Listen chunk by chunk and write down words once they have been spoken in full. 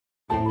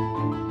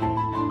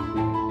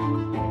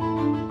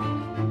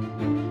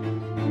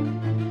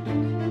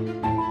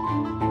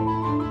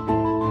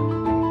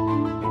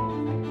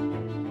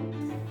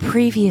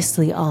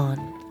Previously on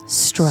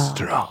Strahd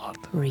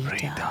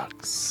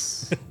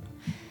Redux.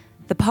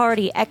 The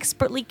party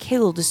expertly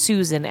killed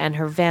Susan and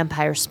her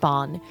vampire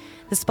spawn.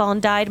 The spawn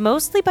died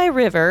mostly by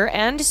river,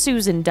 and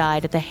Susan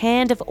died at the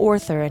hand of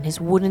Arthur and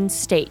his wooden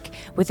stake,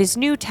 with his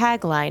new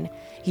tagline,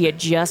 "He had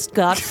just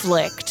got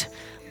flicked."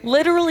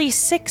 Literally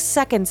 6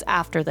 seconds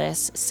after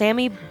this,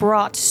 Sammy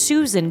brought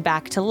Susan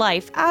back to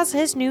life as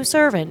his new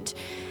servant.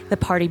 The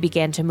party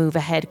began to move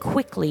ahead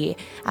quickly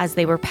as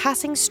they were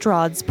passing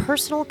Strahd's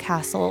personal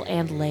castle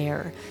and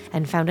lair,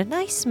 and found a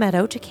nice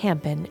meadow to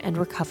camp in and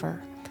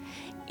recover.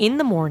 In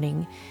the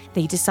morning,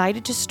 they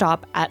decided to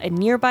stop at a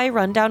nearby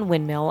rundown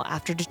windmill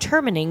after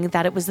determining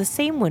that it was the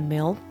same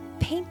windmill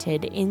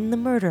painted in the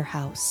murder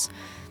house.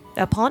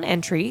 Upon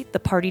entry, the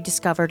party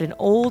discovered an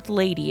old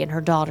lady and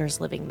her daughters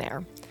living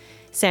there.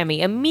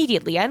 Sammy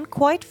immediately and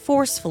quite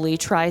forcefully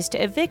tries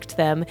to evict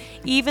them,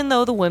 even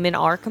though the women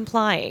are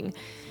complying.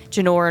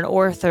 Janor and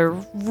Arthur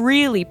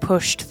really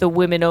pushed the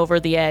women over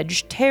the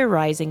edge,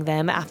 terrorizing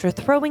them after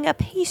throwing a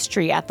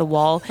pastry at the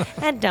wall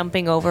and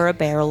dumping over a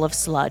barrel of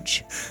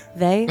sludge.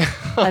 They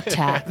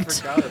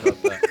attacked.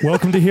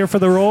 Welcome to Here for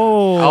the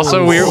Roll.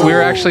 Also,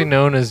 we're actually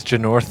known as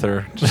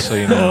Janorther, just so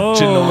you know.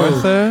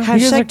 Janorther?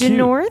 Hashtag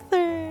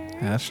Janorther.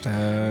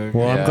 Hashtag.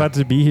 Well, Yeah. I'm glad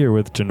to be here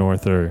with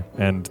Janorther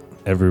and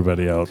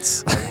everybody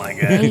else. Oh my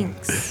god.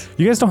 Thanks.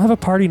 You guys don't have a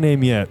party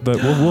name yet, but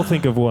we'll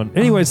think of one.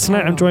 Anyways,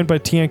 tonight I'm joined by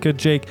Tianka,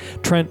 Jake,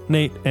 Trent,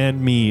 Nate,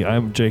 and me.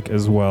 I'm Jake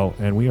as well,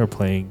 and we are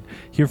playing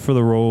Here for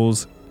the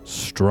Rolls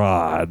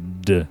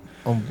Strahd.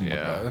 Oh my Yeah.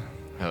 god.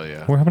 Hell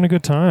yeah. We're having a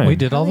good time. We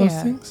did all Hell those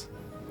yeah. things?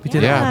 We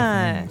did Yeah. all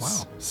the things.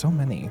 Yes. Wow. So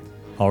many.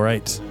 All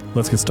right,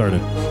 let's get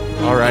started.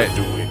 All right.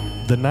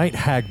 The night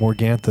hag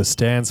Morgantha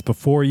stands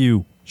before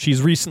you.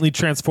 She's recently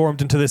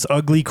transformed into this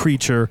ugly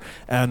creature,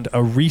 and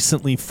a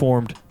recently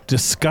formed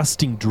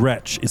disgusting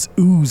dretch is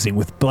oozing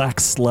with black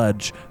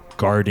sludge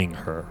guarding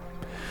her.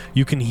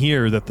 You can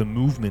hear that the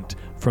movement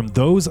from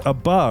those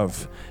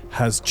above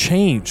has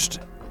changed,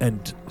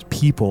 and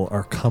people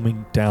are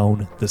coming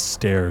down the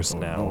stairs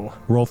now. no.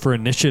 Roll for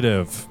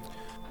initiative.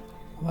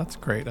 Well, that's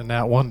great. A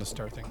nat 1 to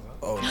start things up.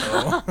 Oh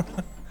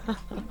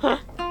no.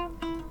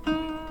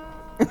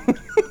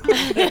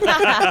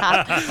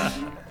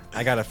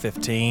 I got a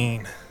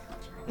 15.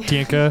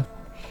 Tianka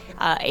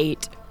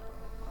 8.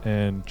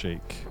 and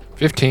Jake.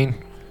 15.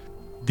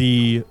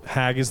 The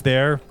hag is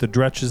there. The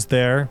dretch is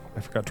there. I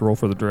forgot to roll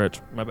for the dretch.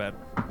 My bad.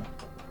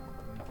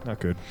 Not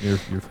good. You're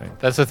fine.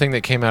 That's the thing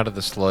that came out of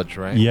the sludge,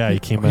 right? Yeah, he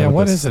came out Yeah, with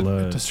what a is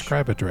sludge. it?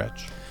 Describe a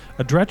dretch.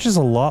 A dretch is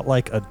a lot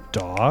like a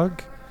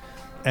dog,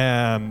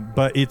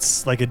 but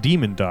it's like a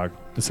demon dog,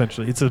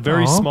 essentially. It's a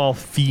very Aw. small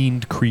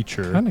fiend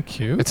creature. Kind of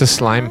cute. It's a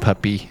slime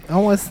puppy.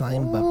 Oh, a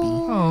slime puppy.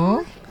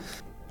 Aww.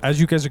 As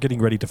you guys are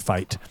getting ready to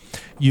fight,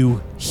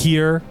 you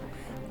hear,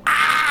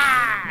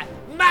 "Ah!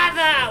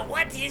 Mother,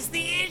 what is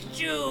the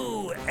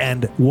issue?"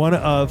 And one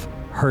of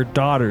her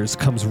daughters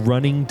comes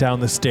running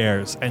down the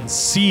stairs and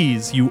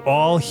sees you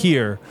all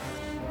here,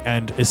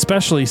 and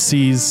especially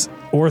sees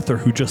Arthur,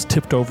 who just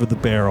tipped over the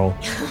barrel.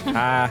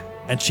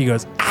 And she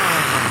goes,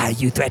 "Ah,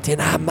 you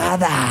threaten our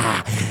mother."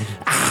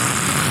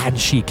 Ah, and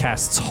she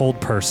casts Hold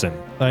Person.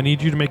 I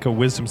need you to make a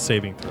wisdom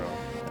saving throw.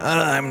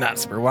 I'm not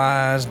super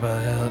wise,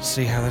 but let's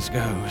see how this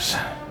goes.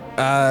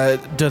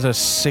 Does a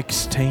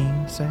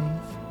 16 save?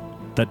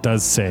 That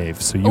does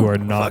save, so you are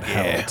not fuck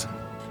yeah.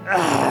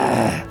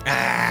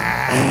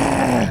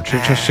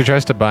 held. She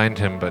tries to bind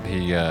him, but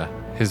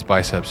his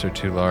biceps are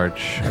too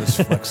large. I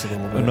just flex a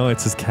little Oh, bit. no,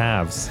 it's his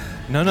calves.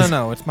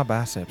 No. It's my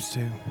biceps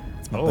too.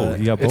 It's my butt.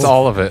 You got both. It's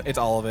all of it. It's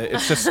all of it.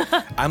 It's just,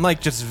 I'm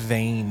like just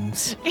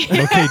veins.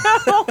 Okay,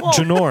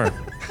 Janor.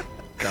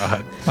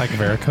 God. Like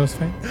varicose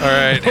vein? All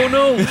right. Oh,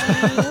 no.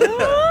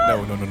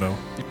 No.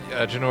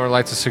 Janor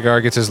lights a cigar,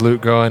 gets his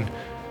loot going,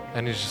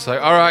 and he's just like,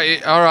 all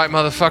right,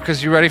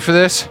 motherfuckers, you ready for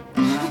this?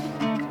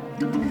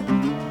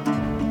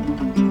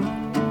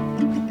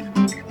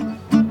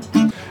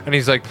 And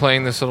he's like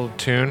playing this little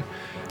tune,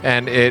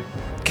 and it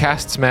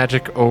casts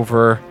magic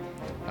over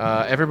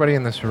everybody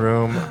in this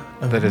room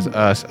that is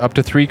us, up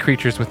to 3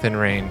 creatures within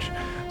range.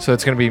 So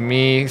it's going to be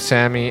me,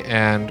 Sammy,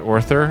 and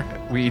Arthur.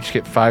 We each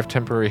get 5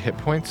 temporary hit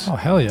points. Oh,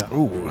 hell yeah.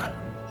 Ooh.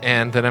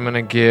 And then I'm going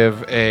to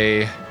give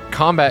a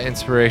combat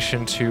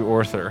inspiration to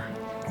Arthur.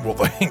 Well,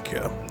 thank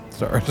you.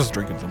 Sorry, I was just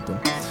drinking something.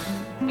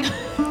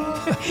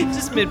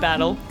 Just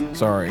mid-battle.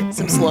 Sorry.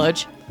 Some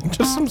sludge.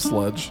 Just some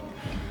sludge.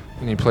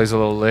 And he plays a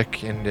little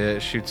lick and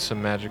shoots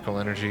some magical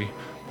energy.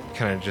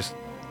 Kind of just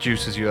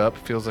juices you up.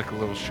 Feels like a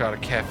little shot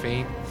of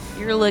caffeine.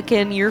 You're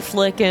licking, you're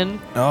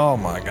flicking. Oh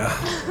my god.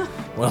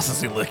 What else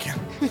is he licking?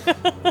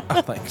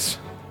 Oh, thanks.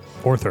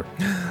 Arthur.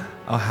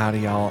 Oh, howdy,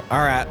 y'all. All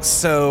right,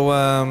 so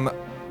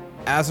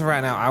as of right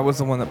now, I was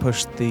the one that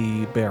pushed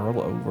the barrel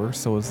over.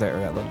 So is that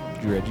little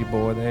dredgy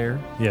boy there?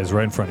 Yeah, he's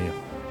right in front of you.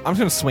 I'm just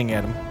gonna swing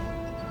at him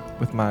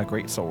with my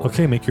great sword.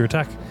 Okay, make your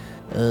attack.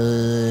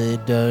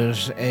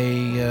 Does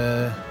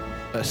a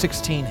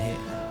 16 hit?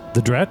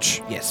 The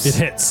dretch? Yes. It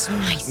hits.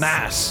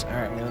 Nice. All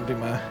right, I'm gonna do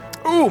my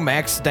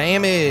max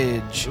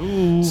damage.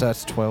 Ooh. So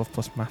that's 12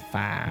 plus my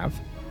 5.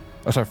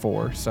 Oh, sorry,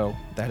 4. So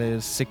that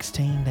is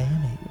 16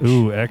 damage.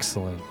 Ooh,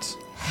 excellent.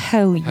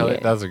 Hell yeah. Hell,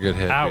 that was a good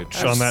hit. Ouch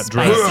Dude. on that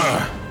Spicy.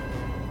 dredge.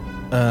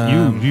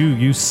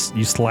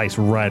 You slice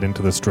right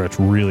into the stretch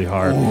really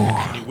hard.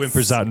 And he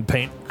whimpers out in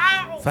pain.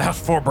 That's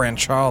 4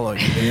 Branchala,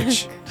 you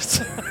bitch.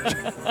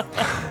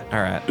 All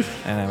right,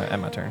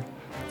 and my turn.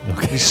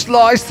 He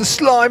sliced the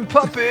slime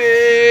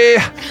puppy,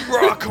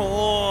 Rock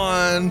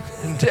on.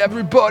 and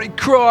everybody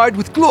cried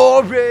with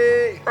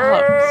glory.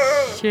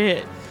 Oh,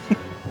 shit.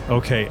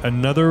 Okay,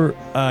 another.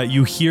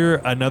 You hear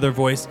another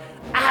voice,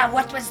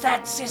 What was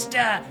that,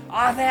 sister?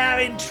 Are there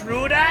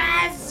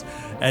intruders?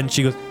 and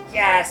she goes,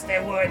 Yes,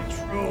 there were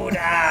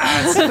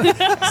intruders.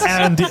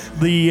 and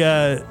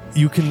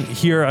you can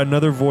hear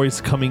another voice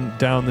coming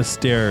down the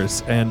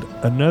stairs, and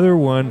another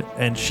one,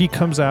 and she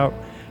comes out,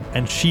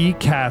 and she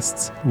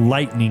casts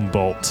lightning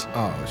bolt,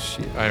 Oh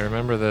shit. I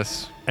remember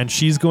this. and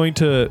she's going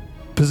to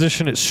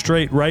position it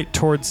straight right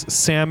towards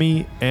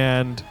Sammy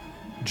and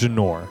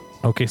Janor.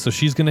 Okay, so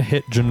she's going to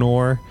hit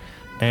Janor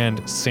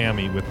and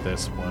Sammy with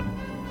this one.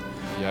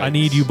 I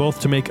need you both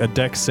to make a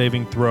dex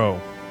saving throw.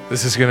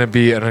 This is going to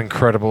be an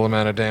incredible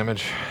amount of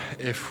damage.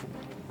 If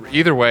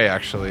either way,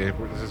 actually,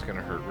 this is going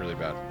to hurt really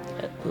bad.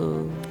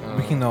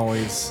 We can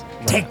always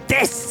Take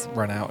this.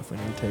 run out if we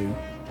need to.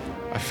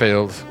 I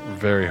failed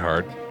very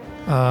hard.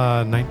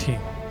 19.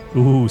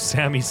 Ooh,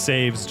 Sammy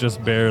saves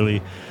just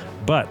barely,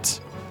 but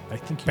I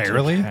think you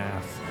Barely? take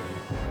half.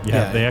 Yeah,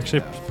 Yeah, they yeah. actually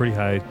have pretty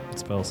high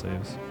spell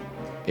saves.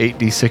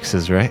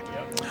 8d6s, right?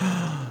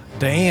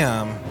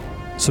 Damn.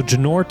 So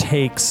Janor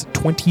takes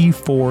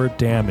 24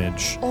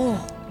 damage,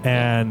 Oh,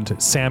 and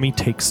Sammy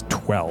takes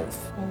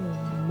 12.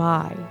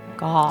 my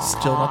God.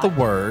 Still not the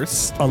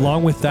worst.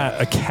 Along with that,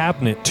 a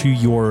cabinet to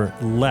your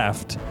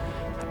left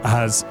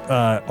has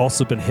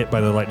also been hit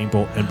by the lightning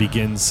bolt and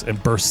begins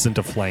and bursts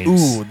into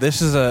flames. Ooh,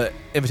 this is a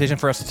invitation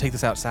for us to take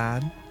this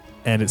outside.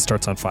 And it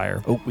starts on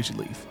fire. Oh, we should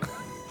leave.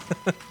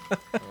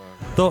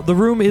 The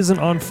room isn't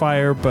on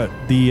fire, but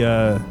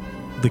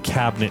the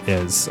cabinet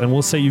is. And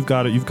we'll say you've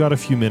got a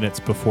few minutes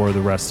before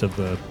the rest of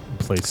the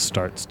place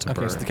starts to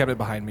Okay, burn. so the cabinet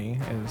behind me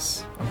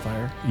is on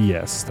fire.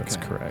 Yes, that's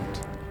Okay.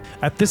 correct.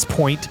 At this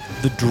point,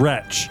 the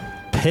Dretch,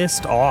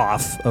 pissed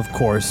off, of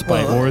course,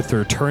 by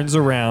Orther, turns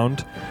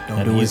around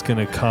and do he's it.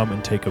 going to come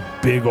and take a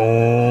big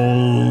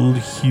old,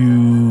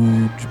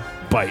 huge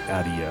bite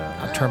out of you.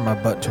 I turn my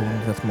butt to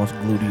him. That's the most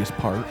gluteus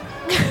part.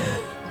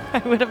 I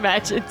would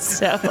imagine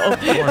so.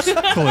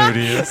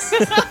 Gluteus.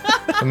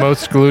 The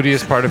most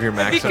gluteus part of your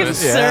I'd be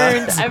maximus.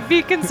 concerned. I'd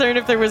be concerned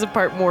if there was a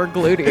part more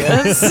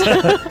gluteus.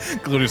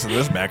 Gluteus in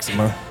this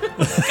maxima.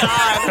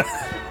 God.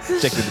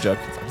 Jake did the joke.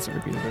 I just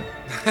repeated it.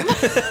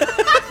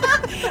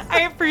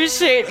 I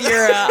appreciate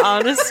your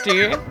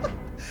honesty.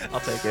 I'll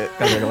take it.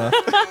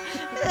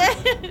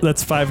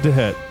 That's 5 to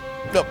hit.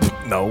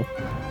 No.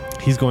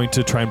 He's going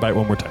to try and bite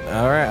one more time.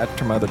 All right, I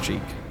turn my other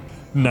cheek.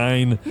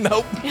 9.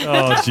 Nope.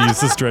 Oh,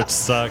 jeez, this Dretch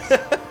sucks.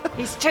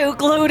 He's too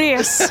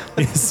gluteus.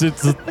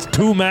 It's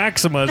 2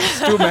 Maximus.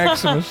 2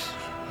 Maximus.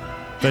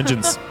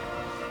 Vengeance.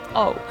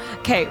 Oh,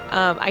 okay.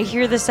 I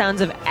hear the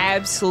sounds of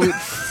absolute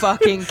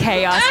fucking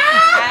chaos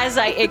as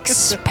I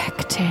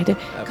expected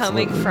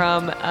coming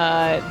from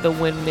the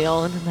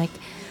windmill, and I'm like,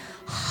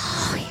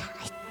 Oh,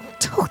 I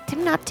told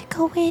them not to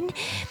go in.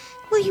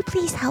 Will you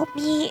please help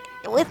me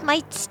with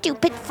my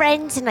stupid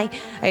friends? And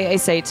I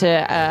say to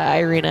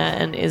Irina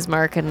and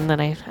Ismark, and then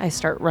I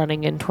start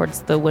running in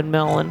towards the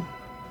windmill, and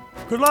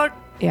Good luck.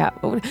 yeah,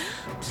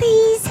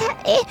 please,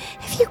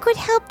 if you could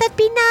help, that'd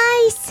be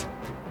nice.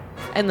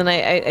 and then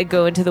I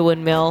go into the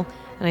windmill,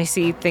 and I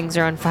see things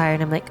are on fire,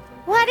 and I'm like,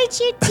 What did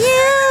you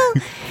do?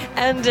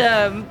 and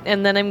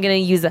then I'm gonna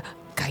use a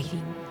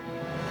guiding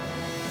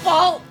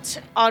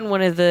bolt on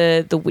one of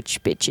the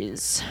witch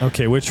bitches.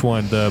 Okay, which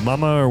one? The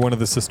mama or one of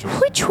the sisters?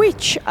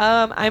 Which?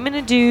 I'm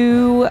gonna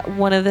do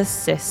one of the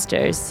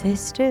sisters.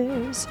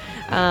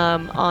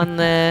 On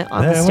the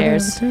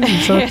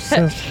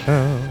stairs.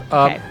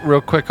 Okay.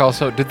 Real quick,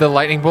 also, did the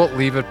lightning bolt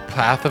leave a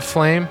path of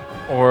flame,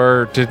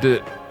 or did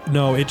it?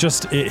 No, it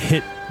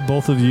hit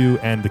both of you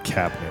and the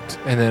cabinet.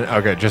 And then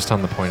okay, just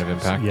on the point of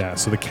impact. Yeah,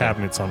 so the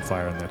cabinet's on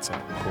fire and that's it.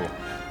 Cool.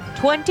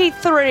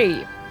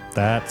 23.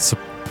 That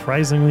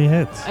surprisingly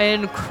hits.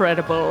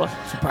 Incredible.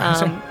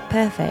 Surprising.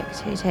 Perfect.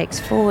 He takes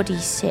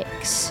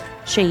 46.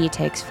 She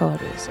takes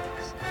 46.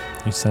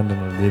 You sound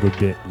a little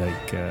bit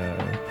like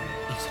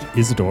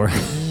Isidore.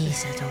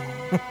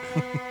 Isidore.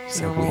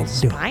 So a little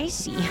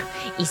spicy.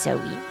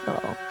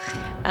 Isidore.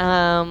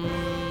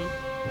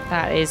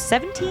 That is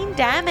 17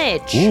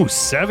 damage. Ooh,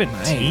 17.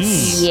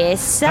 Nice.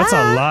 Yes, sir. That's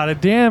a lot of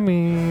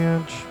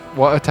damage.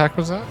 What attack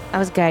was that? I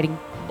was guiding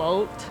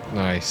bolt.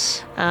 Nice.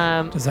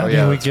 Does that Oh, mean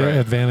yeah, we that's get right.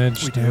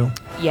 advantage? We do.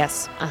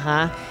 Yes.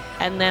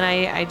 And then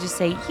I just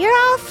say, "You're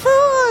all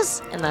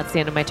fools," and that's the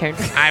end of my turn.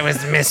 I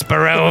was Miss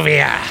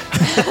Barovia.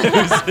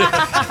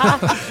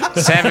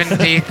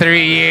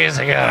 73 years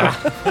ago.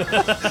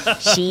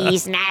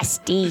 She's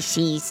nasty.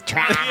 She's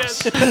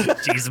trash.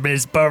 She's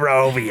Miss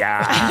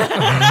Barovia.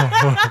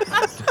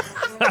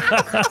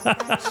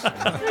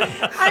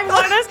 I'm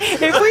honest.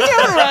 If we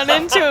don't run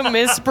into a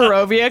Miss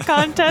Barovia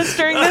contest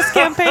during this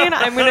campaign,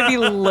 I'm going to be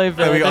livid.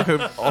 And we all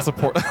could all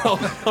support. All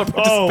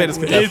Oh,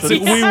 participate as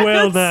contestants. we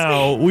will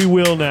now. We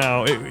will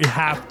now. We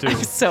have to.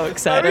 I'm so That'd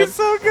excited. be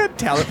so good.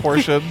 Talent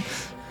portion.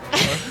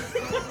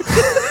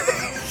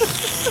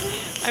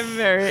 I'm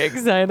very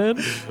excited.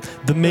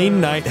 The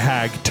main night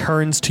hag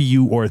turns to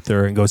you,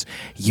 Orther, and goes,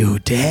 "You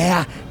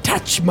dare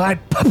touch my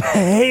puppy?"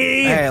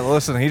 Hey,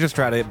 listen, he just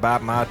tried to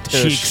bite my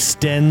She tush.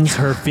 extends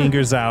her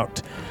fingers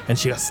out, and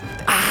she goes,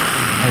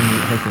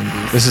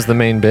 This is the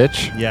main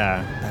bitch.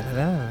 "Yeah."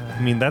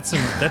 I mean, that's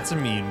a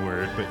mean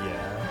word, but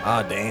yeah.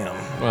 Ah, damn.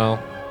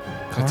 Well,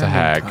 it's a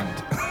hag.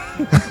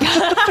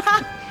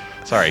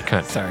 Sorry,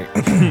 cunt. Sorry.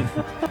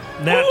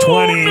 Nat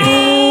 20.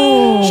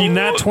 She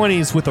nat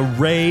 20s with a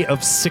ray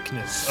of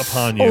sickness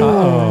upon you.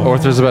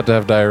 Orther's about to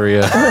have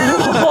diarrhea.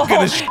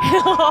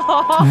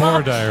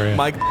 More diarrhea.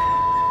 My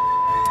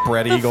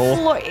spread eagle.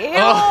 Ew.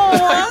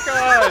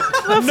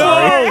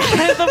 No!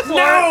 The floor,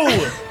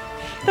 No!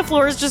 the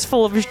floor is just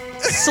full of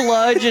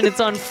sludge and it's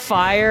on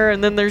fire,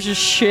 and then there's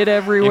just shit You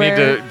everywhere.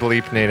 need to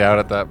bleep Nate out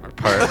at that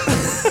part.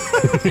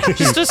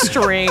 Just a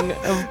string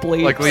of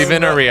bleeps. Like, leave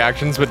in our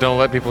reactions, but don't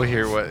let people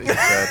hear what you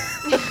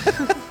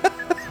said.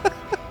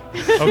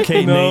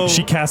 Okay, No. Nate,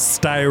 she casts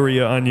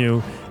diarrhea on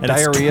you, and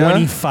it's Diarrhea?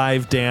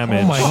 25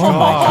 damage. Oh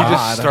my He God.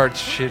 just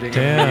starts shitting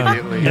Damn.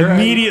 immediately.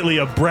 Immediately,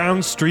 a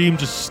brown stream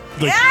just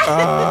like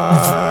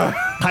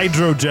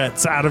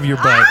hydrojets out of your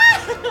butt.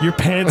 Your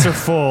pants are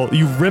full.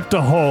 You ripped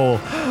a hole.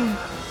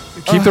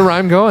 Keep the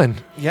rhyme going.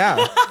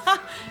 Yeah.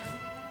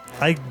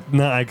 I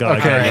got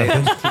Okay.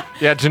 it.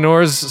 Yeah,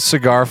 Janor's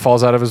cigar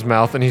falls out of his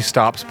mouth, and he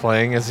stops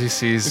playing as he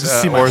sees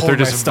Just see my hole Orther in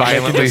my just stomach and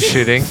violently just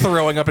shitting.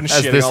 Throwing up and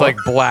As shitting. this all like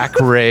black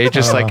ray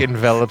just like Oh.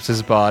 envelops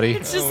his body.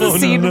 It's just the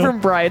scene from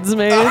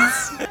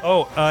Bridesmaids.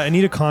 Oh, I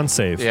need a con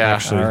save. Yeah.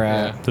 actually. All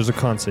right. There's a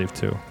con save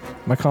too.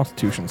 My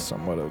constitution's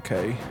somewhat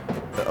okay.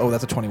 Oh,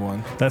 that's a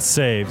 21. That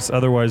saves.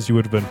 Otherwise, you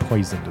would have been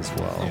poisoned as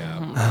well.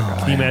 Yeah.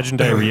 Can you imagine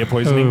diarrhea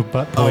poisoning? Ooh,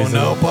 butt poison.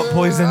 butt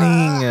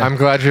poisoning. I'm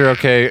glad you're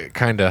okay,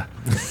 kinda.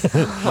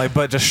 My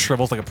butt just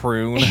shrivels like a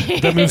prune.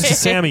 That moves to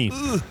Sammy.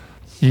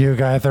 You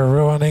guys are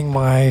ruining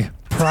my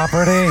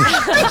property.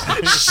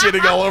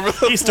 Shitting all over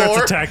the He starts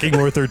attacking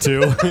Orther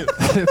too.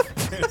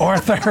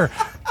 Arthur,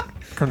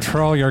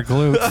 control your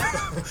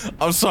glutes.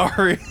 I'm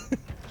sorry.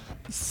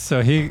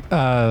 So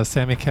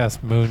Sammy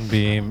cast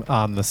Moonbeam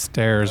on the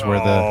stairs where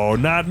the Oh,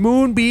 not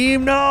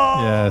Moonbeam, no!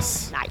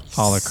 yes, Nice.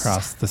 all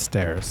across the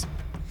stairs.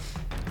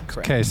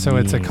 Okay, so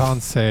it's a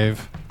con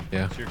save.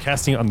 Yeah. You're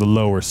casting it on the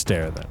lower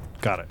stair then.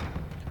 Got it.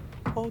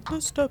 On the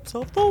steps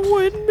of the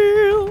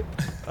windmill.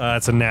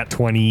 It's a nat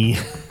 20.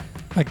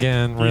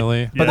 Again,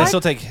 really? But Yeah. they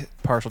still take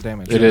partial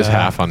damage. It is Yeah.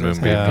 half on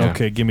Moonbeam. Yeah. Yeah.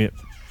 Okay, give me it.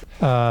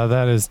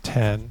 That is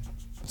 10,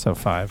 so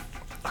 5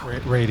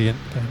 radiant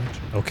damage.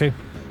 Okay.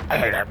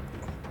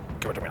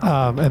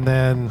 And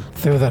then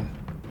Thuthan,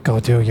 go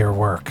do your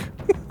work.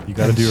 You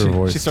gotta do her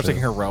voice. She starts too.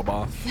 taking her robe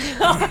off.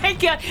 Oh my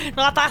god,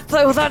 not that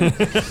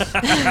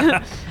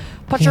Thuthan.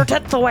 Put your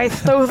tits away,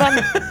 Thuthan.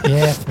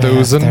 Yes,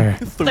 Thuthan.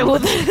 master.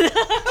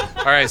 Thuthan.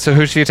 All right, so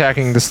who's she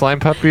attacking? The slime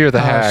puppy or the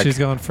hag? She's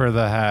going for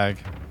the hag.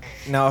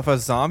 Now, if a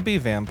zombie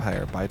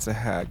vampire bites a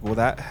hag, will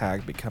that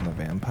hag become a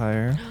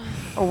vampire?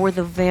 Or will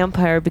the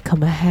vampire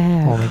become a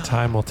hag? Only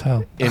time will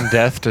tell. In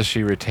death, does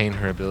she retain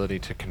her ability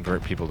to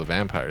convert people to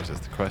vampires? Is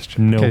the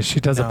question. No. Okay, she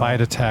does a No. bite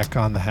attack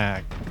on the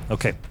hag.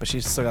 Okay. But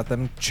she's still got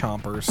them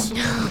chompers.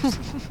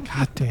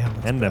 God damn.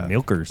 that's And the bad.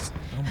 milkers.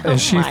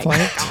 Is she my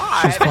flanked?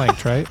 God. She's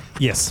flanked, right?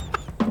 Yes.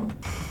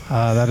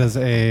 That is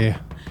a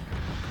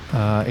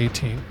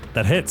 18.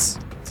 That hits.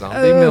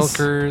 Zombie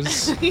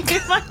milkers.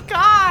 Oh my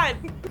god.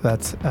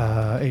 That's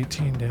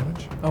 18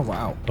 damage. Oh,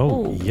 wow. Oh,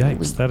 Holy.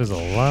 yikes. That is a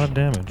lot of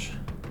damage.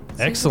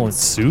 Excellent,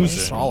 Susan.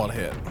 Solid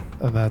hit.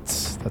 And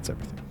that's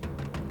everything.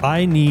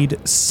 I need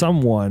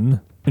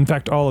someone, in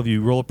fact, all of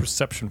you, roll a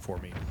perception for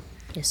me.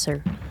 Yes,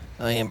 sir.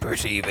 I am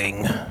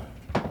perceiving.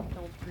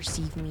 Don't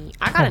perceive me.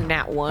 I got a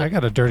nat one. I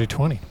got a dirty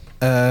 20.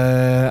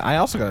 I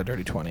also got a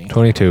dirty 20.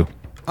 22.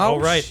 All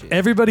right.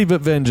 Everybody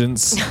but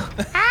Vengeance.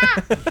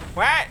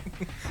 What?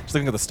 Just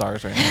looking at the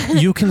stars right now.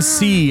 You can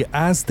see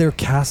as they're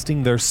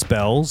casting their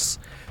spells,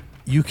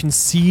 you can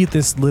see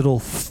this little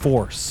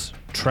force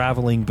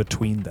traveling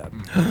between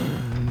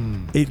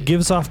them. It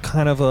gives off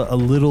kind of a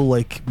little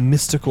like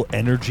mystical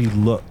energy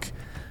look,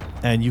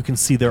 and you can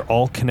see they're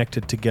all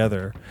connected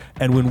together.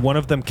 And when one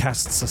of them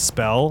casts a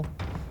spell,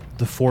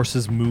 the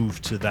forces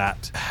move to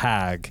that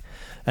hag.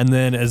 And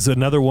then as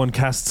another one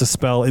casts a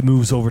spell, it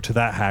moves over to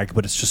that hag,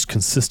 but it's just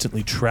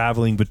consistently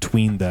traveling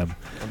between them.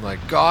 I'm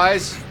like,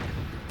 guys,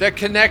 they're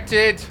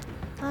connected.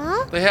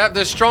 Huh?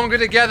 They're stronger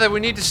together. We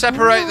need to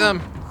separate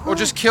them, or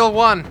just kill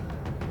one.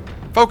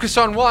 Focus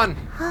on one.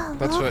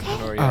 That's what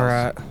Nori All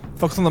right.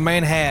 Focus on the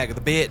main hag,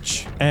 the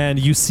bitch. And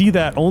you see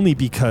that only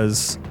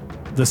because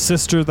the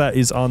sister that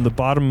is on the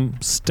bottom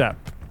step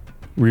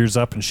rears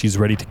up and she's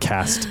ready to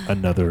cast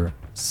another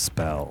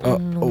spell.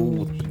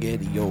 Oh,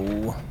 spaghetti,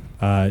 yo.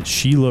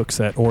 She looks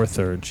at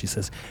Orther and she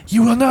says,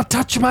 "You will not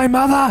touch my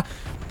mother!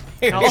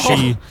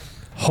 She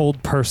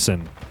hold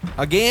person.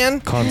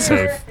 Again? Con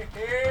save.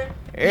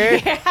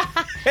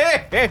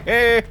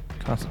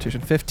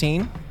 Constitution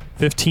 15.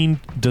 15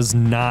 does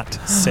not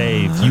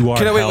save. You are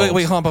Can I, held.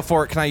 wait, hold on.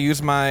 Before, can I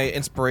use my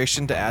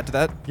inspiration to add to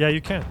that? Yeah,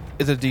 you can.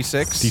 Is it a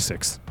D6?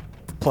 D6.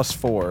 Plus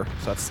 4,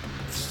 so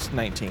that's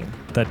 19.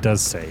 That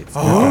does save.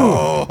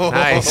 Oh,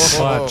 Nice.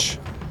 Clutch.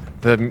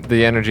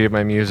 The energy of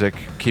my music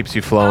keeps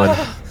you flowing,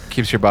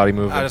 keeps your body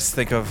moving. I just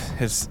think of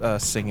his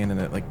singing,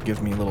 and it like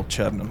gives me a little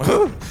chub. And I'm like,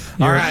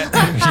 all right.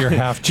 You're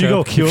half You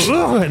go, choked.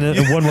 "Ugh," and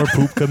then one more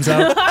poop comes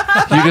out.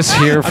 You just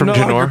hear from I'm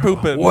no longer Janor,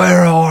 pooping.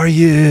 "Where are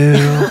you?"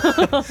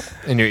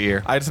 in your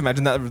ear. I just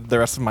imagine that the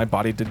rest of my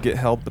body did get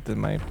held, but then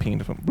my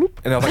penis went bloop,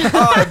 and I was like,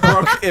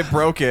 oh, it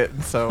broke it.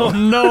 So Oh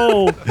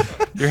no!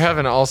 You're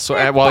having also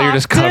while you're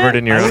just covered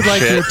in your I own would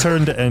like shit. your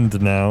turn to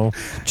end now.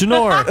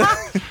 Janor!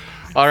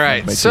 All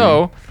right, My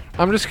so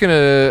I'm just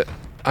gonna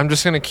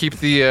keep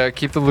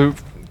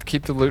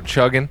the loot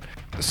chugging.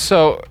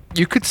 So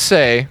you could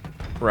say,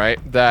 right,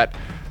 that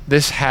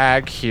this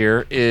hag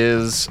here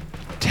is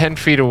 10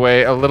 feet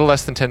away, a little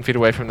less than 10 feet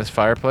away from this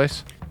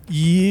fireplace.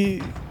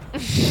 Yeah.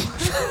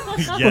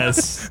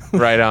 Yes.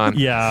 Right on.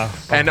 Yeah.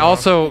 And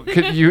also,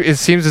 it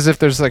seems as if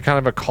there's like kind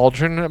of a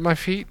cauldron at my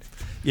feet.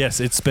 Yes,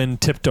 it's been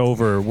tipped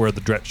over where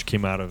the dretch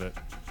came out of it.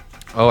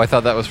 Oh, I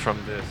thought that was from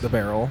this. the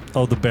barrel.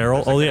 Oh, the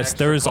barrel? Oh, an yes, extra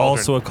there is cauldron.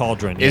 also a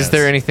cauldron. Is yes.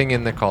 there anything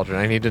in the cauldron?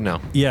 I need to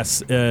know.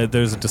 Yes,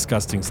 there's a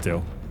disgusting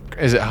still.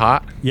 Is it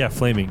hot? Yeah,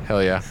 flaming.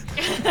 Hell yeah.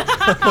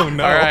 Oh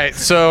no! All right,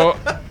 so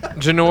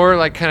Janor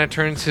like kind of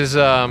turns his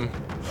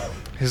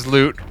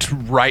loot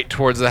right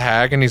towards the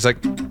hag, and he's like,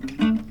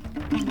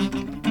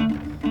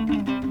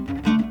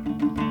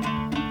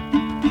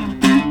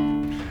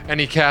 and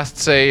he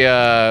casts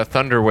a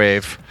thunder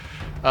wave,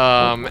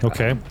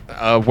 Okay.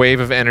 a wave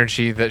of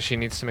energy that she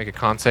needs to make a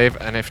con save,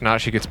 and if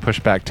not, she gets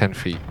pushed back 10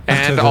 feet.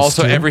 And this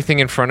also too? everything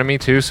in front of me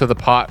too, so the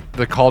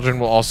cauldron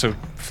will also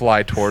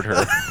fly toward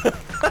her.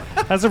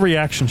 As a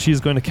reaction, she's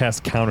going to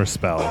cast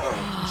Counterspell.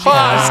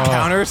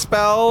 Counter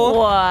spell.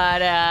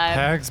 What a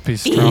Hags be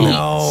strong.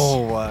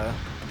 No.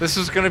 This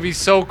is gonna be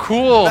so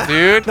cool,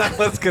 dude.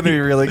 That's gonna be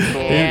really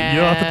cool. Yeah.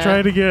 You'll have to try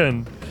it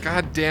again.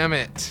 God damn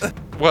it.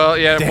 Well,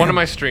 yeah, Damn. one of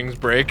my strings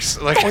breaks.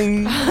 Like,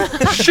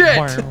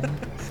 shit.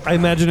 I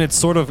imagine it's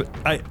sort of.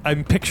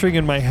 I'm picturing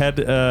in my head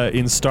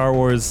in Star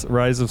Wars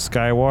Rise of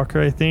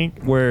Skywalker, I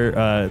think, where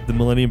the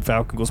Millennium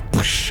Falcon goes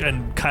push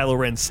and Kylo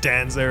Ren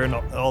stands there and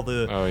all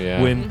the Oh,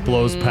 yeah. wind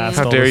blows past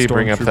How all dare the you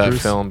bring up that stormtroopers.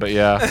 film? But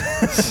yeah,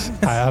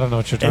 I don't know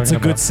what you're talking It's a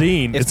about. good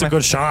scene. It's a my-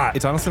 good shot.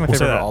 It's honestly my We'll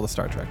say favorite of that. all the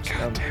Star Trek.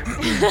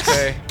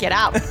 okay. get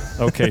out.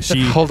 Okay,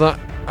 she. Hold on.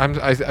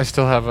 I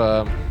still have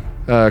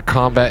a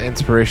combat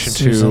inspiration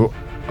Susan.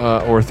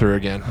 to Orther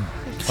again.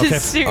 Okay.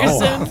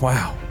 Susan.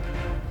 Wow.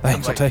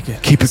 Thanks, I'll take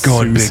it. Keep it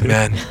going, Susan.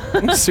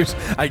 big man. Susan.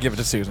 I give it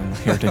to Susan.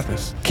 Here, take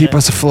this. Keep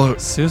us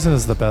afloat. Susan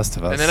is the best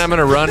of us. And then I'm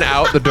gonna run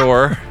out the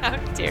door How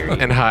dare you?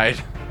 and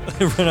hide.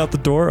 Run out the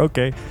door.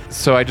 Okay.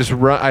 So I just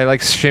run. I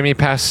like shimmy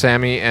past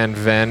Sammy and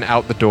Ven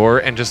out the door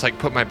and just like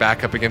put my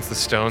back up against the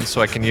stone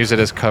so I can use it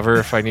as cover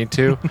if I need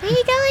to. Where are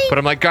you going? But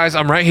I'm like, guys,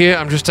 I'm right here.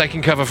 I'm just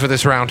taking cover for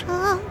this round.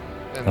 Oh,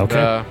 And,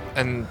 Okay.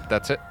 And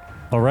that's it.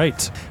 All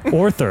right.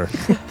 Arthur.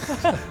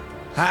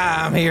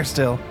 Hi, I'm here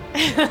still.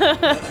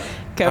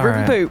 Covered in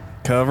Alright. poop.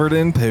 Covered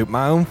in poop.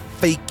 My own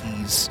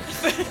fakies.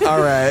 All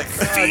right.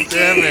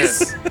 Damn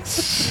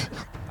it.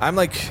 I'm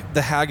like,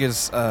 the hag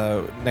is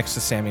next to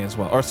Sammy as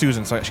well. Or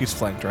Susan, so she's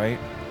flanked, right?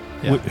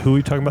 Yeah. Who are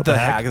you talking about? The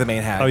hag, the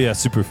main hag. Oh yeah,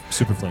 super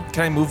flank.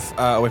 Can I move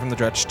away from the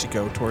dretch to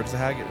go towards the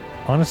hag?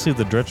 Honestly,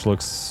 the dretch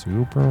looks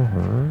super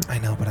hurt. I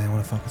know, but I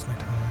want to focus my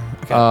time.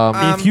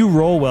 Okay. If you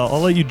roll well,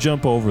 I'll let you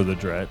jump over the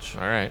dretch.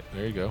 All right,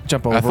 there you go.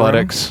 Jump over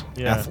Athletics.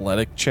 Yeah.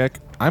 Athletic check.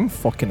 I'm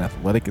fucking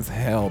athletic as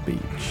hell, beach.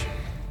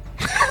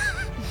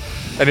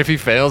 And if he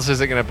fails, is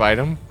it gonna bite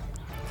him?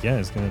 Yeah,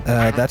 it's gonna.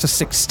 That's a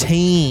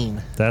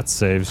 16. That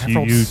saves I you.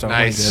 rolled You, so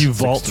Nice. many good you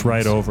vault 16s.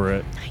 right over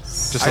it.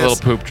 Just I a little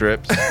just- poop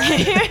drips.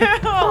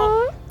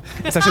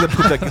 It's actually the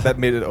poop that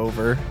made it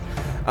over.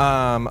 Good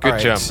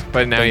alright. jump.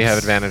 But now you have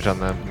Thanks. advantage on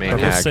the main I'll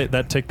hag. say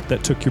that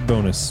took your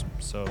bonus,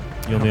 so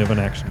you only have an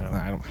action now.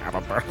 I don't have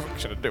a burn.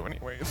 Should have do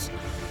anyways.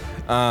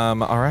 All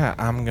right.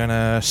 I'm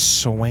gonna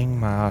swing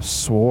my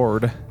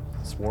sword.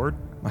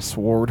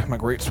 Sword. My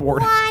great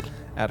sword, what?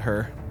 at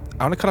her.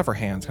 I want to cut off her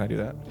hands. Can I do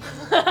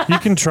that? You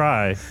can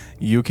try.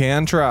 You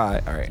can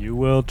try. All right. You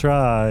will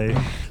try.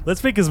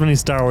 Let's make as many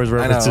Star Wars I know.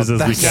 references as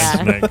we That's-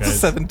 can tonight, That's a guys.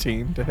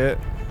 17 to hit.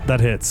 That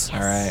hits. All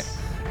right.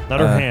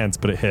 Not her hands,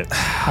 but it hits.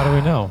 How do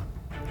we know?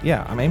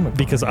 Yeah, I'm aiming for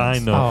Because her I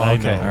hands. know. Oh, I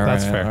okay. know. All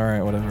That's right, fair. All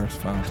right, whatever. It's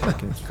fine. It's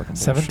fucking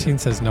 17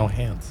 says no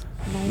hands.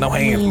 No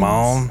hands,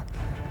 mom.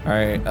 All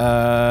right.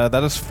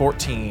 That is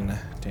 14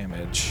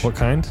 damage. What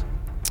kind?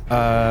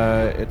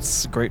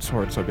 It's great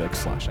sword, so it'd be like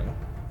slashing.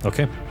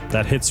 Okay,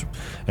 that hits,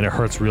 and it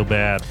hurts real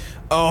bad.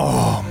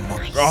 Oh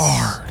my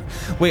god.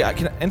 Wait, I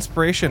can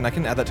inspiration. I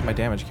can add that to my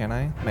damage, can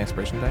I? My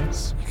inspiration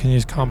dice. You can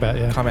use combat,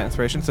 yeah. Combat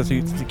inspiration. So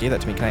you gave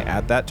that to me. Can I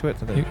add that to it?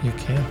 So that You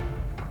can.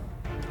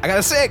 I got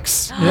a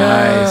 6.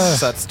 Yes.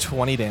 So that's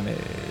 20 damage.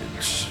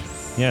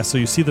 Yeah, so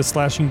you see the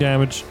slashing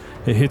damage,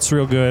 It hits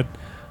real good,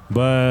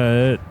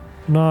 but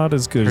not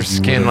as good Her as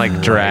you skin would've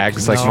like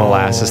drags like No.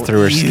 molasses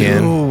through her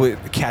skin. Ew,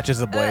 it catches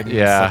the blade. And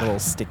Yeah. It's like a little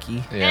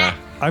sticky. Yeah.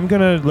 I'm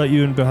going to let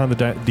you in behind the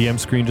DM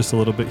screen just a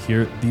little bit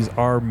here. These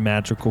are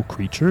magical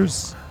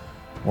creatures.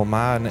 Well,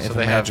 mine is So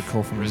they have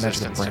magical from magical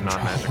resistance to brain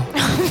non-magical.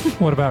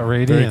 What about Very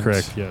radiant?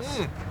 correct,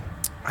 yes.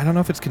 I don't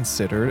know if it's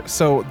considered.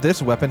 So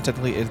this weapon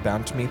technically is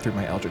bound to me through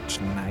my Eldritch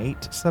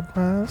Knight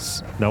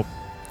subclass. Nope.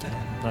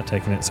 Not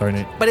taking it. Sorry,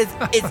 Nate. But it's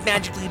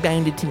magically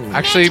bounded to me.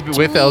 Actually,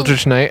 with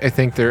Eldritch Knight, I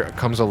think there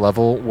comes a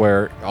level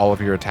where all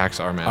of your attacks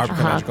are Are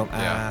magical. magical.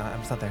 Yeah.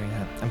 I'm still there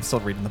yet. I'm still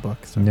reading the book.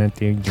 So. Not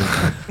there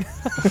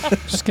yet.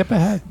 Skip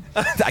ahead.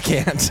 I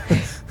can't.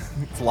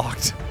 It's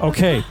locked.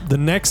 Okay, the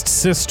next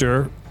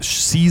sister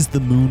sees the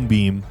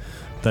moonbeam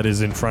that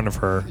is in front of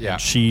her. Yeah.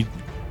 And she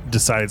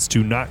decides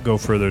to not go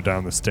further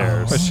down the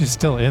stairs. But she's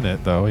still in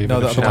it, though. Even No,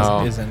 the if she other No.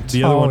 one isn't.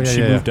 The other Oh, one, yeah, she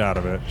yeah. moved out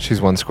of it. She's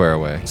one square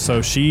away.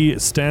 So she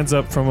stands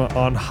up from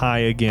on high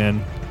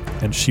again,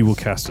 and she will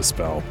cast a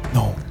spell.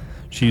 No.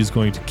 She is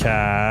going to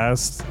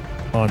cast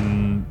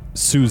on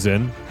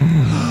Susan.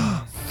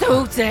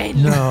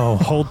 Susan. No.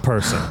 Hold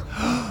person.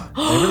 I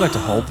really like to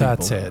hold people.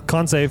 That's it.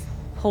 Con save.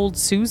 Hold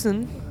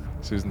Susan.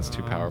 Susan's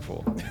too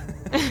powerful.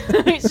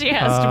 She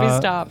has to be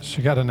stopped.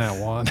 She got a nat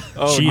 1.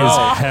 Oh, She no.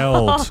 is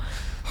held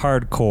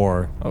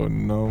hardcore. Oh,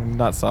 no.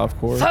 Not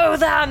softcore. So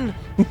then,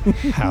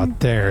 How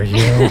dare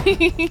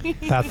you?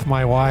 That's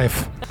my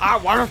wife. I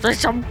want to see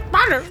some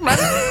punishment.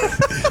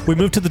 We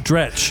move to the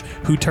Dretch,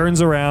 who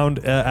turns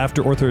around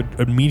after Orther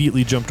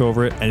immediately jumped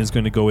over it and is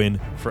going to go in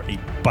for a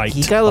bite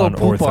He got a little on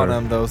poop Orther.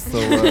 on him, though, so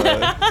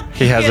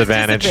He has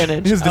advantage. he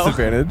has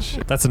disadvantage.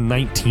 That's a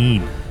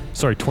 19.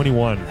 Sorry,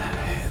 21.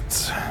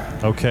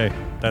 Okay,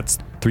 that's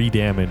 3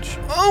 damage.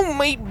 Oh,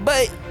 my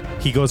butt.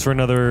 He goes for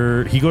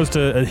another. He goes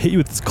to hit you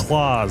with his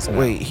claws.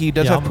 Wait, he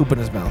does Yum. have poop in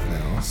his mouth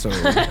now, so...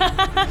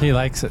 He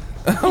likes it.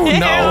 oh,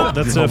 no.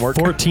 That's a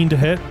 14 to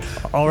hit.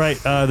 All right,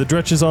 the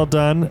Dretch is all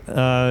done.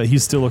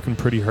 He's still looking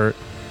pretty hurt.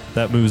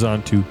 That moves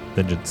on to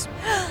Vengeance.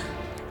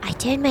 I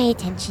turn my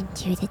attention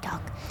to the dog.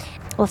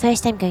 Well,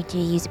 first I'm going to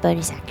use a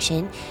bonus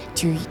action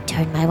to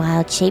turn my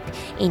wild shape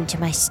into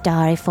my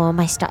starry form.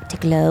 I start to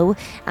glow.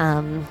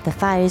 The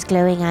fire is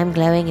glowing, I'm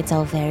glowing. It's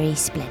all very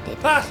splendid.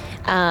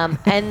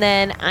 And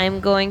then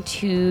I'm going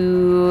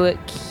to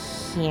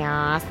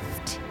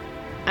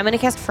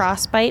cast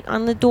Frostbite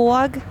on the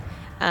dog.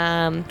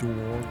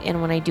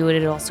 And when I do it,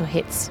 it also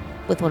hits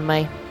with one of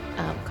my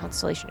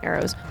constellation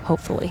arrows,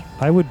 hopefully.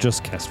 I would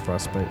just cast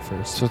Frostbite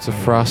first. So it's a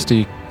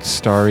frosty,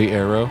 starry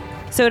arrow.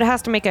 So it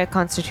has to make a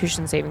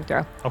Constitution saving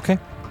throw. Okay.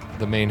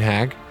 The main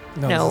hag.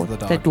 No,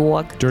 this is the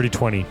dog. Dirty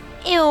 20.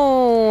 Ew.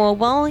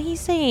 Well, he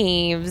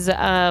saves.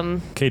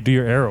 Okay, do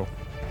your arrow.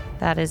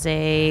 That is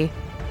a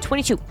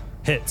 22.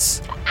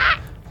 Hits.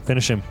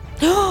 Finish him.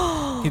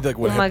 He'd like,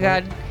 what Oh my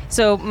god.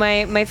 So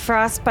my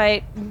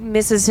frostbite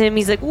misses him.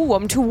 He's like, ooh,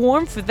 I'm too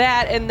warm for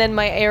that. And then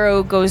my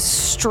arrow goes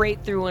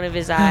straight through one of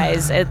his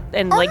eyes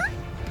and like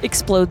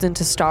explodes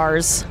into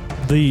stars.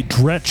 The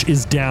Dretch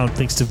is down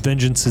thanks to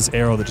Vengeance's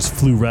arrow that just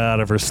flew right out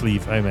of her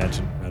sleeve, I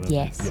imagine.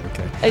 Yes. Yeah,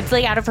 okay. It's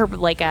like out of her,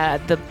 like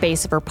the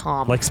base of her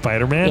palm. Like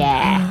Spider-Man?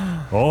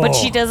 Yeah. Oh. But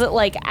she does it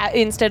like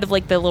instead of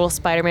like the little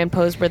Spider-Man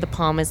pose where the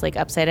palm is like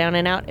upside down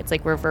and out, it's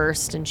like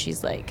reversed, and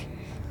she's like,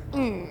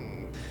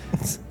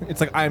 It's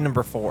like I am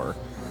number 4.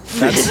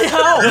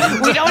 no,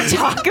 we don't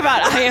talk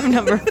about I am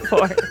number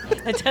 4.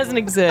 That doesn't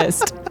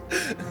exist.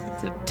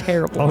 It's a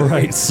terrible. All movie.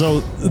 right,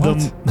 so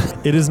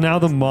it is now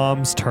the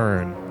mom's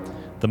turn.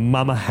 The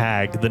mama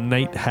hag, the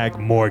night hag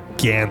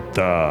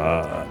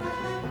Morgantha.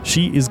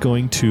 She is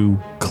going to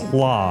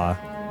claw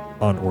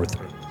on Orther.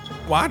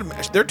 Why?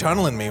 They're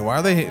tunneling me. Why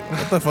are they?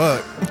 What the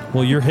fuck?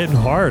 Well, you're hitting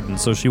hard, and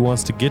so she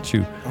wants to get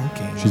you.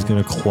 Okay. She's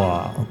going to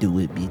claw. do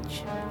it,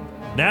 bitch.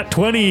 Nat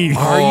 20.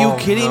 Are you Oh,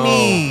 kidding no.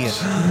 me?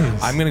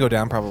 I'm gonna go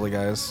down probably,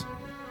 guys.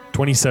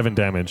 27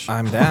 damage.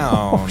 I'm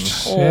down.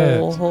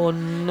 Oh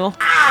no.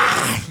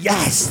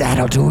 Yes,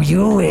 that'll do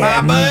you in.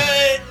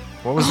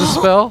 What was the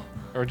spell?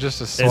 Or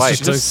just a slight?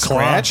 just a Just claw.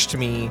 scratched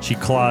me. She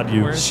clawed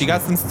you. She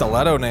got some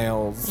stiletto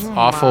nails.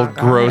 awful, my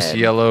gross God.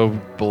 yellow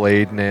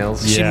blade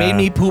nails. She Yeah. made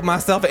me poop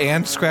myself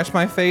and scratch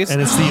my face.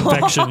 And it's the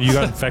infection. You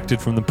got infected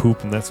from the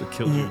poop, and that's what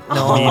killed you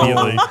No.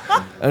 immediately.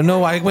 Oh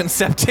no, I went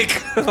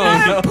septic. Oh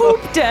no.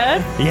 Poop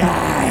death.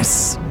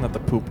 Yes. Not the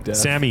poop death.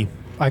 Sammy.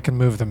 I can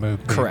move the move.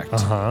 Correct.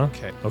 Uh-huh.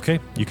 Okay. Okay.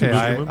 You can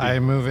Okay, move your I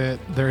move it.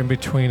 They're in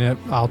between it.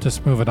 I'll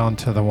just move it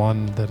onto the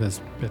one that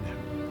has been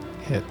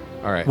hit.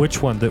 All right.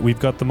 Which one? That we've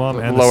got the mom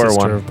The and lower the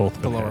sister one. have both The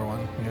been lower hit. one.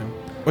 Yeah.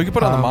 Well, you can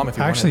put it on the mom if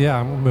you Actually, want. yeah,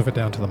 I'm gonna move it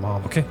down to the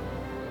mom. Okay.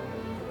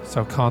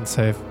 So con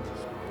save.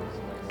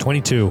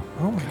 22.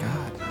 Oh my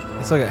god.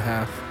 It's like at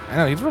half. I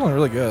know he's rolling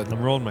really good.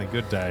 I'm rolling my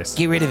good dice.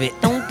 Get rid of it.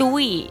 Don't do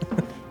it.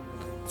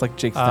 It's like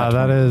Jake's.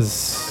 That is,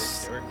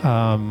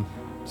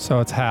 so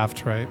it's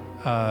halved, right?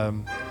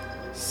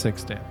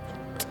 6 damage.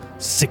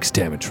 6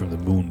 damage from the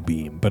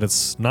moonbeam, but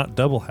it's not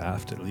double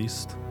halved at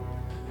least.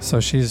 So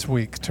she's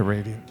weak to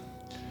radiant.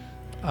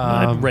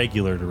 Not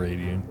regular to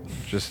radiant.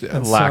 Just a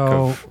and lack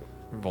so- of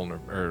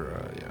vulnerable.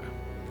 Yeah.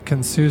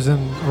 Can Susan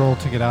roll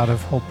to get out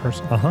of hold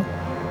person?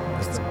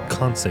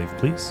 Con save,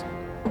 please.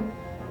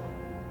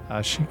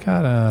 She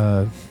got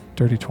a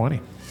dirty 20.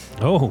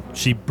 Oh,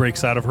 she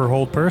breaks out of her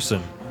hold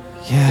person.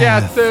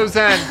 Yeah,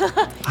 Susan.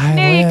 I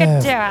Now you can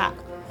live. do it.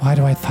 Why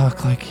do I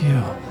talk like you?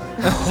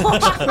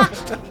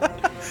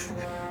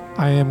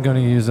 I am going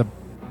to use a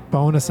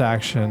bonus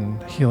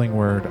action healing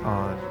word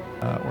on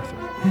Orther.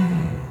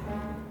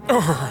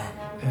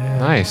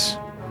 Nice.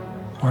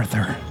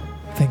 Orther,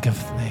 think of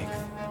snakes.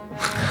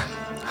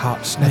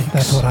 Hot snakes.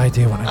 That's what I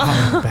do when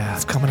I'm feeling bad.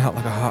 It's coming out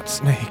like a hot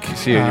snake. You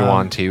see a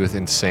Yuan T with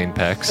insane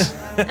pecs.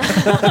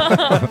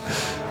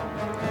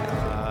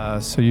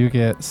 So you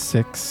get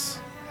 6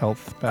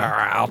 health All back.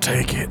 right, I'll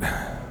take it. All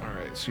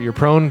right, so you're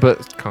prone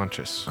but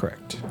conscious.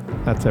 Correct.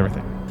 That's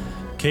everything.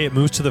 Okay, it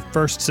moves to the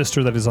first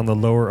sister that is on the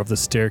lower of the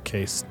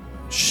staircase.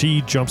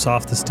 She jumps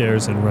off the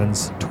stairs and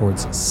runs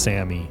towards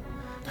Sammy.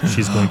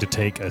 She's going to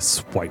take a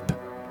swipe.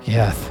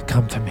 Yes,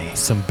 come to me.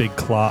 Some big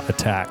claw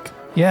attack.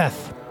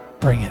 Yes,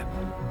 bring it.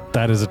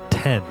 That is a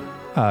 10.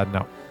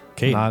 No.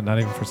 Okay, Not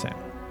even for Sam.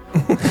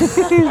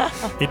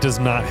 it does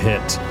not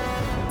hit.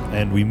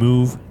 And we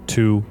move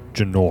to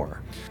Janor.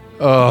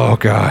 Oh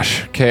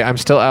gosh. Okay, I'm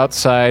still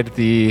outside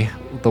the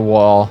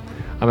wall.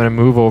 I'm gonna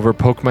move over,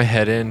 poke my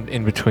head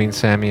in between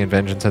Sammy and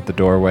Vengeance at the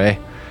doorway,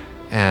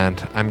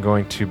 and I'm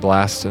going to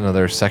blast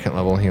another second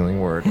level healing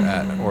word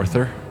at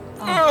Orther.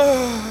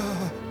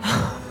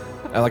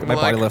 I like my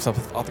body lifts up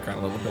off the ground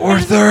a little bit.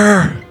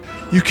 Orther,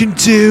 you can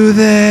do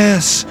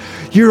this.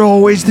 You're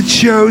always the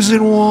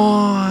chosen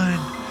one.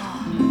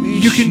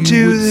 You can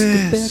do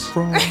this,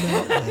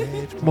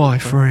 my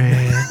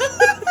friend.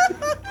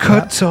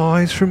 Cut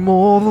ties from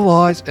all the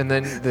lies, and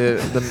then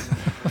the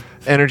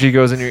energy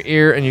goes in your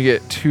ear, and you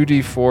get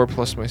 2d4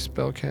 plus my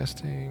spell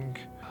casting.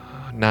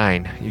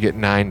 9. You get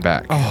 9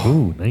 back.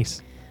 Oh,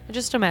 nice. I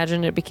just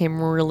imagine it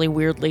became really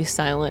weirdly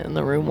silent in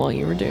the room while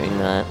you were doing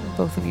that.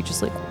 Both of you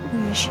just like,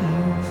 we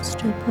shall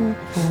step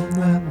up on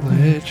that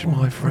Ledge,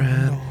 my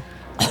friend.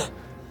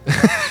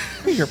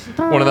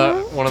 one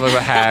of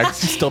the hags.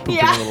 Still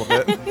pooping a little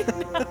bit.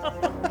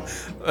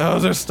 Oh,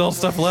 there's still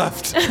stuff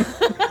left.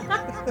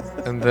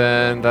 And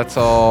then that's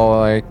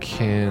all I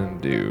can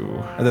do.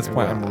 At this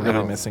point, I'm I really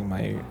don't- missing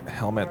my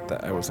helmet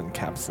that I was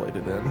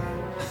encapsulated in.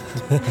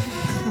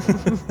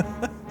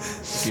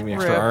 Give me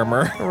extra Rip.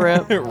 armor.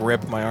 Rip.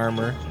 Rip my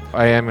armor.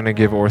 I am going to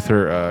give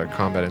Orther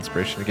combat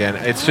inspiration again.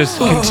 It's just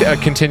a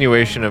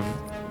continuation of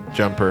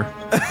Jumper.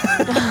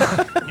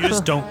 You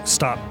just don't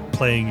stop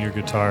playing your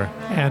guitar.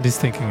 And he's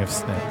thinking of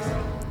snakes.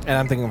 And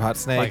I'm thinking of hot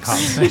snakes. Like hot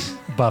snakes.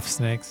 Buff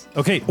snakes.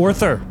 Okay,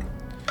 Orther.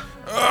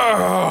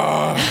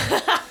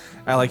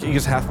 I like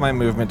use half my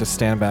movement to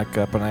stand back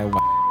up, and I.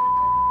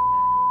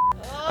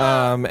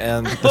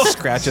 And the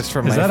scratches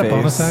from Is my that face. a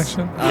bonus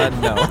action?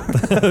 No.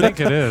 I think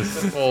it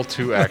is. All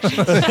 2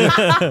 actions.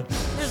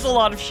 There's a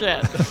lot of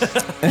shit.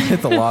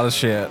 It's a lot of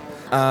shit.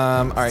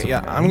 All right,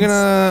 yeah, I'm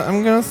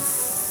gonna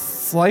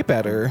swipe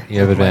at her. You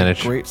have with my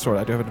advantage. Great sword.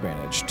 I do have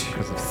advantage.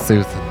 Because of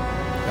Sooth.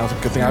 That was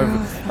a good thing.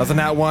 That was a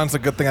nat one. It's a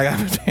good thing I got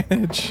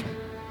advantage.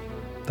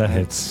 That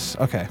hits.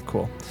 Okay,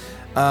 cool.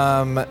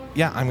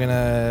 Yeah, I'm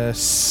gonna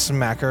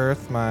smack her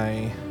with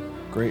my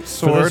great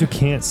For those sword. who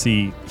can't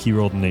see, he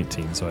rolled an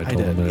 18, so I told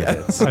him did, that yeah.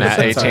 it hits. Nat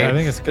 18. I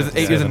think it's good.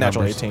 It is a the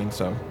natural numbers. 18,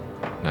 so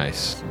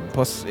Nice.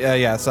 plus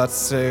yeah, so that's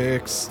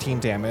 16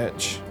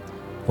 damage,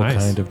 What Nice.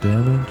 kind of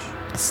damage?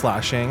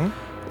 slashing,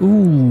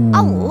 Ooh.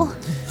 Oh.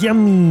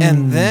 Yummy.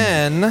 and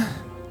then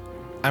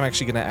I'm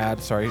actually gonna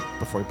add. Sorry,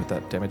 before we put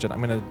that damage in, I'm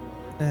gonna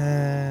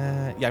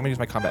use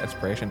my combat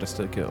inspiration just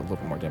to get a little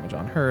bit more damage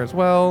on her as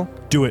well.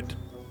 Do it.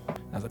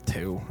 That's a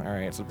 2. All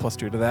right, so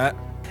 +2 to that,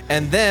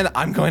 and then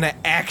I'm going to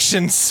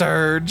action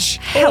surge.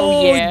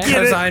 Hell yeah.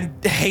 Because I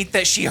hate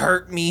that she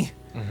hurt me.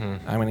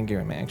 Mm-hmm. I'm gonna give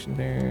her my action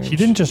surge. She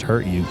didn't just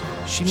hurt you.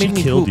 She she made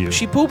me killed poop. you.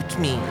 She pooped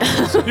me.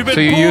 So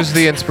you use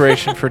the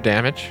inspiration for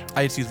damage?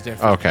 I just used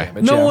the Okay.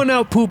 damage. No yeah. one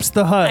outpoops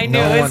the hut. I knew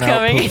No it was one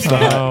coming. outpoops the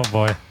hut. Oh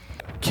boy.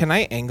 Can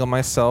I angle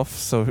myself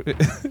so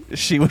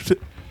she would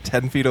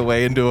 10 feet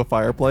away into a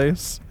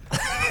fireplace?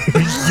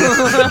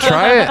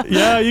 Try it.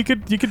 Yeah, you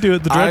could do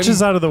it. The dredge I'm-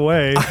 is out of the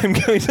way. I'm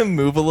going to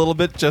move a little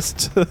bit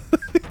just to,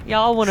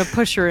 Y'all want to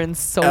push her in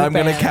so I'm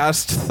bad. going to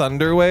cast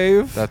Thunder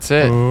Wave. That's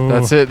it. Ooh.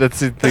 That's it.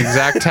 That's it. The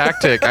exact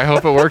tactic. I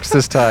hope it works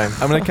this time.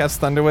 I'm going to cast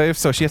Thunder Wave,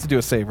 so she has to do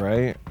a save,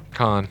 right?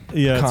 Con.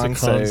 Yeah, Con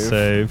it's a con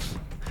save. save.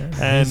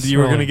 And He's you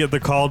were rolling. going to get the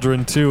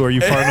cauldron, too. Are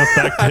you far enough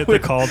back to hit the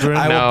cauldron?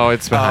 I will- No,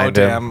 it's behind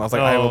oh, him. damn. I was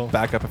like, I Oh. will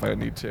back up if I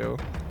need to.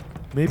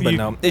 Maybe But you...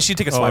 no, she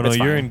take a Oh, swipe. no, it's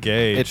you're fine.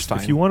 engaged. It's fine.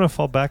 If you want to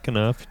fall back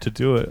enough to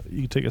do it,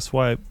 you can take a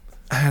swipe.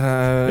 It's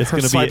It's her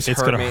gonna be- swipes it's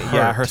hurt gonna me. hurt.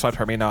 Yeah, her swipe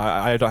hurt me. No,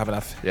 I don't have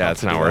enough. Yeah, health it's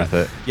to not do worth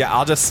that. it. Yeah,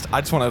 I just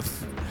want to.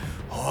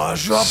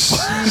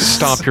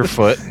 Stomp your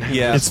foot.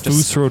 Yeah, It's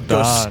just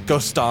Fusrodan. go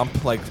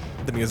stomp like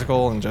the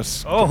musical and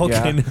just. Oh, okay.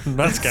 Yeah.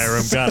 Not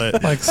Skyrim. Got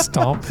it. Like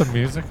Stomp the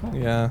musical?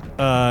 Yeah.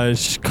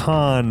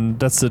 Con,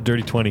 that's a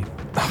dirty 20.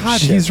 God,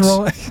 shit. he's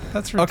rolling.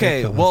 That's ridiculous.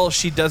 Okay, well,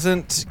 she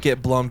doesn't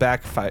get blown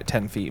back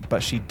 10 feet,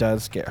 but she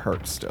does get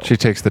hurt still. She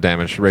takes the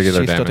damage,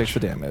 regular she damage. still takes the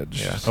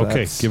damage. Yeah. So Okay,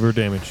 that's- give her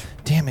damage.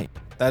 Damn it.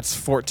 That's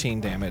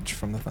 14 damage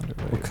from the thunder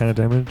wave. What kind of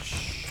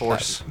damage?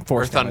 Force.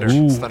 Force Or thunder.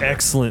 Ooh, It's thunder.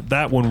 excellent.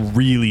 That one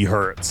really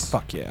hurts.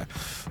 Fuck yeah.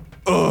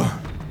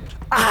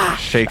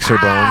 Shakes her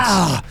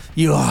bones.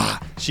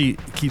 She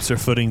keeps her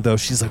footing, though.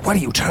 She's like, what are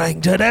you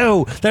trying to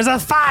do? There's a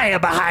fire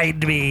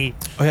behind me.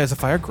 Oh yeah, is the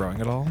fire growing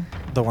at all?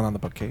 The one on the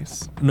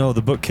bookcase? No,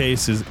 the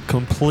bookcase is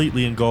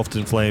completely engulfed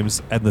in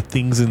flames, and the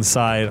things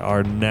inside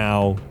are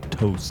now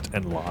toast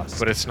and lost.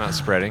 But it's not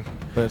spreading.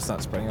 But it's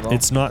not spreading at all?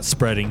 It's not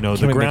spreading. No,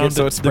 Can the we make it ground.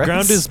 so it The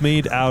ground spreads? is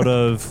made out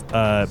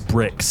of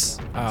bricks,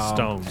 Oh.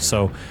 stone.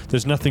 So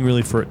there's nothing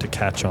really for it to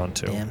catch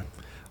onto. Damn.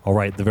 All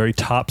right, the very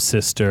top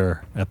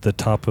sister at the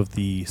top of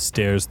the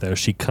stairs there.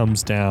 She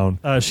comes down.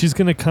 She's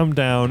going to come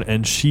down,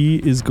 and she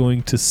is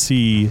going to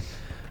see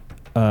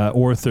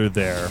Arthur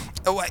there.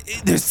 Oh,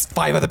 there's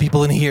 5 other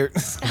people in here.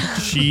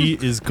 She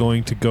is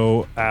going to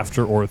go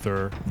after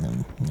Arthur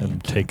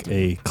and take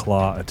a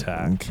claw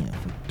attack.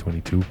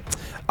 22.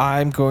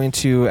 I'm going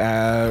to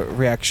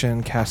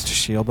reaction cast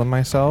shield on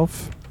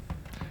myself.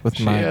 With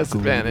She my has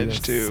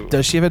advantage, glorious- too.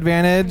 Does she have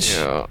advantage?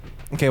 Yeah.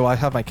 Okay, well I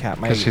have my cat.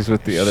 My 'Cause she's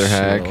with the other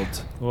hag.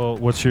 shield. Well,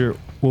 what's your...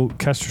 Well,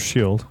 cast your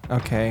shield.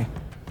 Okay,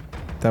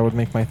 that would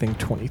make my thing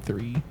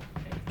 23.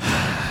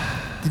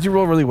 Did you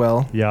roll really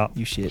well? Yeah.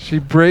 You shit. She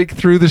break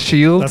through the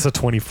shield. That's a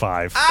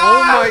 25.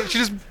 Oh my! She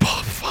just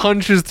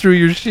punches through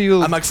your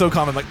shield. I'm like so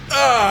calm. I'm like,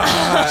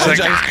 ah! She's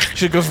like,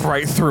 She goes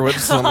right through it.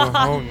 So I'm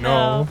like, oh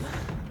no. No.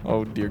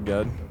 Oh dear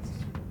God.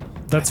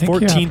 That's I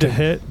think you 14 have to to-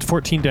 hit.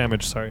 14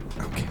 damage, sorry.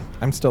 Okay,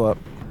 I'm still up.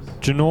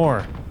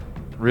 Janor.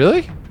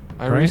 really?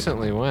 I Right?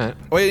 recently went.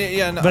 Wait,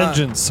 yeah. No,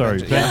 Vengeance, sorry.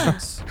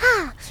 Vengeance,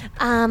 yeah.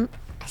 Vengeance.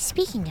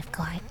 Speaking of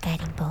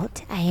guiding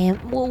bolt, I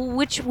am. Well,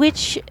 which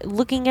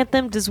looking at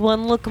them, does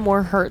one look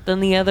more hurt than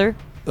the other?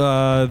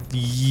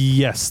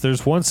 Yes,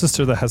 there's one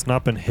sister that has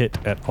not been hit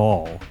at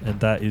all,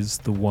 and that is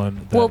the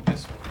one that Well,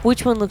 is-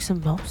 which one looks the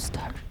most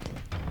hurt?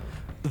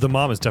 the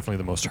mom is definitely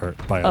the most hurt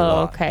by a Oh,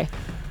 lot. okay.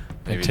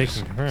 Maybe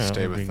taking just her out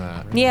stay would with be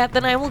that. great. Yeah,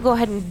 then I will go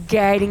ahead and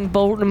guiding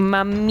bolt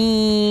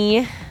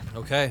mommy.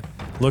 Okay.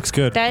 Looks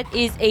good. That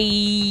is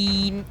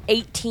a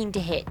 18 to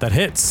hit. That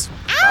hits.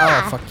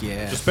 Oh fuck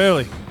yeah. Just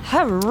barely.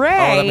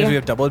 Hooray! Oh, that means we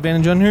have double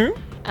advantage on her.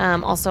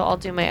 Also, I'll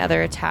do my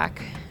other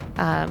attack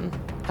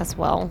as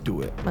well.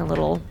 Do it. My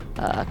little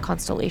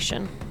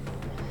constellation.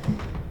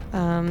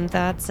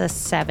 That's a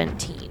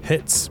 17.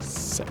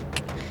 Hits.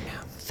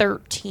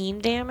 13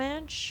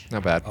 damage.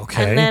 Not bad.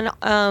 Okay. And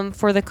then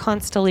for the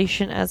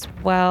constellation as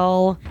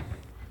well,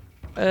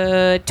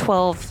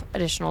 12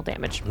 additional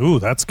damage. Ooh,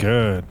 that's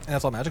good. And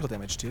that's all magical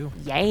damage too.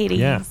 Yay.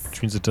 Yeah,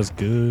 which means it does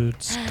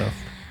good stuff.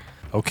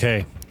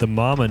 Okay, the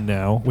mama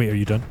now. Wait, are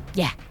you done?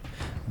 Yeah.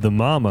 The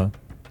mama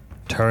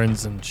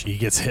turns and she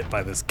gets hit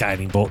by this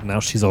guiding bolt. Now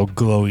she's all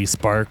glowy,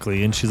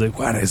 sparkly, and she's like,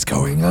 what is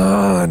going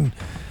on?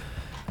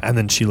 And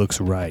then she looks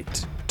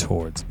right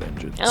towards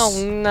Vengeance.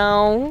 Oh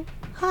no.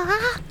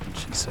 And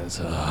she says,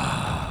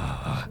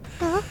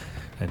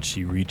 and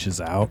she reaches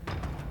out.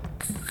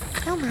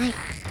 Oh my.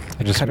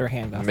 I just Cut her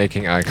hand off.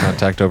 making eye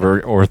contact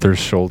over Arthur's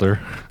shoulder.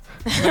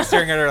 I'm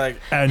staring at her like,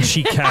 And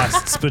she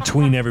casts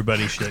between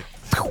everybody. She like,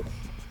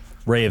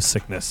 ray of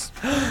sickness.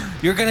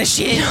 you're gonna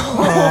shit.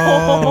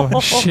 Oh,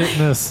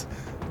 shitness.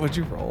 What'd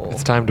you roll?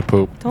 It's time to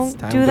poop. Don't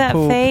time do to that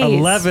poop. face.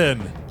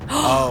 11.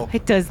 Oh.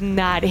 It does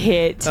not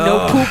hit.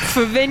 No poop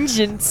for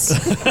vengeance.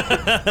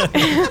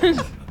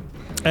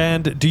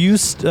 And do you,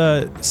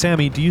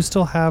 Sammy, do you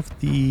still have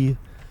the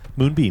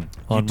moonbeam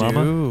on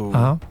Mama? Do.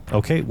 Uh-huh.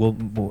 Okay, well,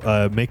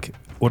 make.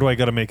 What do I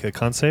got to make a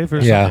con save or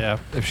Yeah.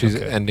 something? If she's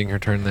Okay. ending her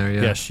turn there,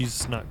 yeah. Yeah,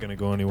 she's not going to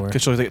go anywhere.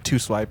 Because she'll get 2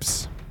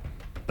 swipes.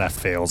 That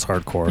fails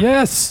hardcore.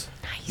 Yes.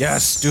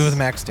 Yes, do the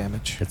max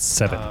damage. It's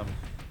 7.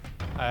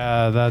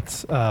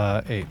 That's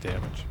 8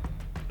 damage.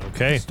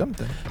 Okay. Stumped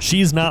them.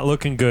 She's not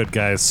looking good,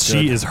 guys.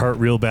 She is hurt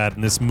real bad,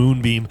 and this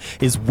moonbeam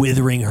is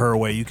withering her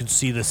away. You can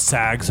see the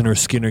sags in her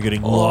skin are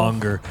getting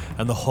longer,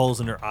 and the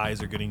holes in her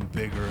eyes are getting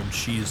bigger, and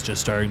she is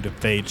just starting to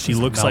fade. She She's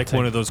looks like melting.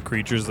 one of those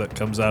creatures that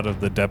comes out of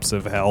the depths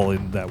of hell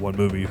in that one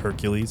movie,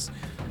 Hercules.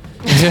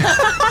 In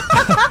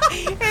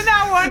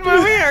that one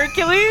movie,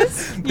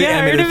 Hercules. The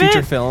animated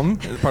feature film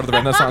is part of the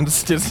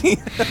Renaissance Disney.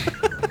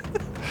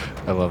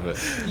 I love it.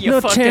 You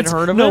fucking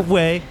heard of no it?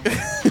 way.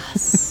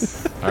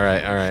 All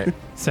right.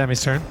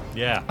 Sammy's turn.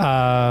 Yeah.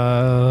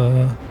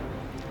 I'm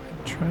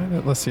trying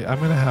to. Let's see. I'm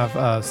gonna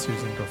have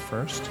Susan go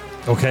first.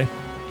 Okay.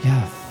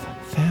 Yeah,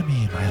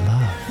 Sammy, my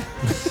love.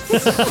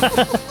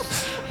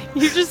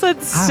 You just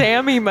said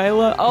Sammy, my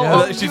love. Oh, Yeah,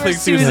 oh, she's you were like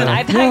Susan. Susan.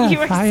 I thought you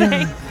were I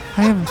saying.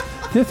 am.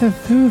 This is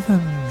Susan.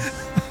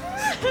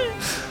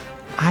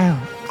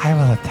 I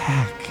will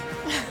attack.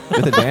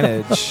 With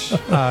advantage.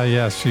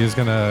 Yeah, she is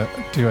gonna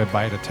do a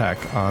bite attack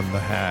on the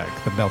hag,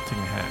 the melting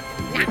hag.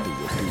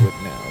 Do it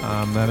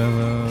now. That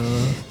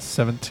is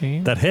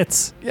 17. That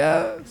hits.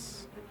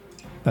 Yes.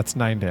 That's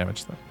 9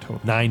 damage then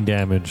total. 9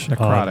 damage.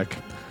 Necrotic.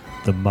 on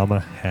the Mama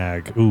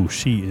Hag. Ooh,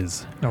 she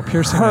is No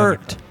piercing.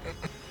 hurt.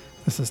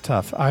 This is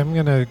tough. I'm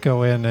gonna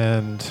go in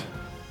and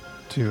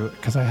do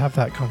because I have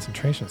that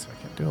concentration, so I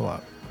can't do a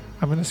lot.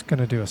 I'm just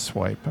gonna do a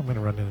swipe. I'm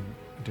gonna run in and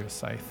do a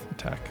scythe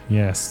attack.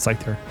 Yes,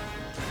 Scyther.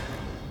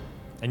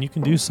 And you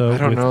can do so. I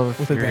don't with- know if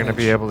with you're going to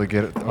be advantage. able to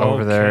get it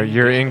over there. Okay.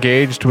 You're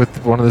engaged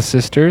with one of the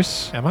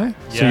sisters, Am I?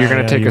 so you're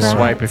going to take you a are.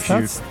 swipe if you.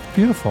 That's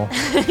beautiful.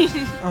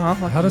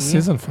 How does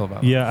Susan feel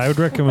about it? Yeah, I would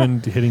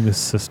recommend hitting the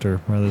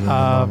sister rather than the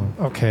mama.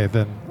 Okay,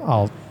 then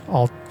I'll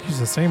use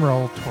the same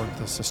roll toward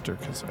the sister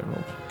because I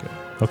rolled good.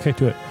 Okay,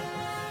 do it.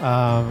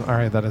 All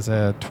right, that is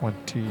a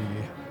 22.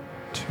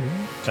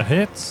 That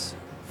hits.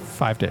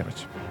 5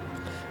 damage.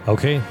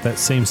 Okay, that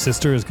same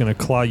sister is going to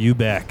claw you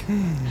back.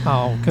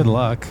 Oh, good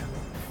luck.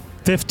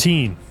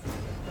 15.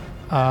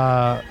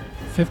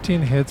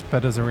 15 hits,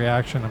 but as a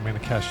reaction, I'm going to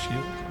cast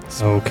shield.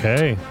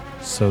 Okay,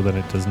 so then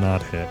it does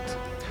not hit.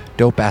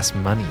 Dope ass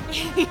money.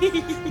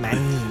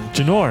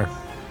 Janor.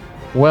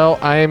 Well,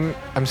 I'm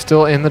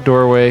still in the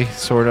doorway,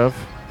 sort of.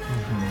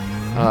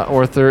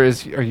 Orther,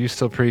 are you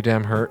still pretty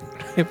damn hurt?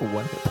 I have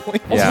 1 hit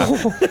point. Yeah.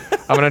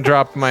 I'm gonna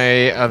drop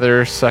my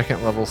other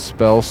 2nd level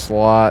spell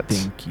slot.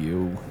 Thank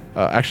you.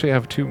 Actually, I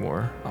have 2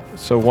 more.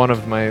 So one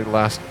of my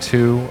last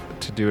 2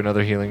 to do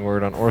another healing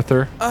word on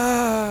Orther,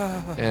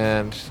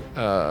 and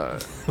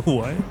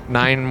What?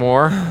 9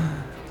 more.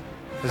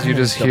 As you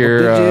just Double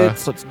hear.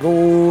 digits, let's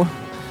go.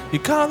 You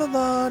call the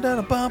law down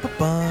a bum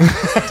bum.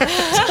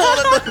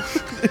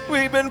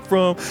 We've been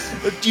from,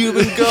 but you've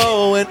been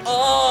going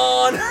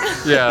on.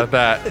 Yeah,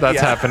 that's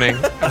Yeah. happening.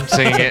 I'm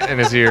singing it in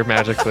his ear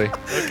magically.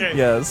 Okay.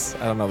 Yes,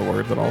 I don't know the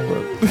words at all,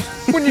 but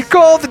When you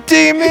call the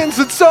demons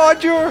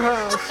inside your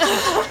house.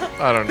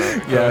 I don't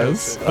know.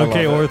 yes. I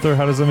Okay, love Orther,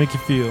 how does that make you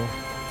feel?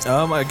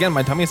 it. Again,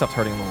 my tummy stopped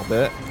hurting a little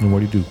bit. And what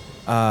do you do?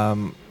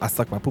 I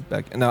sucked my poop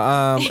back.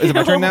 No, is it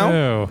my turn now?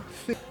 No.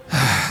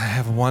 I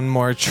have one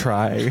more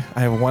try. I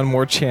have one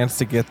more chance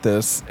to get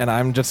this, and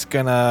I'm just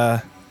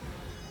gonna.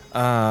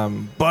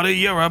 Buddy,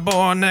 you're a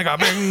born nigga,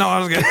 big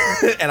nose.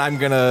 And I'm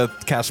gonna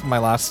cast my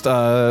last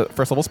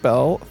first level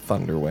spell,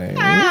 Thunder Wave.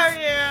 Oh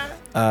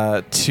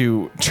yeah.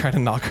 To try to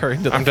knock her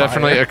into the I'm fire.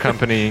 definitely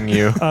accompanying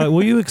you.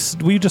 Will you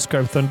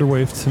describe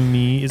Thunderwave to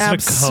me? Is it a cone?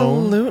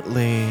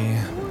 Absolutely.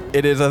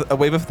 It is a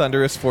wave of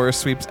thunderous force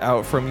sweeps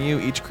out from you,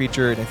 each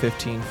creature in a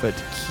 15-foot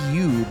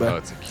cube. Oh,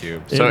 it's a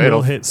cube. It So will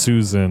it'll hit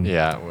Susan.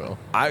 Yeah, it will.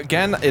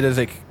 Again, it is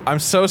a. I'm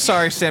so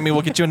sorry, Sammy.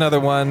 We'll get you another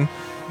one.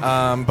 But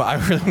I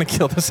really want to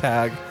kill this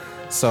hag,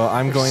 so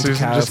I'm going Susan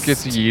to cast. just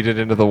gets yeeted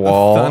into the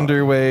wall.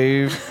 Thunder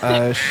wave.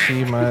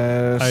 She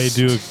must. I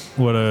do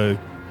a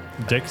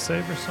deck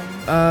save or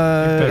something? It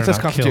better says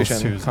not kill Constitution.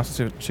 Susan.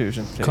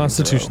 Constitution. saving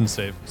Constitution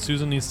save.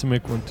 Susan needs to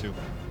make one too.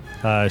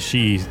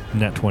 She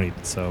nat 20,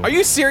 so. throw. Are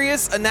you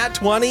serious? A nat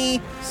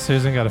 20?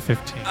 Susan got a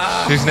 15.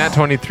 She's nat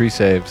 23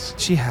 saves.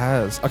 She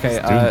has. Okay.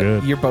 She's doing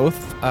good. You're both.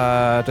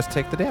 Just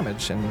take the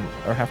damage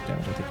or half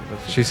damage. I think it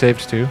was. She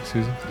saved too,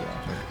 Susan?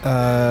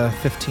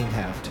 15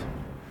 halved.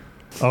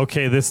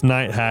 Okay, this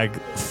night hag,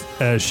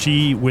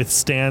 she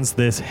withstands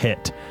this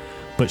hit,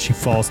 but she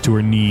falls to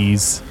her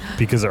knees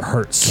because it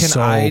hurts Can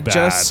so I bad.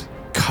 just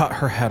cut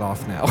her head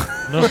off now?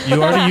 No,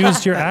 you already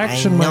used your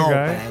action, my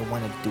guy. I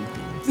want to do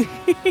things.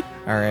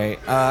 All right.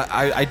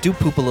 I do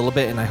poop a little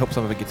bit, and I hope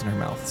some of it gets in her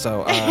mouth.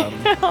 So,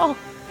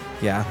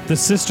 yeah. The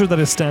sister that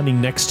is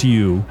standing next to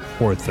you,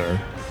 Orther,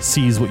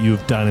 sees what you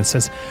have done and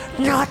says,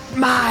 "Not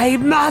my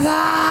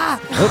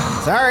mother!"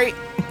 Oops, sorry.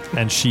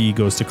 And she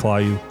goes to claw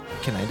you.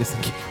 Can I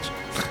disengage?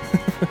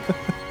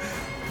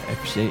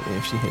 if she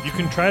hits. You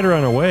can try to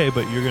run away,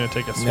 but you're going to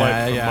take a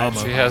swipe from Mama.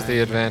 She has the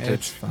It's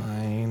advantage.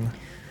 fine.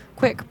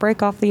 Quick,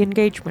 break off the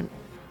engagement.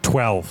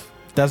 12.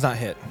 Does not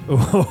hit.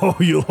 Oh,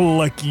 you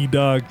lucky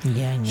dog.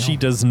 Yeah, I know. She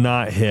does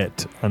not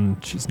hit, and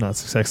she's not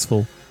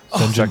successful.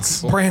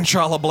 Vengeance.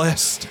 Branchalla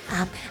blessed.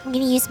 I'm going to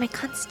use my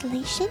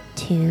constellation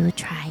to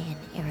try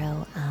and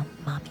arrow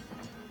Mommy.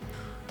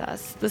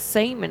 That's the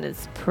same, and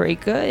it's pretty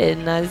good.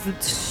 And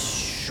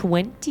that's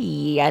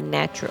 20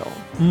 unnatural.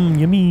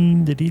 You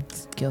mean that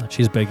it's kill her?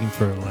 She's begging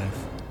for her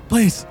life.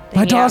 Please,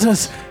 my Yeah.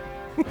 daughters.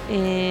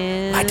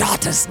 And My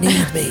daughters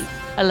need me.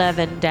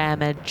 11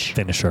 damage.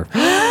 Finish her.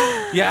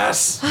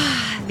 Yes.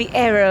 The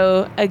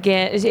arrow,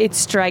 again, it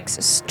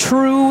strikes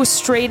true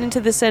straight into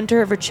the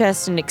center of her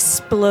chest and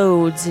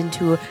explodes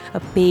into a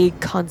big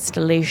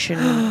constellation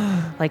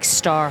like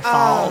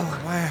starfall.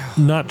 Wow.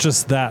 Not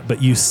just that,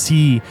 but you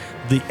see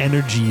the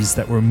energies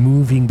that were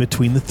moving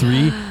between the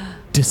three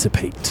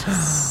dissipate.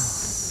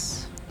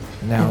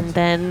 Now, And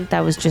then that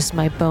was just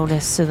my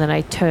bonus. So then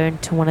I turn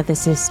to one of the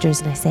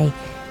sisters and I say,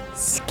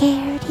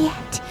 Scared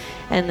yet?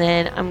 and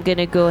then I'm going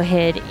to go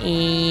ahead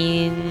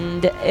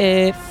and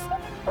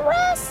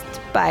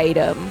frostbite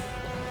him.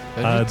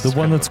 The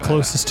one that's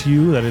closest to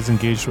you that is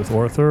engaged with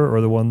Orther,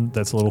 or the one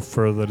that's a little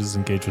further that is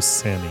engaged with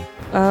Sammy?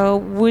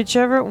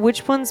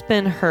 Which one's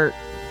been hurt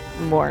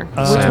more?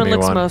 Which Sammy one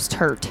looks one. most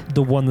hurt?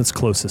 The one that's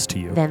closest to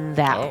you. Then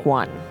that Oh.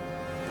 one.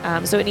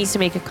 So it needs to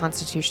make a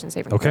Constitution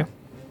saving Okay. throw.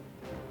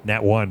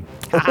 Nat 1.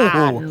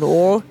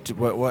 No.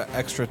 what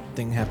extra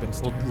thing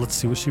happens? Well, let's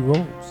see what she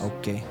rolls.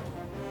 Okay.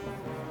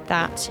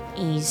 That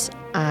is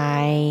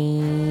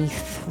a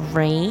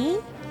 3.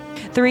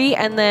 3,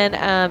 and then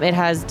it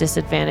has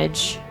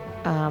disadvantage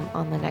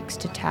on the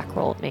next attack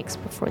roll it makes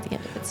before the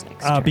end of its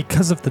next turn.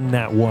 Because of the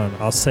nat 1,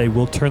 I'll say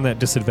we'll turn that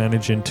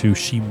disadvantage into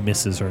she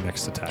misses her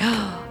next attack.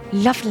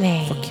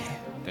 Lovely.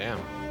 Damn.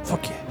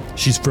 Fuck yeah.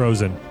 She's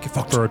frozen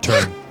for a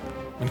turn.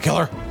 I'm gonna kill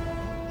her.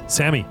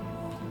 Sammy.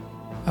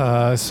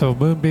 So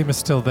Moonbeam is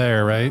still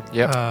there, right?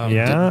 Yep.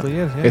 Yeah.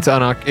 It's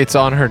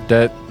on her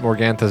dead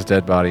Morgantha's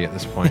dead body at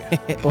this point.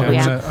 I'm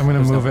gonna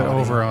There's move no it body.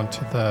 over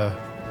onto the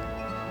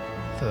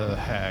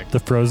hag. The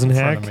frozen in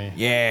front hag? of me.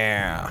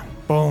 Yeah.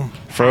 Boom.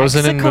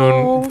 Frozen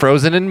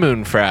and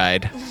moon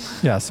fried.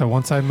 Yeah. So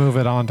once I move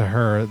it onto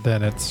her,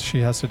 then she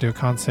has to do a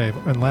con save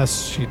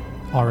unless she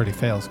already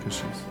fails because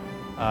she's.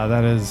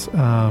 That is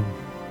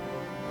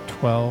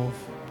 12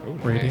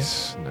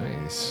 radiant.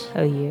 Nice.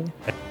 Oh,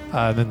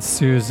 yeah. Then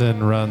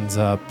Susan runs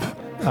up.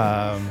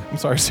 I'm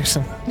sorry,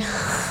 Susan.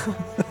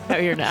 No,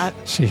 you're not.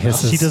 She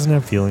hisses. She doesn't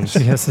have feelings. She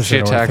hisses. She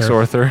at attacks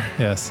Orther. Orther.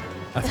 Yes.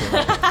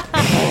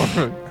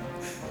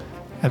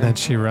 And then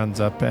she runs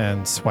up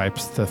and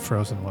swipes the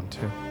frozen one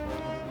too.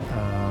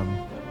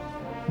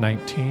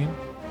 19.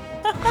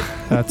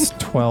 That's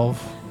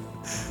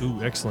 12.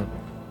 Ooh, excellent.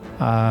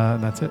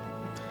 And that's it.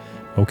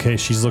 Okay,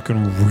 she's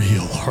looking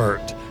real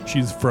hurt.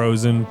 She's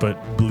frozen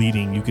but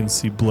bleeding. You can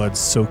see blood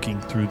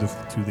soaking through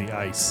the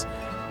ice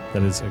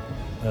that is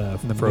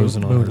The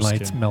frozen on her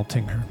moonlight's skin.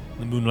 melting her.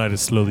 The moonlight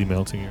is slowly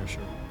melting her.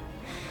 Sure.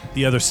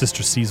 The other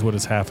sister sees what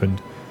has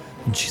happened,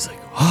 and she's like,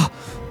 "Ah,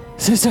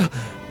 sister,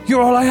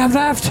 you're all I have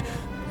left."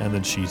 And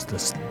then she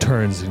just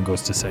turns and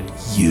goes to say,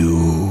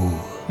 "You."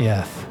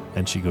 Yeah.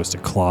 And she goes to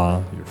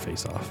claw your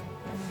face off.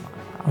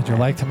 Would you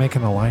like to make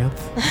an alliance?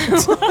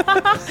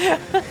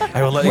 I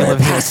will let you live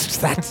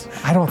past that.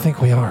 I don't think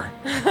we are.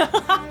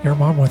 Your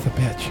mom was a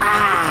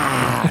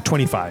bitch.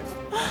 25.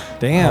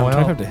 Damn. Oh,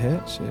 well. 25 to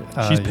hit. Shit.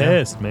 She's Yeah.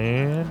 pissed,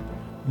 man.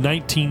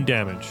 19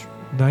 damage.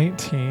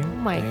 19. Oh,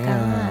 my Damn.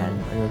 God.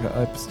 Are you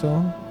up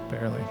still?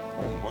 Barely.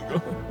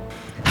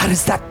 How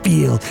does that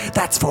feel?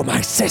 That's for my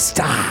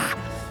sister.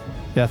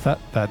 Yes, that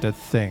did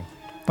thing.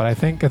 But I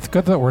think it's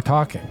good that we're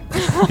talking.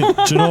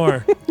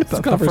 Janor. That's the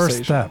first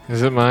conversation. step.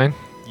 Is it mine?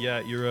 Yeah,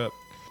 you're up.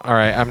 All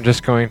right, I'm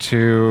just going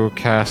to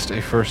cast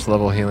a first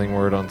level healing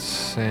word on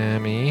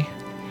Sammy.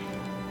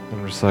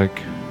 I'm just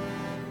like,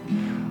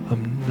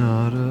 I'm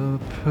not a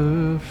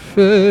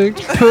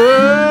perfect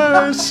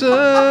person.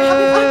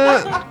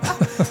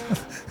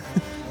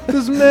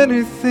 There's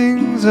many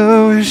things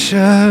I wish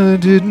I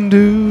didn't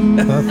do.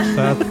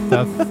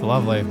 That's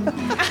lovely.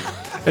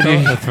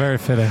 That's very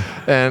fitting.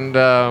 And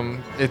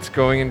it's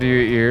going into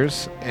your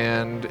ears,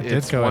 and It did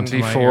it's go into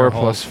my ear 1d4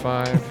 hole. plus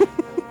 5.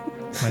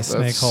 My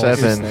snake hole.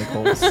 7. Snake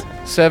holes.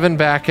 7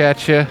 back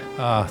at you.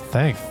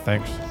 Thanks.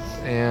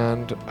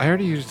 And I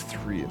already used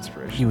 3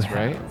 inspirations, You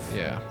right? have.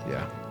 Yeah.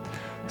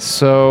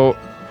 So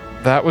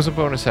that was a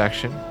bonus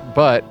action,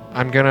 but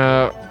I'm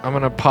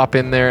gonna pop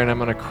in there and I'm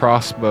gonna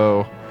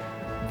crossbow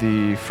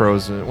the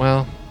frozen.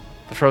 Well,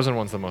 the frozen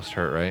one's the most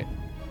hurt, right?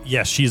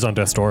 Yeah, she's on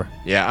death's door.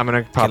 Yeah, I'm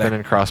gonna pop Get in her.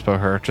 and crossbow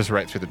her just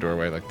right through the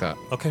doorway like that.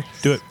 Okay,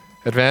 do it.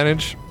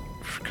 Advantage,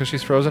 because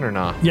she's frozen or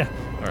not? Yeah.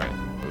 All right.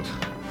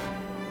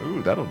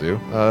 Ooh, that'll do.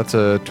 That's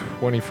a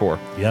 24.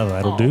 Yeah,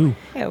 that'll do.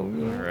 Oh, All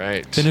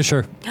right. Finish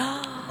her.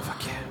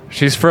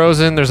 She's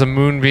frozen. There's a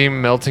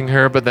moonbeam melting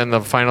her, but then the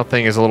final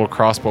thing is a little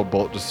crossbow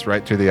bolt just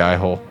right through the eye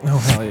hole. Oh,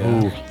 hell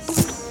yeah. Ooh.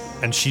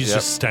 And she's Yep.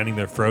 just standing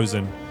there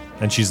frozen.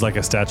 And she's like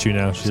a statue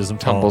now. She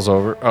doesn't fall. Tumbles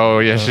over. Oh,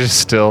 yeah, she's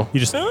still. She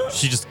just and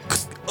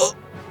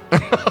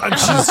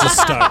she's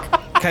just stuck.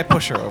 Can I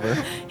push her over?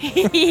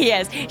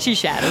 yes, she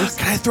shatters.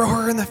 Can I throw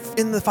her in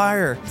the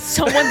fire?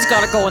 Someone's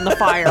got to go in the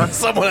fire.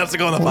 Someone has to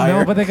go in the No,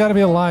 fire. but they got to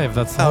be alive.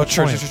 That's the Oh, whole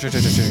true. point.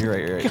 You're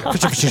right.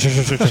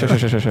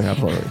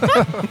 Absolutely.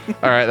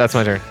 All right, that's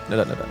my turn.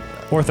 No.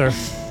 Orther.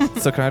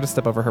 So can I just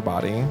step over her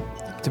body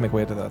to make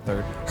way to the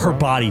third? Her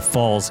body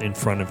falls in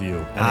front of you,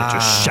 and it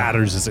just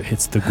shatters as it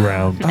hits the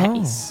ground.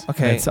 Nice.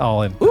 Okay. It's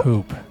all in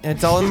poop.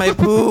 It's all in my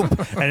poop.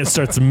 And it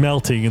starts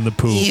melting in the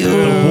poop. Ew.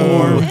 The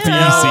warm feces.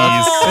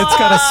 It's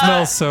got to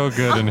smell so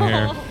good in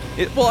here.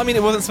 It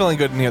wasn't smelling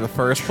good near the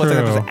first. Plus, I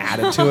True. just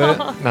added to it.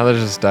 Now there's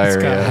just It's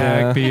got diarrhea.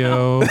 hag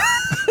BO.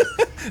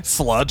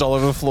 Sludge all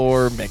over the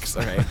floor. Mix.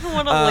 Okay. I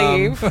want to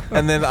leave.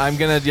 And then I'm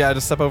gonna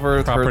just step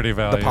over Property her,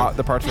 value.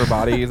 the parts of her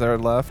body that are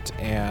left,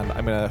 and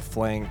I'm gonna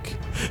flank.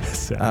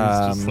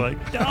 Sammy's just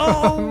like,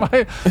 no.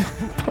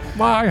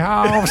 my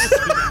house.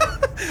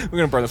 We're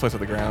gonna burn this place to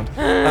the ground.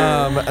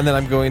 And then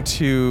I'm going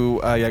to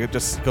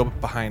just go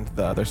behind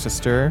the other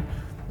sister,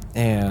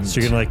 and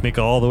So you're gonna like make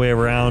all the way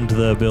around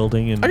the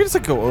building, and I can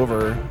just go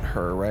over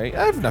her, right?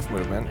 I have enough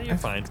movement. You're I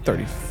have fine.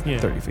 30 Yeah.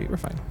 30 feet. We're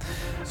fine.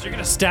 so you're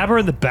gonna stab her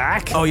in the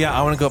back. Oh yeah,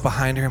 I want to go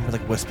behind her and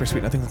like whisper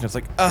sweet nothings and just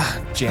like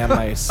jam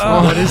my.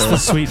 Oh, what is the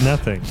sweet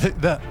nothing?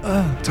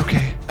 It's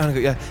okay. I'm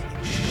gonna go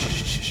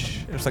shh.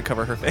 Just like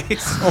cover her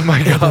face. Oh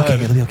my god.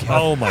 It'll be okay.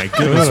 Oh my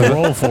goodness,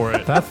 roll for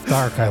it. That's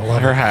dark. I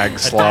love Her it. hag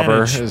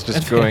slobber Advantage. is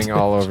just going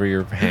all over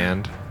your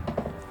hand.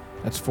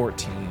 That's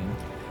 14.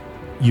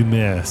 You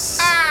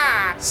miss.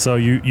 So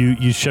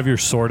you shove your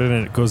sword in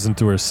and it goes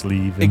into her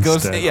sleeve. It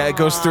goes instead. it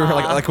goes through her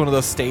like one of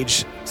those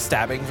stage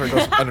stabbings where it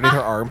goes underneath her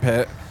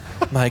armpit.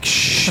 Like,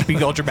 shh,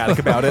 be all dramatic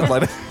about it.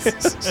 Like, It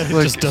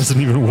just doesn't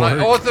even Like,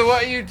 work. Arthur,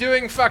 what are you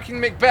doing, fucking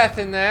Macbeth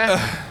in there?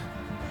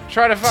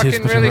 Try to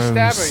fucking but really a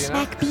stab her, rose. you know?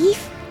 Black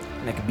beef?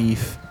 neck of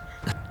beef.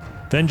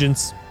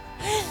 Vengeance.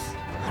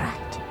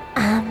 Alright.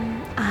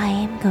 I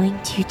am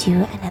going to do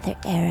another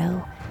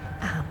arrow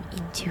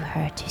into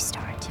her to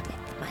start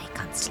with my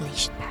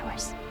constellation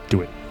powers.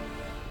 Do it.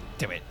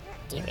 Do it.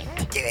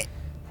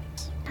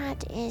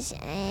 That is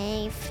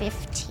a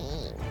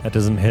 15. That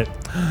doesn't hit.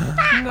 Oh,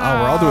 we're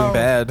all doing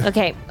bad.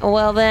 Okay,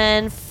 well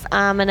then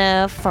I'm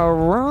gonna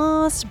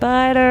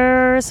frostbite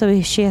her,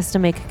 so she has to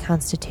make a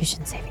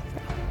Constitution saving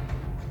throw.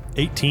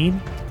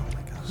 18?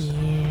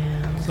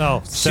 Yeah.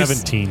 No,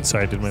 17.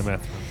 Sorry, I did my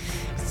math.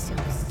 So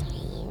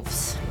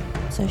saves.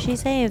 So she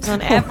saves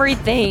on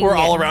everything. We're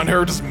all around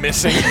her just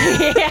missing.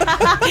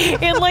 Yeah,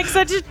 in like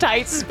such a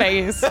tight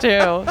space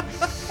too.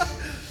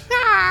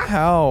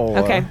 How?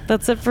 Okay,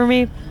 that's it for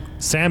me.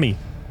 Sammy.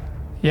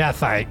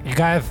 Yes, you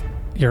guys,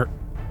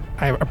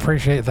 I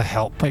appreciate the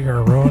help, but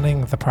you're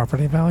ruining the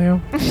property value.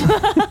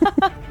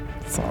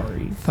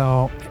 Sorry.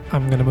 So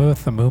I'm gonna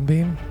move the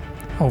moonbeam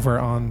over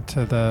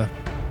onto the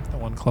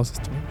one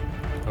closest to me.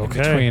 Okay.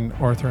 Between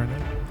Arthur and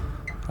I.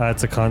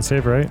 That's a con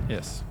save, right?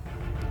 Yes.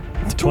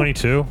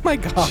 22. My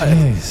God.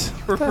 Jeez.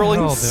 We're What the rolling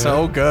hell, dude?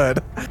 so good.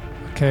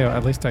 Okay,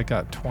 at least I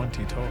got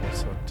 20 total,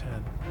 so 10.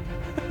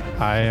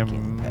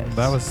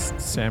 That was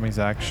Sammy's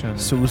action.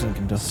 Susan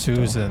can just.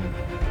 Susan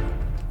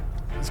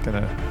is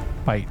gonna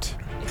bite.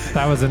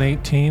 That was an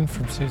 18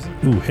 from Susan.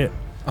 Ooh, hit.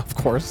 Of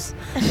course.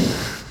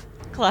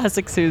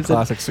 Classic Susan.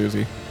 Classic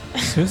Susie.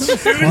 Susan?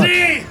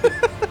 Susie!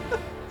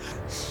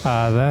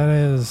 That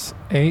is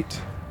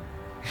 8,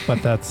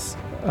 but that's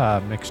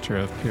a mixture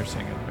of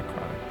piercing and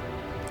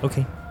necrotic.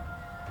 Okay.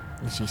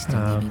 Is she still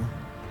Um, eating?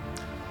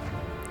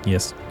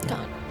 Yes.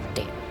 God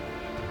damn.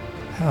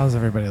 How's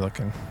everybody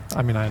looking?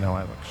 I mean, I know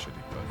I look shitty,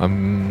 but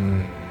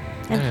I'm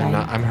fine.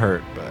 I'm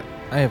hurt, but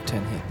I have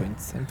 10 hit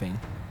points. I'm fine.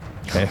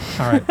 okay.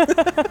 All right.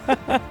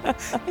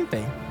 I'm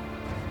fine.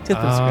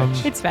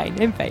 It's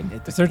fine. I'm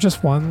fine. Is there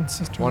just one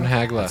sister? one left?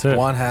 hag left. That's it.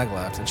 One hag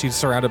left, and she's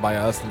surrounded by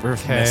us. And we're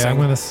Okay, missing. I'm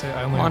gonna say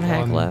I only One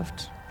have hag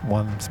left.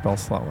 one spell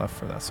slot left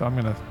for that, so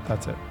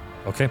that's it.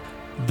 Okay.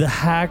 The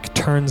hag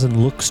turns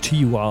and looks to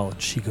you all,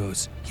 and she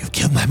goes, "You've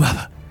killed my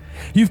mother.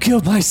 You've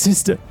killed my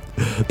sister.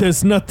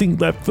 There's nothing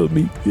left for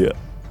me here."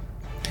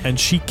 And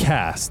she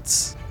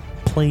casts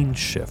Plane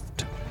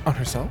Shift on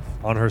herself.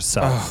 on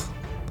herself,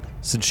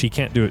 since she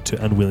can't do it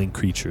to unwilling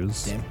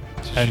creatures. Damn.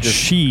 And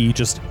she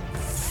just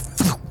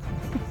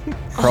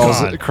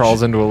God.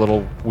 crawls into a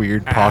little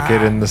weird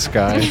pocket in the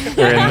sky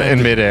or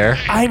in midair.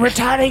 I'm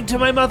returning to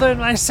my mother and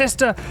my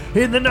sister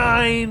in the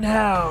Nine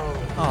Hells,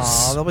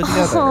 Aw, they'll be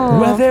together.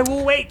 where they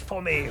will wait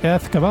for me.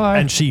 Yes, goodbye.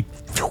 And she,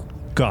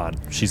 gone.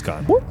 She's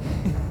gone.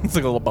 It's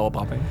like a little bubble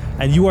popping.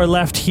 And you are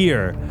left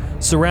here,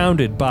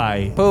 surrounded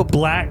by Poop.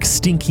 black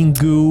stinking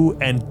goo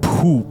and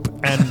poop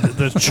and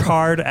the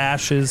charred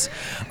ashes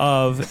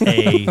of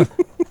a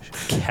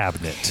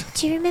cabinet.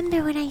 Do you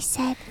remember when I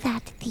said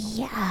that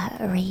the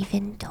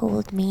raven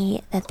told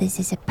me that this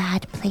is a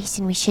bad place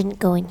and we shouldn't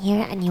go in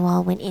here, and you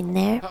all went in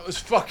there? That was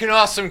fucking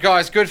awesome,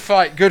 guys. Good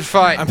fight. Good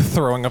fight. I'm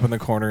throwing up in the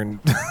corner and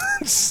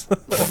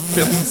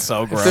feeling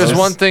so gross. If there's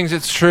one thing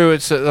that's true,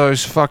 it's that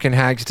those fucking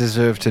hags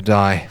deserve to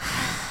die.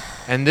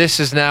 And this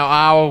is now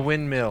our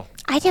windmill.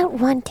 I don't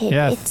want it.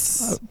 yes,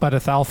 It's but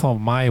it's also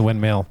my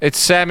windmill. It's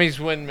Sammy's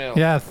windmill.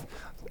 Yes,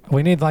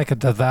 we need like a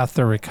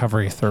disaster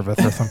recovery service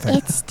or something.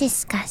 it's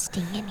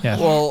disgusting in Yeah.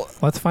 here. Well,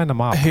 Let's find a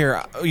mop.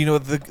 here, you know,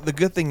 the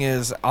good thing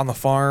is on the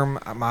farm,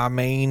 my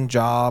main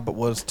job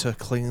was to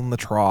clean the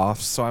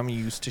troughs, so I'm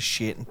used to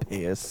shit and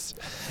piss.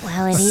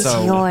 Well, it is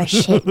so- your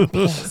shit and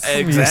piss.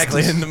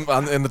 Exactly,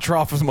 and the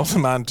trough was most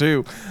of mine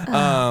too.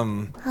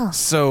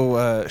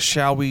 So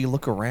shall we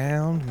look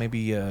around?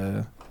 Maybe.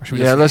 Or should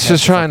we Yeah, let's head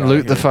just try fuck and out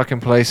loot the here? fucking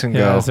place and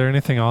Yeah, go. is there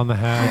anything on the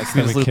Yeah, house can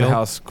we that just we loot the killed?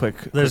 house quick?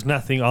 There's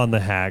nothing on the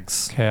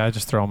hags. Okay, I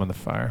just throw them in the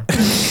fire.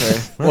 Okay.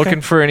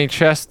 Looking for any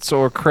chests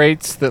or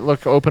crates that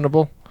look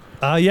openable?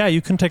 Yeah, you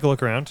can take a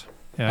look around.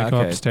 Yeah, I go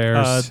Okay.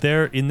 upstairs.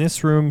 There in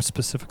this room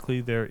specifically,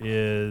 there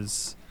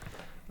is,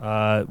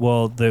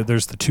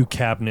 there's the two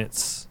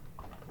cabinets,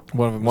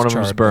 One of One of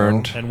them's charred,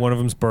 burned. though. and one of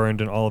them's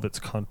burned, and all of its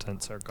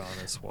contents are gone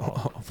as well.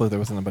 Hopefully there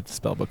wasn't a bunch of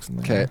spell books in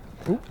there.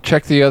 Okay.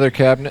 Check the other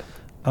cabinet.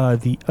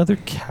 The other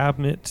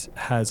cabinet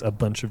has a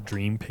bunch of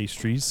dream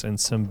pastries and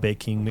some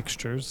baking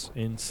mixtures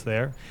in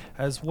there,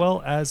 as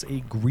well as a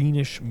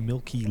greenish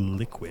milky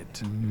liquid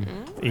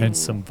in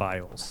some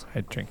vials.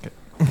 I drink it.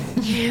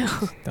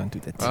 Don't do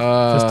that.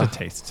 Just a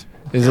taste.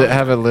 Does it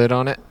have a lid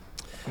on it?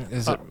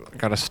 Is it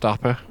got a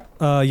stopper?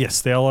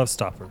 Yes, they all have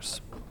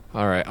stoppers.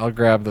 All right, I'll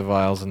grab the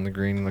vials and the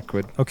green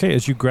liquid. Okay,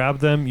 as you grab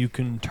them, you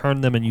can turn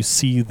them and you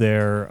see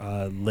their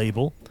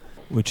label,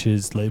 which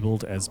is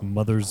labeled as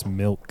Mother's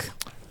Milk.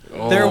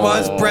 There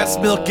was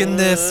breast milk in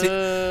this.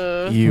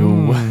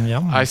 Yum.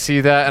 I see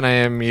that and I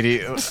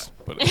immediately.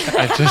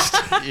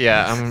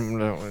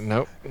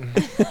 Nope.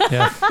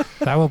 Yeah,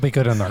 that will be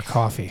good in our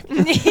coffee.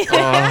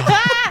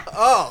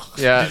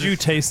 Yeah. Did you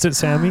taste it,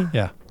 Sammy?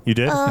 Yeah. You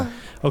did?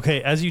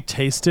 Okay, as you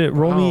taste it,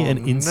 roll me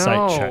an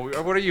insight check.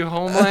 What are you,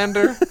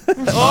 Homelander?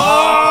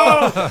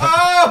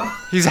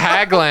 He's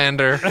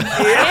Haglander.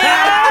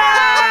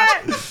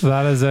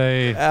 That is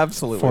a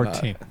Absolutely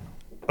 14.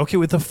 Okay,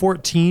 with a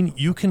 14,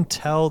 you can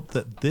tell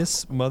that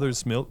this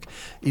mother's milk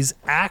is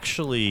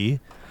actually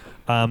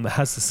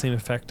has the same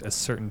effect as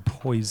certain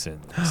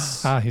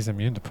poisons. He's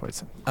immune to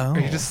poison. Oh. Are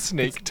you just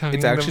snake tonguing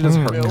It's actually just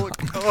hurt.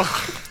 milk?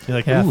 You're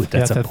like, ooh,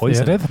 that's a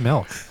poison. It is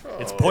milk.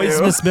 It's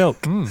poisonous milk.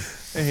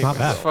 It's not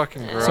bad. It's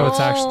fucking gross. So it's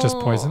actually just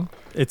poison?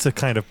 It's a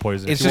kind of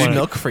poison. It's If you just wanna-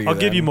 milk for you. I'll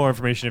give you then. more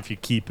information if you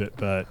keep it,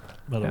 but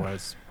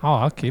otherwise. Oh,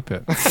 I'll keep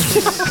it.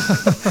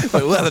 Wait,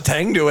 we'll have a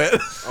tang to it.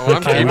 Oh, I'm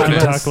Okay, we keeping can it.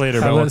 talk later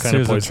I'll about let what kind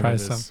of Susan poison try it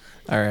some. is.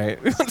 All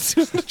right. We want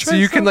Susan to try So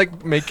you can some.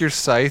 like make your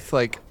scythe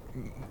like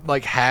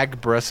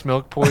hag breast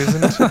milk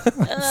poisoned. So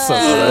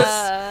gross.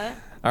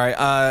 All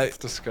right. It's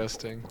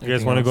disgusting. You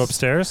guys want to go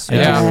upstairs?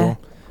 Yeah.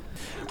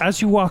 As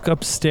you walk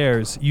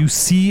upstairs, you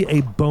see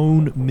a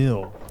bone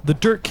mill. The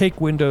dirt cake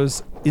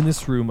windows in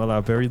this room allow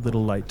very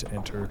little light to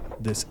enter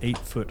this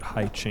 8-foot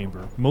high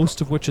chamber,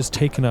 most of which is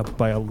taken up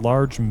by a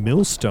large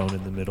millstone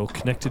in the middle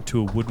connected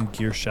to a wooden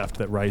gear shaft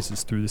that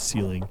rises through the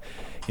ceiling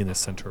in the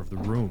center of the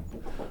room.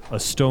 A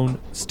stone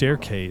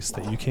staircase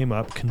that you came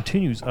up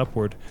continues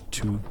upward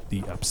to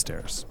the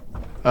upstairs.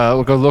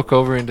 We'll go look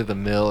over into the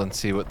mill and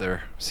see what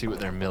they're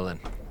milling.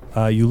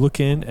 You look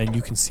in and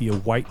you can see a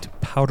white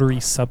powdery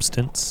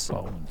substance,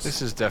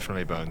 This is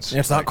definitely bones.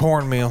 It's not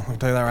cornmeal. I'll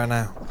tell you that right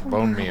now.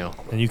 Bone meal.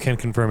 and you can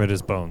confirm it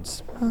is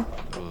bones.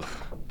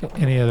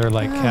 Any other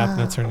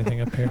cabinets or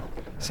anything up here?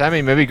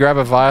 Sammy, maybe grab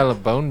a vial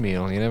of bone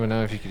meal. You never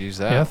know if you could use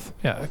that. Yes?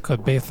 Yeah, it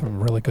could be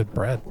some really good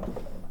bread.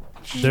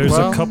 There's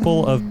Well- a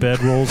couple of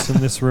bedrolls in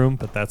this room,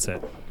 but that's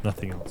it.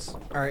 Nothing else.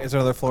 All right. Is there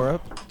another floor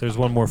up? There's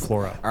one more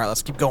floor up. All right.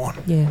 Let's keep going.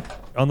 Yeah.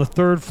 On the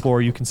third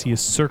floor, you can see a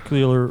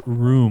circular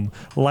room,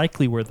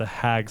 likely where the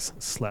hags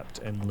slept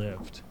and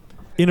lived.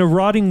 In a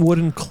rotting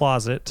wooden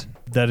closet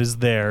that is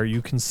there,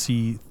 you can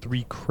see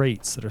 3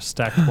 crates that are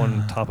stacked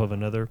one on top of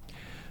another,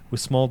 with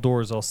small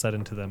doors all set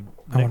into them.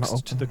 I wanna Next to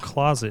open. the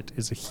closet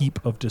is a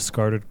heap of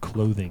discarded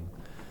clothing.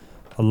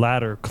 A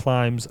ladder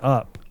climbs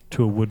up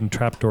to a wooden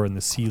trapdoor in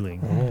the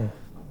ceiling,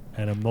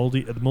 and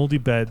moldy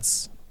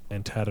beds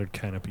and tattered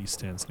canopy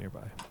stands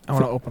nearby. I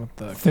want to open up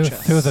the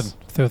chest.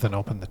 Through then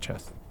open the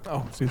chest.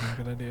 Oh, Susan's a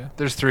good idea.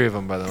 There's 3 of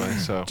them, by the way.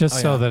 So Just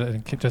Oh, so yeah.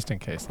 that, just in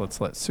case, let's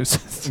let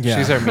Susan. Yeah.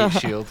 she's our meat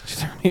shield.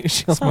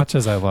 As much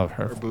as I love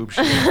her. Our boob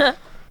shield.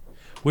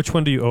 Which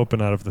one do you open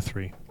out of the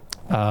 3?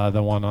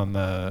 The one on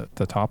the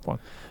top one.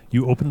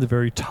 You open the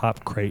very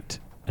top crate,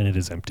 and it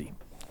is empty.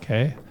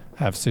 Okay.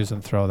 Have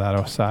Susan throw that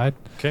aside.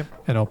 'Kay.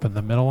 And open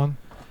the middle one.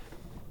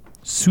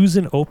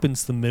 Susan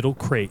opens the middle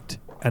crate,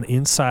 and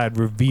inside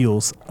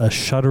reveals a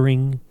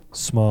shuddering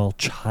small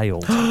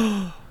child.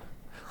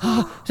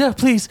 Yeah,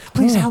 please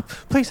help,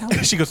 please help.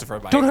 She goes to for a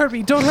bite. Don't hurt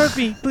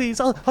me, please.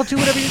 I'll do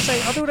whatever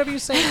you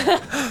say.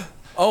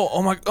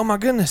 Oh my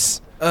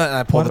goodness. And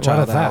I pulled What the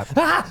child is out.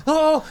 that?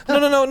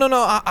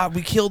 No.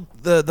 We killed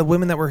the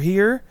women that were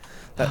here.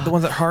 The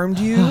ones that harmed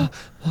you.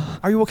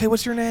 Are you okay?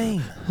 What's your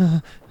name?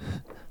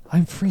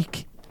 I'm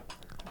Freak.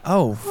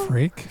 Oh,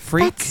 Freak.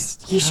 Freak.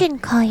 You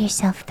shouldn't call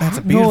yourself that. That's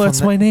a beautiful.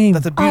 that's my name.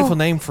 That's a beautiful Oh.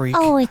 name, Freak.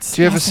 Oh, it's.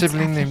 Do you have a yes, it's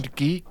sibling lovely. named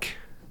Geek?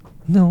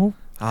 No,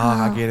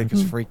 I get it.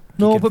 Cause Freak.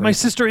 no, Geek and but my Freak.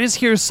 sister is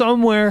here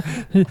somewhere.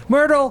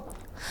 Myrtle.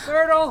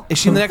 Is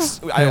she in the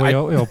next? We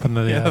open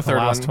the, the the third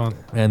last one.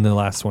 And the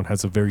last one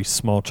has a very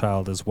small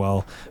child as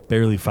well,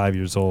 barely 5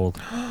 years old.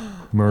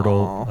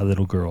 Myrtle, a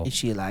little girl. Is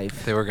she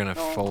alive? They were gonna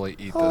fully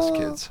eat those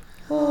kids.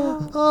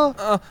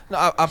 No,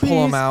 I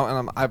pull him out and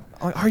I'm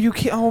like, are you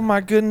kidding? Oh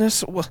my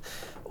goodness.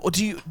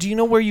 Do you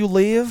know where you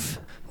live?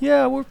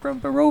 Yeah, we're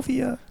from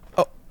Barovia,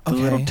 Oh, a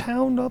little okay.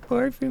 town up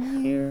right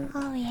from here.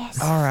 Oh yes.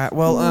 All right.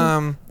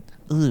 Well,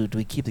 do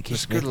we keep the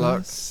kids Just good with luck.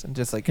 us and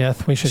just like Yeah,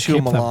 we should shoo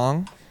keep them them.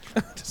 along?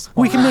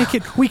 We can make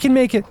it. We can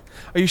make it.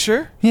 Are you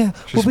sure? Yeah,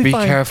 Just we'll be be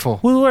fine. careful.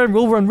 We'll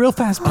run real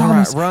fast. All right,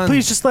 Promise. run.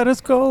 Please just let us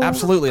go.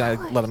 Absolutely. I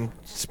let them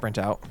sprint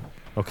out.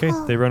 Okay,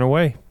 they run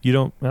away. You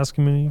don't ask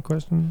them any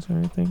questions or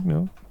anything.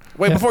 No.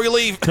 Wait, Yeah. before you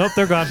leave. Nope,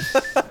 they're gone.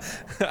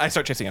 I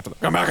start chasing after them.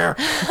 Come back here.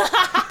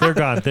 They're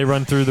gone. They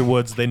run through the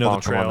woods. They know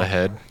Bonk the 'em trail. on the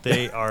head.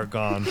 They are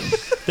gone.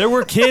 There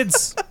were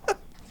kids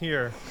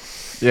here.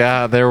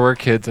 Yeah, there were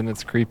kids, and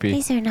it's creepy.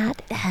 These are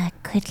not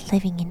good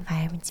living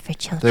environments for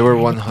children. They were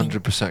or anything.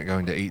 100%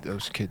 going to eat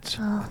those kids.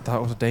 Oh. I thought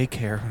it was a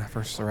daycare when I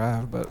first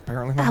arrived, but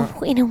apparently not.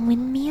 Oh, in a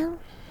windmill?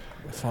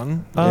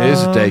 Fun. It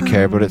is a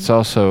daycare, but it's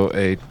also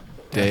a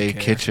day Daycare.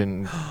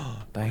 kitchen.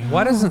 Dang.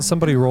 Why doesn't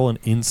somebody roll an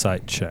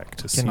insight check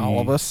to see? Can all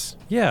of us?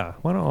 Yeah.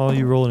 Why don't all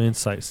you roll an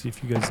insight? See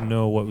if you guys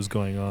know what was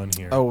going on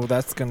here. Oh,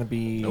 that's gonna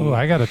be. Oh,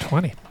 I got a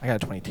 20. I got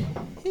a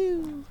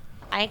 22.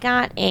 I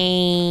got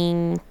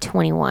a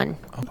 21.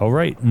 All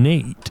right,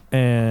 Nate,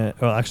 and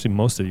well, actually,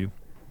 most of you,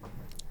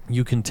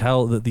 you can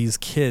tell that these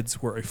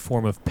kids were a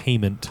form of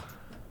payment.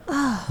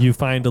 You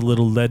find a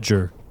little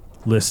ledger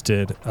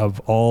listed of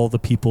all the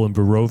people in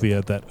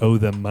Barovia that owe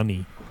them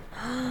money.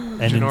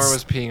 And Janor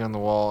was peeing on the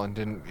wall and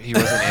he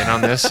wasn't in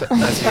on this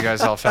as you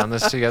guys all found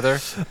this together.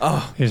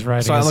 Oh, He's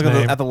writing so I his look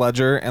name. at the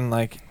ledger and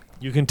like,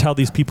 you can tell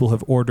these people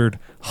have ordered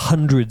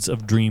hundreds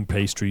of dream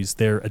pastries.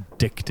 They're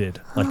addicted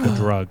like a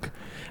drug,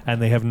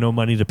 and they have no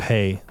money to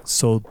pay.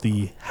 So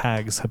the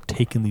hags have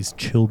taken these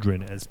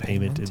children as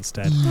payment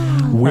instead.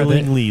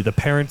 Willingly, the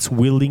parents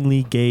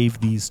willingly gave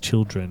these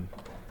children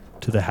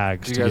to the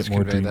hags You to guys get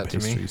more convey dream that to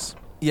me? pastries.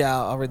 yeah,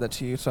 I'll read that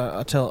to you. So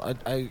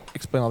I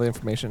explain all the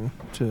information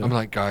to I'm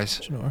like, guys,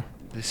 Janor.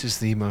 this is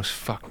the most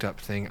fucked up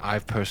thing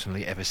I've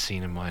personally ever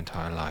seen in my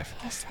entire life.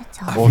 Yes, that's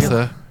all.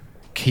 Author,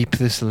 keep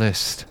this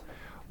list.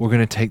 We're going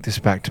to take this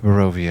back to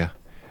Barovia,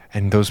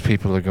 and those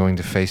people are going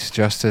to face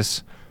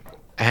justice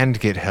and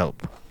get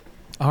help.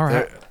 All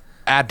right. They're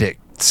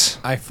addicts.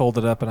 I fold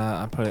it up and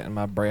I put it in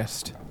my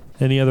breast.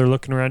 Any other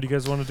looking around you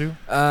guys want to do?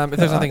 If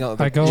there's nothing else,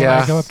 I go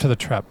Yeah. up to the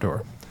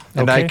trapdoor.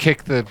 And Okay. I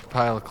kick the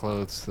pile of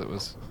clothes that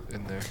was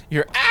in there.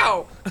 you're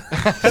out.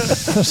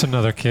 There's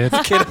another kid.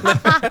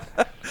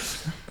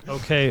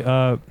 Okay,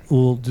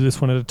 we'll do this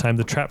one at a time.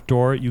 The trap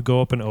door, you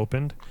go up and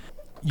opened.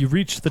 You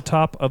reach the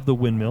top of the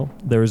windmill.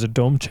 There is a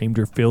dome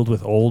chamber filled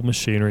with old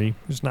machinery.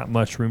 There's not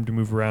much room to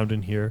move around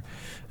in here,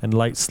 and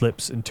light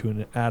slips into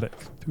an attic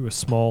through a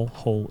small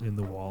hole in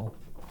the wall.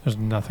 There's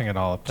nothing at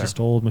all up there. Just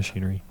old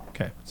machinery.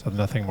 Okay, so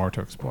nothing more to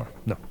explore.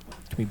 No.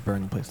 Can we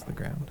burn the place to the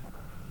ground?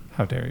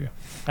 How dare you?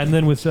 And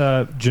then with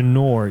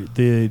Janor,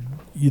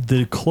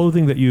 the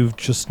clothing that you've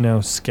just now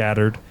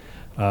scattered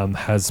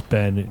has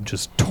been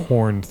just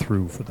torn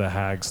through for the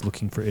hags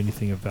looking for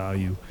anything of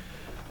value,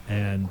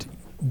 and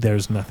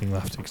there's nothing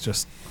left. It's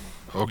just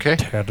Okay.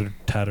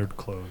 tattered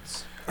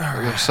clothes.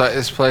 Looks like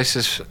this place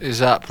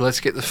is up. Let's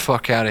get the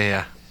fuck out of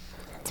here.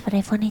 That's what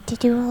I've wanted to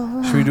do all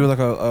along. Should we do like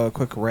a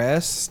quick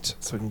rest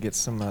so we can get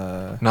some?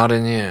 Not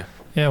in here.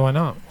 Yeah, why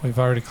not? We've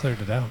already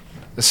cleared it out.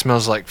 It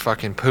smells like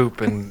fucking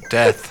poop and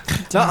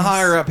death. Not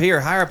higher up here.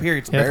 Higher up here,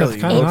 it's Yeah, barely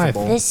that's kinda nice.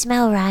 noticeable. The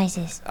smell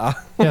rises.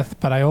 Yeah,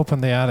 but I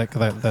opened the attic,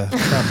 the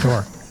trap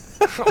door.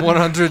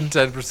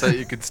 110%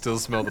 you could still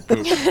smell the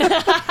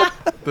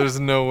poop. There's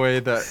no way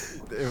that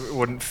it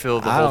wouldn't fill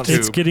the I whole don't- tube.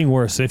 It's getting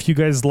worse. If you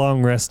guys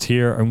long rest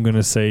here, I'm going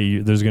to say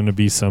there's going to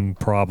be some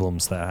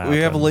problems that happen. We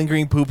have a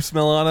lingering poop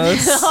smell on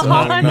us.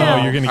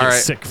 No, you're going to get Alright.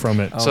 sick from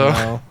it. Oh, So-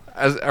 no.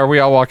 Are we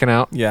all walking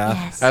out? Yeah.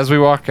 Yes. As we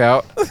walk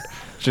out,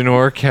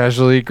 Janor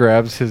casually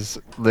grabs his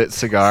lit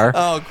cigar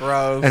Oh,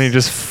 gross. and he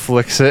just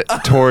flicks it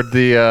toward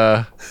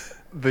the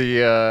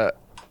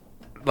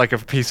like a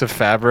piece of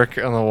fabric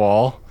on the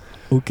wall.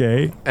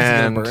 Okay. Is he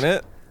And gonna burn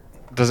it?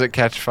 does it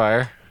catch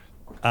fire?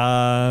 You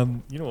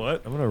know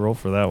what? I'm going to roll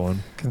for that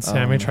one. Can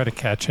Sammy try to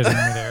catch it in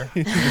midair?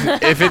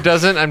 If it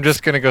doesn't, I'm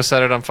just gonna go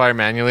set it on fire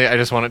manually. I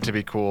just want it to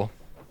be cool.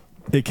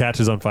 It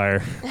catches on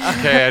fire.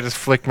 Okay, I just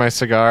flick my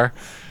cigar,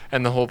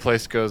 and the whole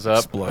place goes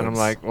up. And I'm Explodes.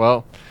 like,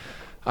 well,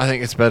 I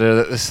think it's better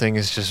that this thing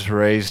is just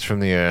raised from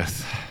the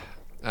earth.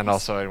 And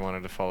also, I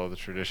wanted to follow the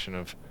tradition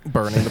of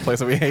Burning the place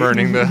that we hate.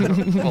 burning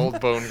the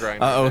old bone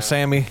grinder. Uh-oh, down.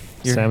 Sammy.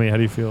 Sammy, how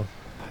do you feel?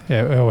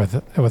 Yeah, with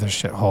a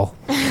shithole.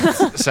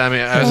 Sammy,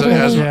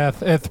 Yeah,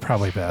 it's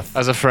probably Beth.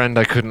 as a friend,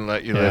 I couldn't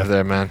let you Yeah. live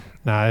there, man.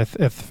 Nah,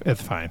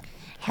 it's fine.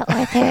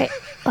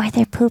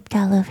 Arthur pooped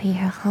all over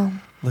your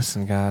home.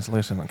 Listen, guys,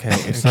 listen, okay?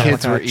 It's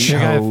Kids not were like I eating.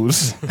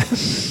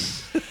 chose.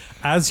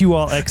 As you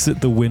all exit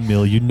the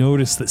windmill, you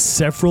notice that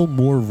several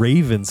more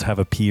ravens have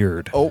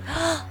appeared. Oh.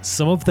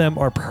 Some of them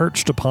are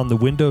perched upon the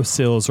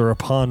windowsills or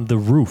upon the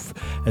roof,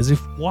 as if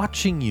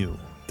watching you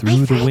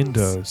through the friends.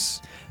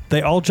 windows.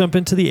 They all jump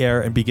into the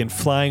air and begin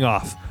flying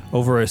off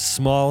over a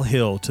small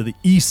hill to the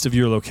east of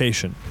your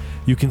location.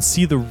 You can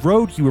see the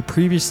road you were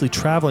previously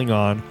traveling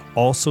on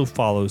also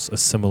follows a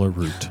similar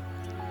route.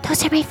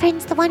 Those are my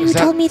friends, the one who Is that-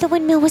 told me the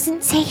windmill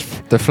wasn't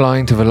safe. They're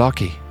flying to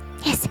Valaki.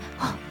 Yes.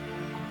 Oh,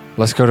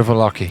 Let's go to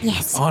Valaki.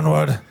 yes.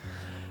 Onward.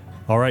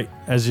 All right,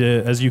 as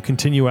you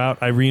continue out,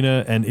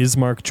 Irina and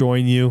Ismark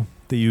join you.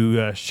 That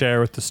you share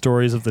with the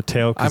stories of the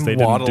tale because I'm they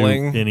didn't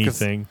waddling, do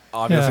 'cause anything.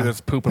 Obviously, Yeah,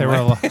 there's poop They in were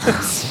my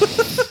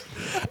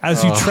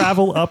As you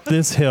travel up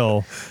this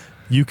hill,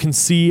 you can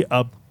see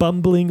a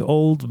bumbling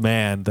old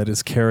man that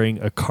is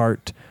carrying a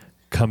cart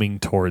coming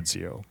towards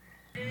you.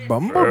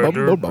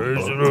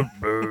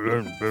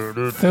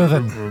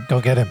 Thuthan,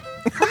 go get him.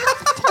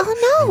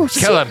 Oh, no.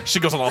 Kill him. She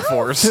goes on all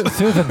fours.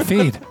 Thuthan,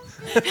 feed.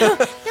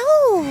 No.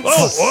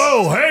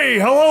 Oh, hey,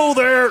 hello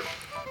there.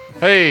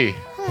 Hey,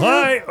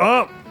 Hi.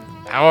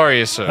 how are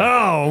you, sir?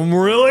 I'm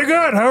really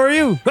good. How are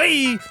you?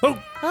 Hey.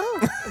 Oh,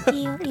 Oh.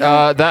 You,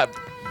 That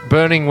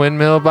burning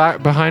windmill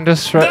back behind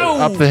us right no.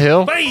 up the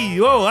hill. Hey.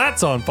 Oh,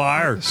 that's on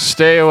fire.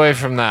 Stay away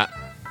from that.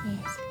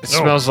 yes. It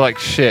smells like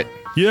shit.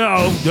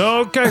 Yeah.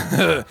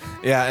 Okay.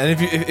 Yeah, and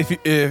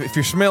if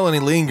you smell any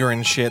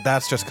lingering shit,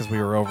 that's just because we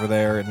were over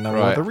there and no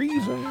Right. other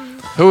reason.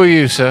 Who are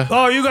you, sir?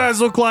 Oh, you guys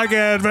look like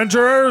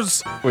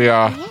adventurers. We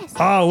are. Yes.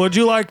 Oh, would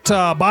you like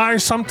to buy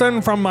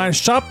something from my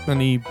shop?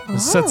 And he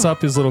sets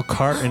up his little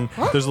cart, and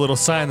there's a little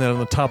sign that on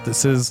the top that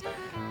says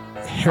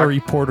Harry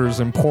Porter's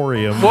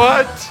Emporium.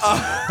 What?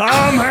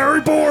 I'm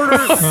Harry Porter.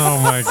 Oh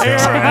my Here,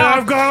 god.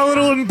 I've got a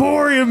little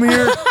emporium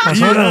here.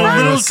 wondering why A it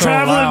little was so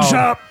traveling loud.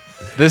 shop.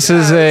 This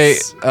is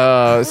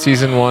a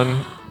season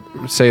 1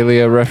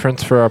 Celia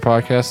reference for our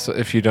podcast.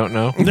 If you don't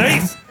know,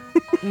 Nice.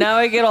 Now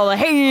I get all the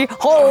hey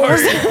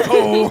holes.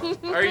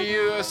 are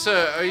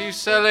you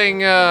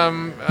selling?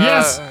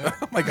 Yes.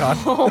 Oh my god.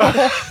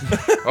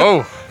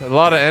 Oh, a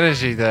lot of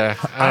energy there.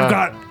 I've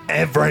got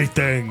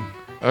everything.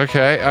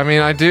 Okay, I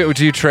mean, I do.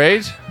 Do you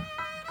trade?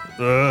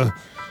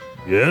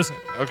 Yes.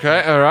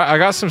 Okay, all right. I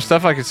got some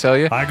stuff I could sell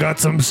you. I got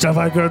some stuff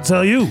I could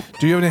tell you.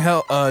 Do you have any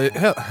health?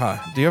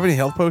 Do you have any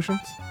health potions?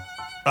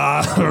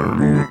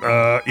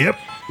 Yep.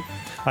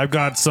 I've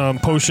got some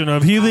potion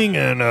of healing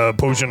and a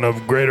potion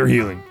of greater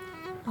healing.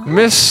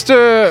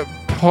 Mr.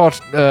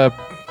 Porter.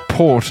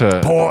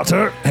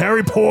 Porter.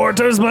 Harry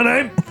Porter's my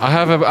name. I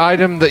have an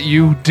item that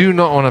you do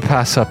not want to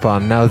pass up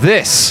on. Now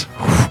this.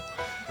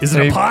 Is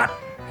it Hey. a pot?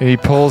 He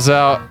pulls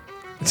out.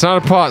 It's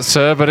not a pot,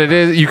 sir, but it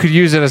is. You could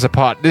use it as a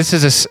pot. This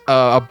is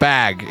a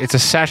bag. It's a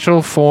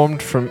satchel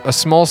formed from a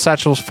small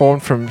satchel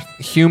formed from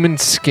human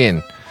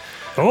skin.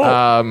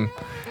 Oh,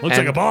 looks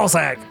and- like a ball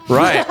sack.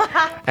 Right.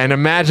 And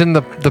imagine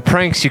the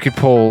pranks you could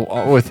pull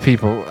with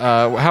people.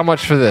 How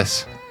much for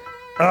this?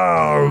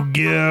 Oh,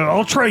 yeah.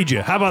 I'll trade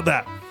you. How about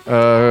that?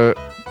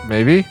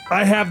 Maybe.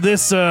 I have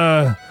this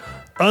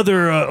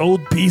other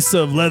old piece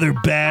of leather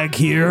bag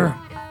here.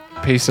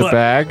 Piece of But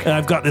bag.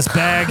 I've got this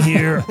bag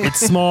here. It's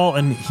small,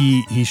 and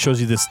he shows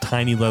you this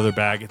tiny leather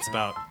bag. It's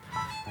about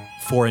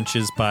 4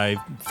 inches by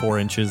 4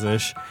 inches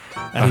ish.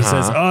 And he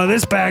says,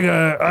 this bag,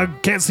 I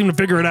can't seem to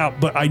figure it out,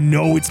 but I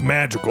know it's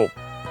magical.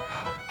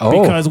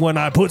 Oh. Because when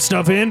I put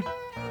stuff in,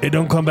 it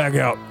don't come back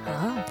out.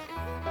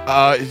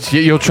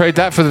 You'll trade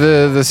that for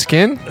the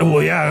skin?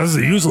 Well, yeah, this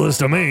is useless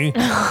to me.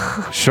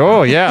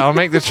 Sure, yeah, I'll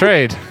make the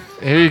trade.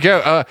 Here you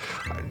go.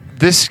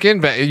 This skin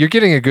bag, you're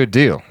getting a good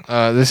deal.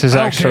 This is I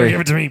don't actually. care,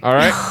 give it to me. All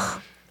right.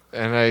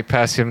 And I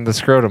pass him the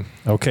scrotum.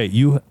 Okay,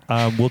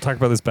 we'll talk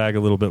about this bag a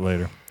little bit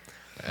later.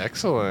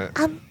 Excellent.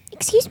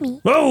 Excuse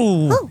me.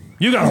 Oh,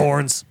 you got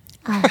horns.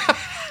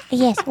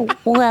 Yes.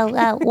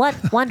 Well,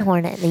 one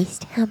horn at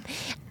least.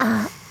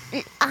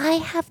 I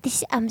have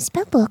this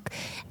spell book.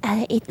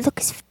 It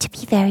looks to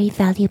be very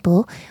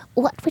valuable.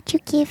 What would you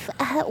give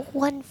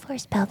one for a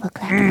spell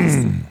book like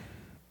this?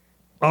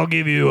 I'll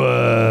give you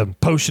a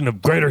potion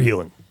of greater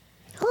healing.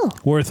 Oh,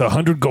 Worth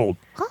 100 gold.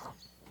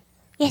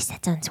 yes,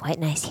 that sounds quite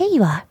nice. Here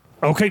you are.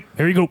 Okay,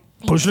 here you go.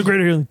 Potion of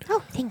greater healing.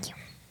 Oh, thank you.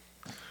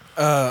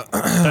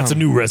 That's a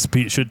new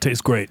recipe. It should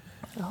taste great.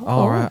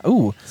 All right.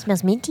 Ooh.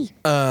 Smells minty.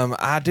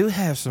 I do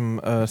have some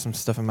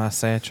stuff in my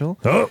satchel.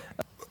 Oh,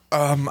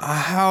 I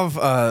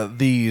have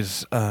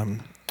these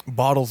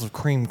bottles of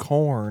cream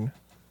corn.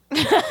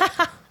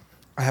 I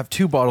have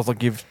 2 bottles I'll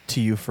give to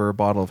you for a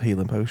bottle of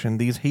healing potion.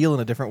 These heal in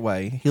a different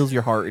way. Heals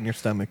your heart and your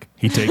stomach.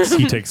 he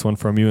takes one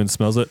from you and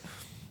smells it.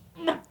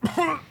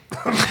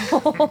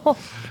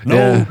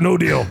 No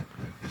deal.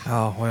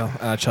 Oh, well,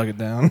 and I chug it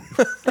down.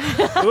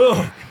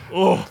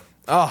 Oh,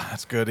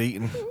 that's good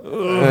eating.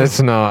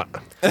 It's not.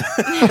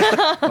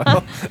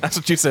 That's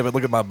what you said, but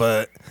look at my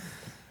butt.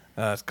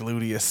 It's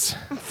gluteus.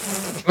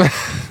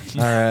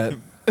 All right.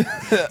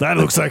 That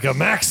looks like a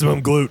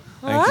maximum glute.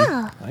 Thank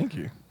you. Thank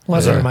you.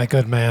 Listen, my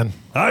good man.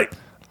 All right.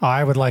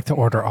 I would like to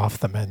order off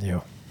the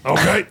menu.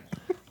 Okay.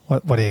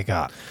 What do you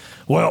got?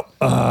 Well,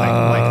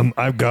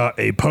 I've got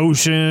a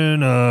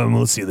potion.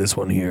 Let's see this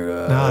one here.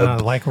 No,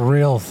 like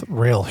real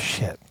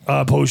shit.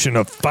 A potion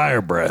of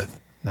fire breath.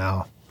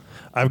 No.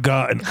 I've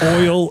got an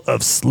oil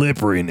of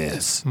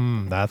slipperiness.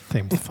 That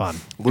seems fun.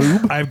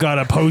 I've got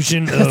a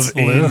potion of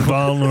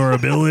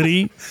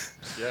invulnerability.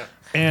 Yeah.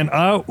 And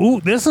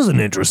this is an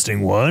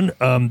interesting one.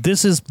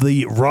 This is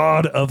the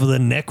rod of the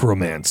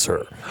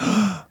necromancer.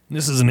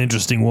 This is an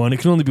interesting one.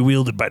 It can only be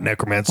wielded by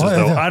necromancers,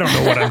 though. I don't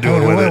know what I'm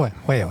doing with it.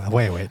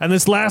 Wait. And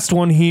this last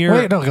one here.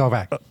 Wait, no, go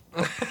back.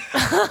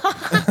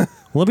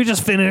 Let me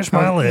just finish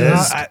my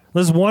list.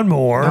 There's one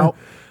more. No.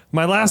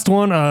 My last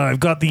one,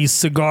 I've got these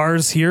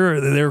cigars here.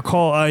 They're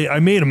called, I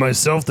made them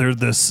myself.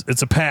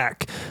 It's a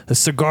pack. The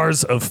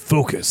cigars of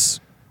focus.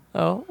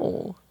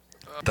 Oh.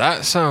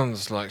 That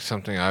sounds like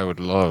something I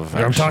would love.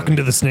 I'm actually. talking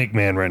to the snake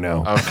man right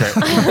now. Okay.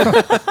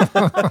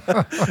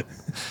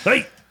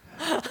 Hey!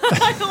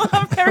 I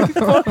love Harry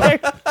Potter.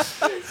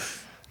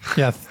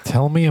 Yeah,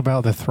 tell me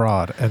about the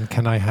Strahd, and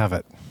can I have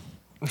it?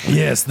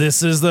 Yes,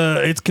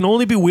 it can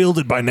only be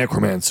wielded by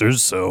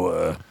necromancers,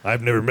 so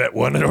I've never met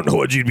one. I don't know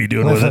what you'd be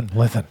doing with it.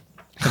 Listen.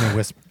 Can you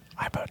whisper?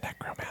 I'm a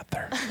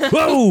necromancer.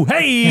 Whoa!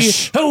 Hey!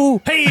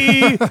 Oh!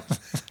 Hey!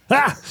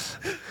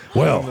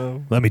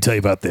 Well, let me tell you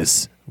about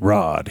this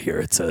rod here.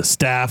 It's a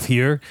staff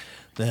here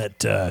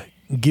that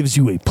gives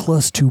you a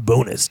 +2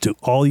 bonus to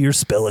all your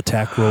spell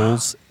attack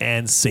rolls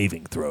and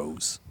saving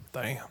throws.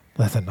 Damn.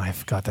 Listen,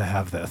 I've got to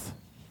have this.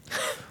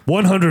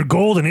 100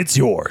 gold and it's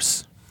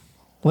yours.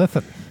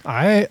 Listen,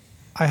 I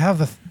have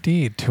the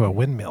deed to a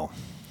windmill.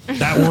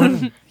 That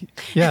one?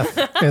 Yes,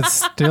 it's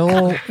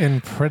still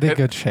in pretty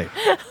good shape.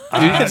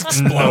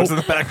 Explodes in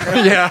the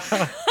background. Yeah.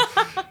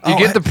 You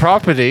get the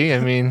property. I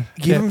mean,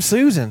 Give him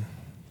Susan.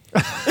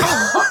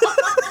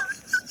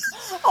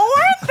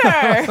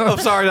 Arthur! I'm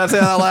sorry, did I say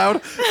that out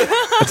loud?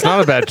 It's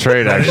not a bad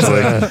trade, actually.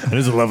 It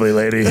is a lovely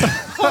lady.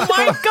 Oh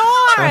my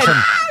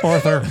god!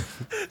 Arthur,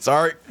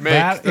 Sorry. Make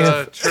That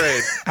the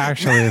trade.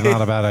 actually is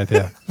not a bad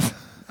idea.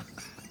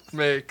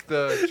 Make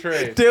the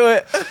trade. Do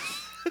it.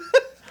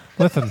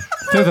 Listen,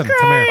 Susan,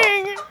 come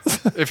here.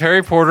 If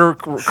Harry Potter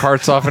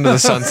carts off into the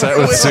sunset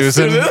with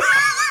Susan,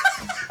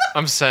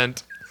 I'm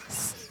sent.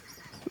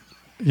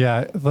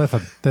 Yeah,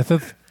 listen, this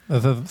is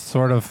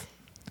sort of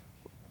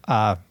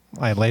my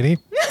lady.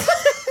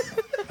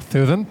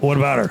 Susan? What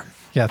about her?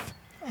 Yes.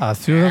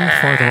 Susan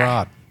for the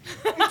rod.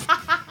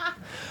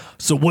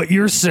 So what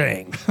you're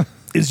saying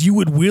is you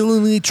would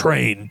willingly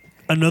train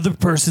another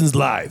person's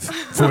life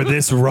for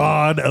this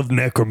rod of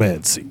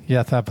necromancy.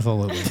 Yes,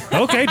 absolutely.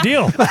 Okay,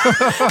 deal.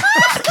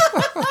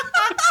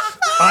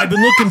 I've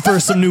been looking for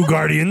some new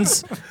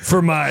guardians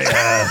for my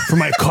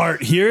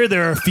cart here.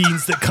 There are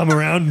fiends that come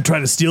around and try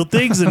to steal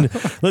things, and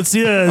let's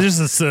see, just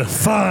this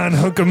fine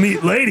hunk of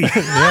meat lady.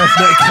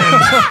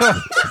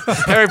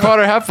 Harry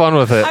Potter, have fun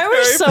with it. I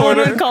wish someone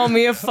would call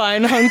me a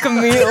fine hunk of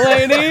meat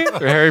lady.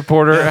 Harry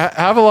Potter,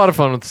 have a lot of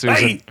fun with Susan.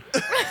 Hey,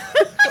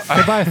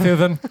 Goodbye,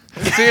 Susan.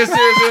 See you,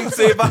 Susan.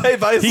 Say bye,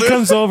 bye. he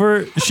comes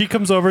over. She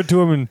comes over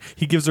to him, and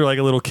he gives her like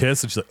a little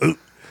kiss, and she's like,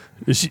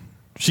 "Oh,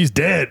 she's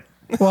dead."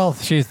 Well,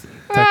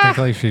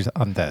 technically she's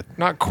undead.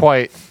 Not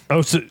quite.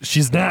 Oh, so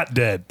she's not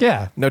dead.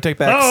 Yeah. No take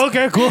backs. Oh,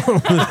 okay, cool.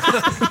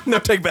 No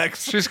take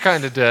backs. She's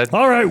kind of dead.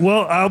 All right,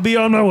 well, I'll be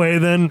on my way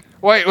then.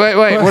 Wait.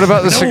 What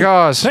about the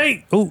cigars?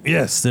 Hey, oh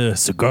yes, the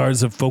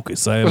cigars of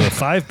focus. I have a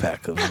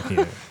 5-pack of them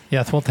here.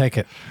 Yes, we'll take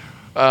it.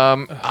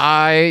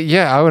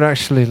 I would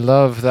actually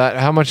love that.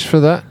 How much for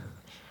that?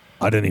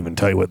 I didn't even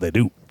tell you what they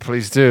do.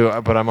 Please do,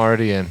 but I'm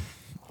already in.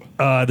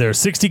 They're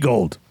 60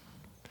 gold.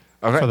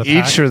 Okay. For the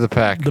Each pack? or the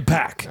pack? The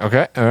pack.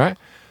 Okay. All right.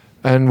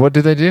 And what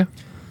do they do?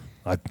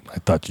 I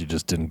thought you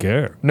just didn't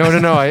care. No.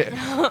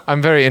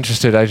 I'm very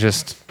interested.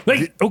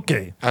 Hey,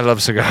 okay. I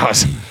love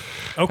cigars.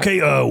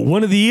 Okay,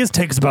 one of these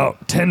takes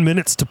about 10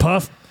 minutes to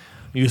puff.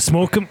 You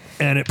smoke them,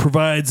 and it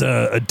provides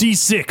a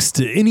D6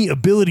 to any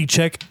ability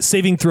check,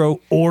 saving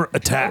throw, or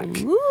attack.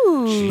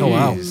 Oh,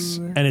 wow.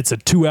 And it's a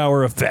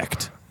 2-hour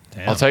effect.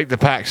 I'll take the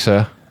pack,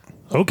 sir.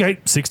 Okay,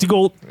 60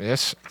 gold.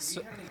 Yes.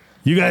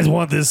 You guys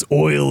want this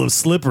oil of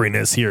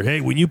slipperiness here. Hey,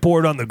 when you pour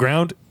it on the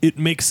ground, it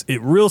makes it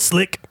real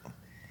slick.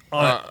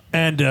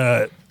 And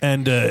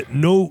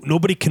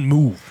nobody can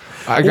move.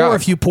 Or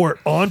if you pour it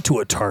onto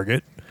a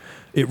target,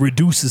 it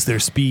reduces their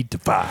speed to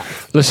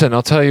 5. Listen,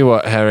 I'll tell you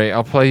what, Harry.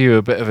 I'll play you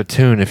a bit of a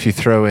tune if you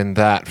throw in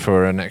that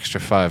for an extra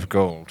 5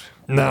 gold.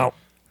 Now,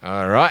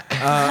 All right.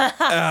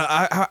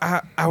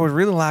 I would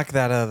really like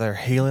that other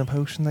healing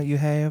potion that you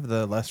have,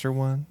 the lesser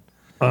one.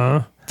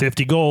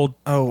 50 gold.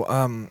 Oh,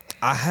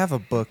 I have a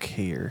book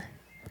here.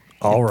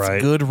 All It's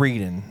right. good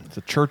reading. It's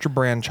a Church of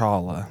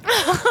Branchala.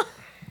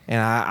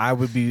 And I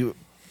would be...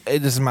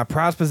 This is my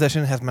prized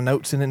possession. It has my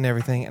notes in it and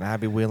everything, and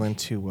I'd be willing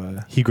to...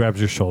 He grabs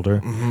your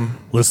shoulder.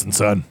 Listen,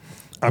 son,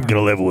 I'm going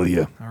to level with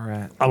you. All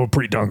right. I'm a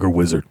pretty darn good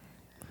wizard,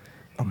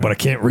 but I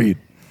can't read.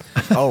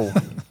 Oh,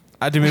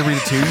 I didn't mean to read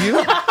it to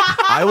you?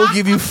 I will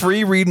give you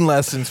free reading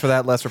lessons for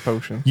that lesser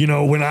potion. You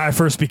know, when I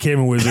first became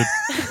a wizard,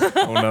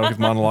 Oh, no, he's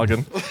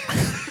monologuing.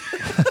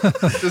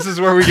 This is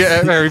where we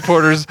get Harry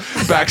Potter's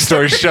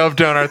backstory shoved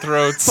down our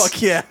throats.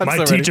 Fuck yeah. I'm my so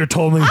ready. teacher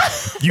told me,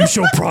 you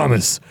shall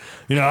promise.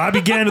 You know, I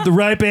began at the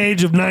ripe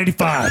age of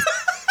 95.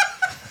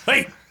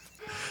 Hey,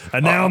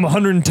 and now I'm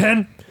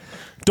 110.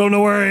 Don't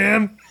know where I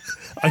am.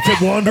 I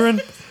kept wandering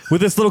with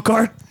this little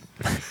cart,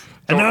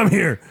 and now I'm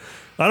here.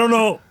 I don't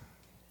know.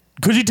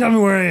 Could you tell me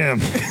where I am?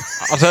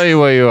 I'll tell you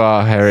where you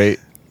are, Harry.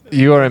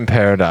 You are in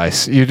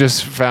paradise. You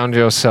just found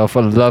yourself a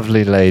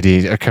lovely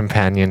lady, a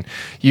companion.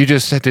 You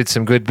just did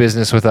some good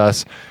business with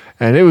us,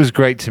 and it was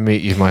great to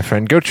meet you, my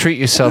friend. Go treat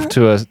yourself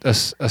to a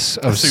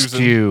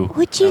stew.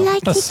 Would you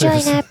like to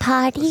join our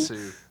party?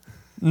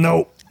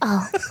 No.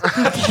 Oh,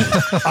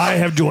 I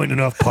have joined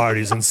enough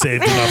parties and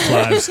saved enough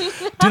lives.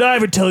 Did I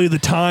ever tell you the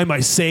time I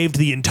saved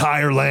the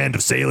entire land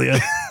of Salia?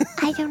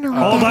 I don't know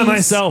what All that by is.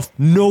 myself.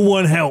 No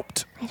one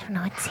helped. I don't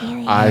know what's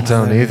alien. I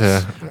don't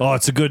either. Oh,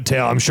 it's a good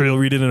tale. I'm sure you'll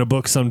read it in a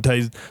book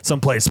someplace,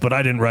 but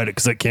I didn't write it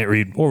because I can't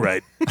read or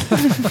write.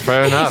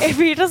 Fair enough. If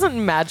he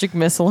doesn't magic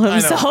missile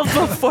himself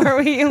before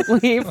we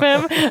leave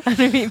him, I'm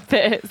gonna be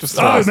pissed.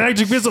 Oh,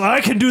 magic missile!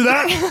 I can do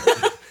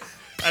that.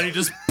 And he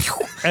just,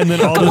 and then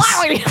all this.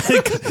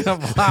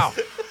 Wow.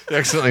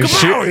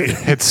 Accidentally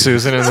hits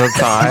Susan in the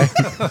thigh.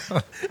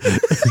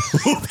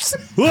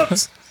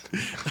 Whoops.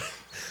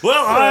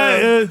 Well,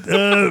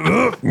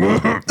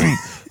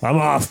 I'm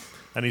off.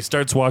 And he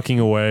starts walking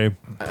away.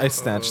 I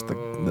snatched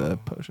the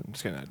potion.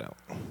 Just kidding, I don't.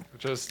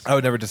 Just I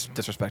would never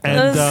disrespect him.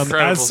 And Incredible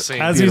as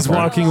scene. as he's Beautiful.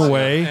 walking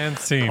away, And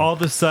scene. all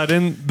of a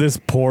sudden, this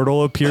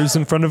portal appears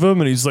in front of him,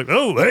 and he's like,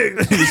 "Oh, hey!"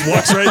 He just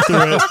walks right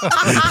through it.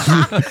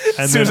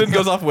 And Susan then,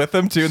 goes off with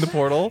him, too, in the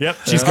portal. yep,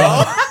 she's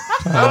gone.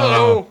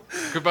 hello.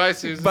 Goodbye,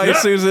 Susan. Bye, Yep.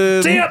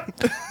 Susan. See ya.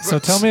 So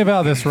tell me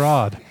about this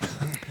rod.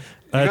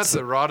 got That's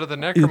the Rod of the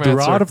Necromancer. the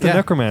Rod of the Yeah.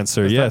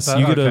 Necromancer. Is Yes, that-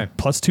 you get a okay.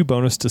 +2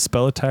 bonus to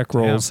spell attack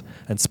rolls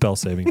and spell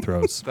saving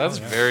throws. That's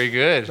very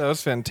good. That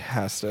was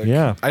fantastic.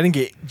 Yeah. I didn't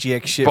get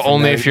GX shit. But from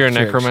only that if you're a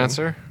direction.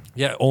 necromancer?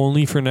 Yeah,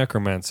 only for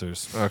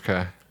necromancers.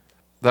 Okay.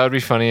 That would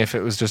be funny if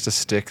it was just a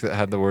stick that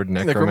had the word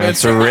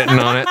Necromancer. necromancer written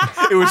on it.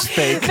 It was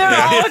fake. They're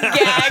all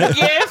gag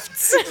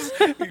gifts.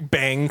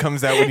 Bang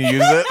comes out when you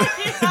use it.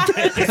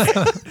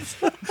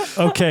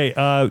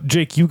 Okay,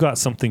 Jake, you got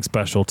something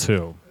special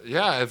too.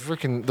 Yeah,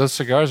 freaking those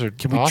cigars are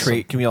Can we awesome.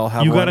 trade? Can we all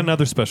have You one? got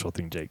another special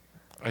thing, Jake.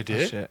 I Oh,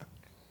 did? shit.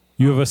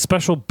 You have a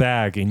special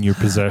bag in your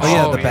possession. Oh,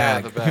 yeah, Oh, the yeah,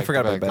 bag. the bag, I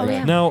forgot the about the bag. bag. Oh,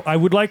 yeah. Now, I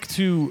would like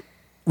to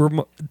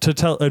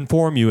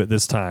inform you at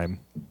this time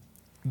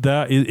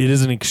that it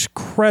is an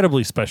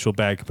incredibly special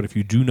bag, but if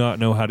you do not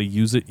know how to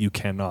use it, you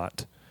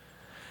cannot.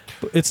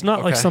 But it's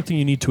not like Okay. something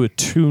you need to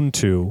attune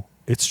to.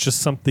 It's just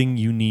something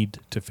you need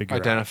to figure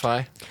out.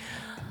 Identify.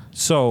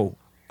 So,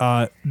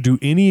 do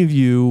any of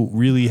you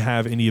really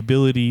have any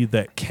ability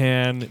that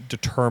can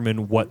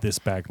determine what this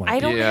bag might I be?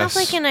 don't have Yes.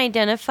 like an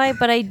identify,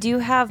 but I do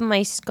have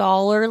my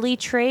scholarly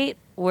trait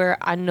where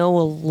I know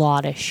a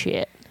lot of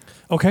shit.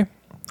 Okay.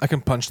 I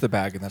can punch the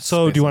bag, and that's.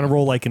 So, do you want to basically-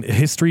 roll like a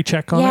history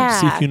check on it?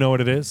 See Yeah. if you know what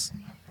it is.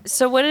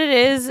 So what it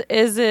is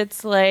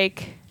it's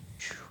like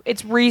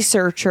it's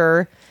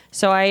researcher.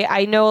 So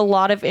I know a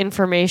lot of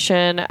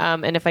information,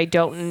 and if I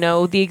don't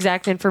know the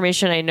exact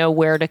information, I know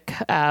where to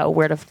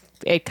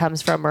it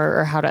comes from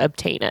or how to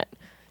obtain it.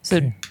 So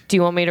do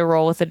you want me to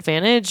roll with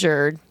advantage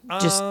or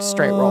just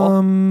straight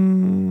roll?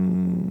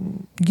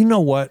 You know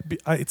what?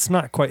 It's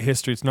not quite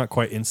history. It's not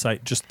quite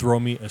insight. Just throw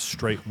me a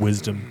straight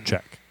wisdom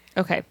check.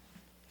 Okay,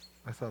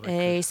 I thought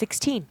a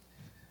 16.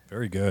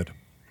 Very good.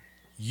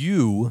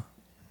 You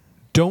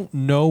don't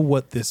know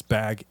what this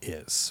bag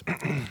is,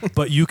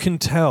 but you can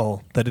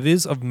tell that it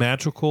is of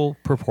magical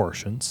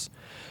proportions,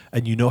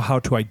 and you know how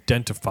to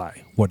identify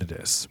what it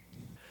is.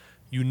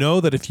 You know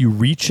that if you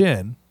reach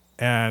in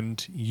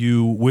and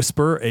you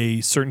whisper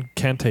a certain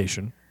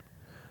cantation,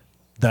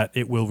 that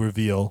it will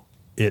reveal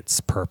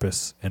its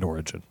purpose and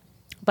origin.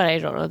 But I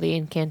don't know the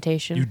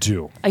incantation. You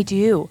do. I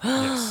do.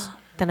 Yes.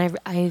 Then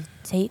I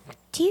say,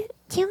 Do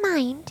you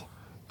mind?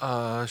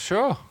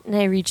 Sure. and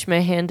I reach my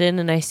hand in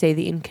and I say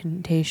the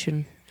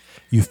incantation.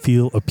 You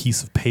feel a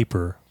piece of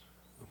paper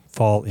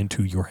fall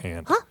into your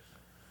hand.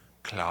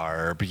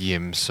 Clarb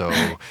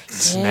Yimso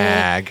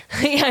Snag.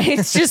 Yeah,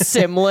 it's just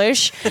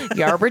Simlish.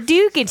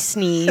 Yarberduke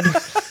Sneed.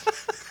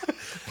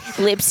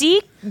 Lipsy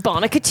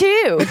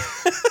Bonicatoo.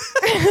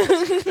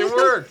 It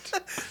worked.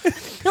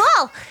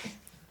 Oh!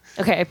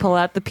 Okay, I pull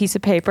out the piece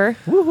of paper.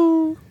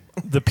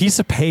 The piece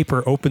of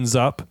paper opens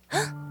up,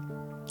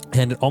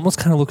 and it almost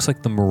kind of looks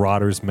like the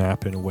Marauders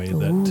map in a way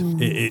that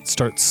it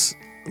starts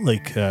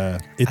like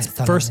it's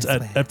thought first of it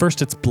this way. at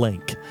first it's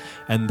blank,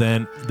 and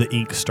then the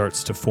ink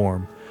starts to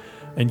form,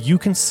 and you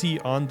can see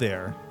on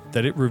there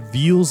that it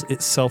reveals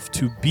itself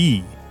to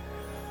be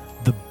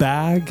the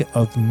bag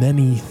of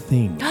many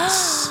things.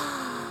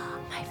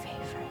 My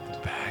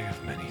favorite. Bag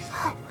of many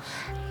things.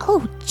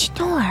 Oh,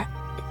 Janor,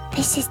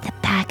 this is the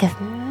bag of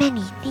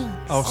many things.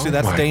 Oh, see, Oh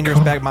that's my dangerous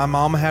God. bag. My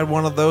mom had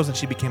one of those, and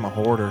she became a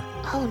hoarder.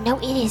 Oh, no,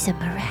 it is a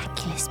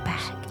miraculous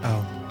bag.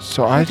 Oh.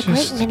 So I With a great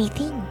just many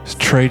things.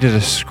 traded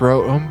a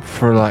scrotum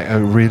for like a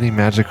really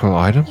magical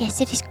item.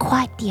 Yes, it is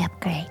quite the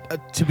upgrade.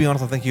 To be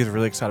honest, I think he was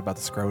really excited about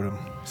the scrotum.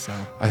 So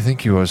I think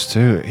he was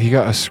too. He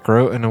got a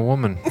scrot and a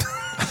woman.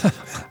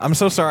 I'm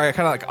so sorry. I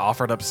kind of like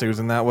offered up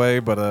Susan that way,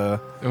 but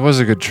It was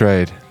a good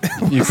trade.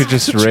 You could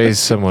just raise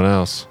someone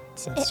else.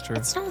 that's true.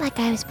 It's not like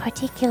I was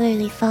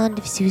particularly fond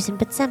of Susan,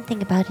 but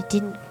something about it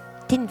didn't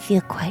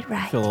feel quite I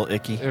right. feel a little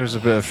icky. It was a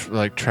bit of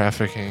like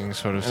trafficking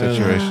sort of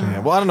situation. Yeah,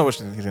 well, I don't know what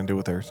he's gonna do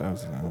with her. So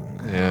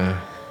Yeah.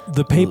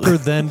 The paper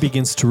then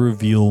begins to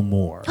reveal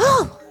more.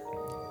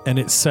 And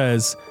it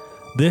says,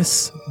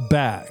 "This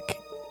bag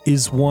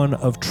is one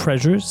of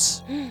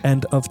treasures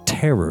and of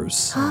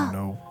terrors.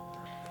 no.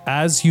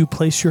 As you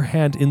place your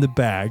hand in the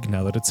bag,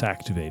 now that it's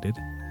activated,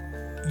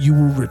 you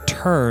will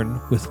return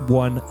with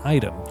one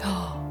item.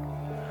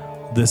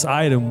 This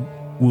item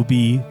will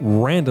be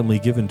randomly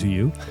given to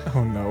you.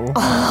 Oh no.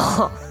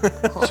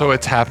 So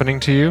it's happening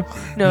to you?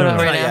 No, No, no, no,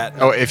 right Not now. yet.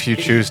 Oh, if you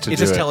choose to It's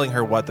do just it. telling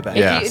her what the bag.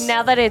 Yeah. is.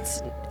 Now that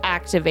it's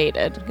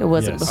activated, it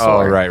wasn't Yes.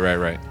 before. Oh,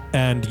 right.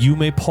 And you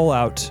may pull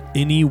out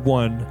any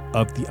one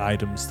of the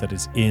items that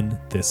is in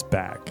this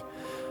bag.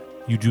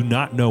 You do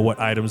not know what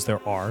items there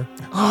are.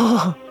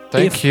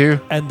 Thank you.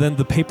 And then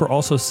the paper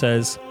also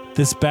says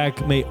this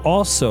bag may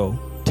also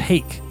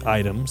take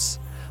items,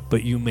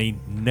 but you may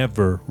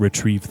never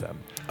retrieve them.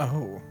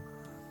 Oh.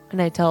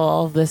 And I tell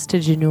all of this to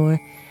Janur.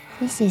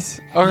 This is.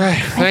 Okay,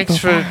 incredible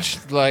thanks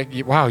for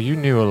bag. wow, you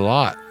knew a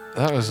lot.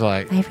 That was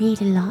I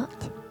read a lot.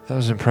 that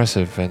was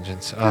impressive,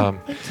 Vengeance. Thank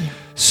you.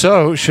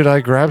 So should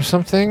I grab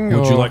something?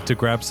 Would you or- like to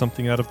grab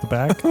something out of the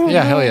bag?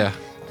 Yeah, hell yeah.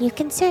 You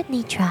can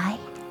certainly try.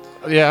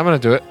 Yeah, I'm gonna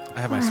do it.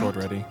 I have my sword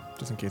ready,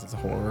 just in case it's a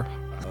horror.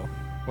 Oh.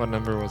 What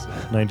number was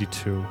it?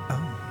 92.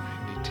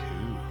 92.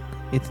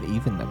 It's an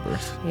even number.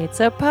 It's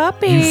a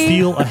puppy. You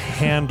feel a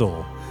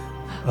handle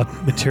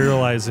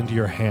materialize into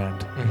your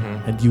hand,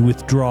 Mm-hmm. and you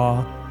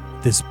withdraw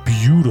this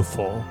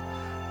beautiful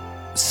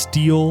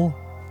steel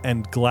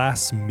and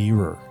glass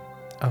mirror.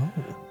 Oh.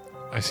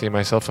 I see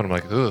myself and I'm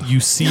like, ugh. You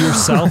see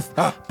yourself,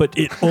 but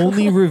it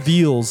only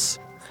reveals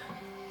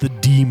the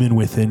demon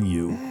within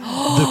you,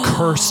 the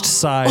cursed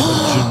side of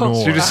Janor.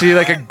 So you just see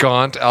like a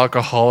gaunt,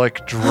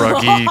 alcoholic,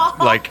 druggy,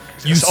 like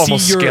You see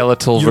almost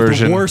skeletal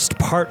version. The worst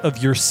part of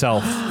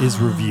yourself is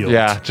revealed.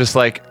 Yeah, just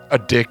like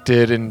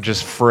addicted and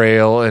just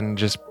frail and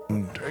just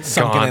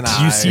Sunken in gaunt.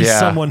 You eyes. see Yeah.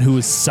 someone who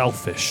is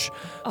selfish,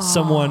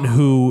 someone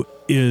who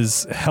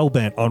is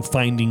hellbent on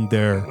finding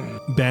their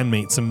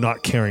bandmates and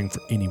not caring for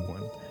anyone.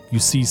 You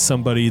see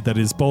somebody that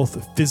is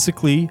both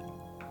physically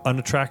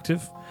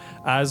unattractive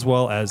as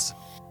well as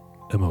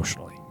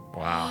emotionally.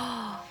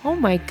 Wow. Oh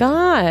my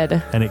god.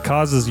 And it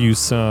causes you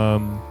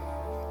some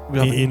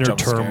We'll have a inner jump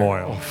scare.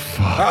 turmoil.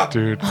 Fuck,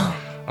 dude. I'm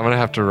gonna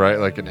have to write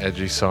like an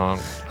edgy song.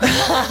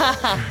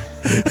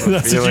 That's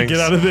what you feelings. get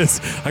out of this.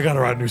 I gotta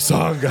write a new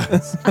song,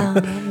 guys.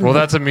 Well,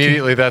 that's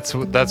immediately that's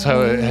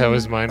how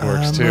his mind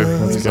works too.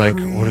 He's like,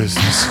 what is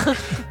this?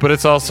 But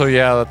it's also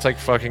that's like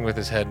fucking with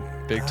his head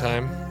big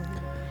time.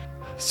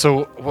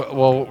 So,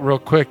 well, real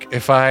quick,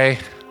 if I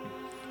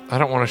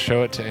don't want to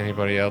show it to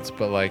anybody else,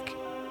 but like,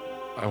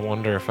 I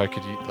wonder if I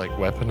could like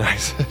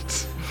weaponize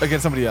it.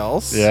 Against somebody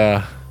else?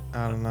 Yeah.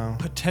 I don't know.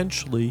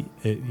 Potentially,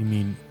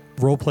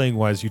 role-playing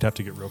wise, you'd have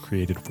to get real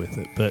creative with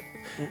it, but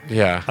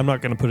Yeah. I'm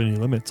not going to put any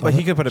limits But on he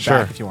it. could put it Sure.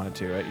 back if you wanted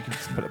to, right? You can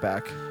just put it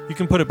back. You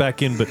can put it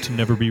back in, but to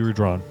never be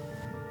redrawn.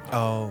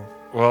 Oh.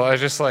 Well, I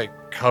just like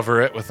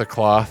cover it with a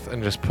cloth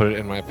and just put it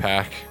in my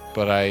pack.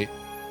 But I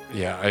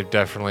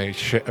definitely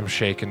am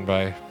shaken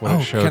by what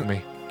it showed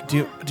me.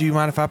 Do you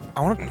mind if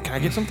can I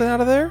get something out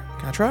of there?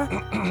 Can I try?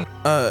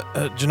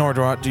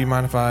 Janor, do you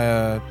mind if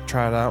I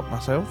try it out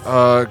myself?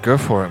 Go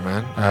for it,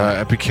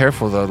 man. Be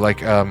careful though.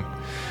 Like,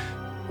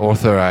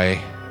 Arthur,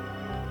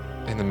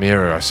 in the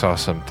mirror I saw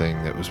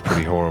something that was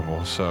pretty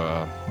horrible.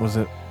 So, Was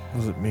it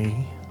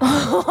me?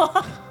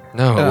 no, it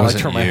I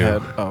wasn't turned you. my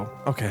head. Oh,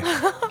 okay.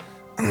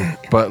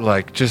 But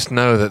like, just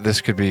know that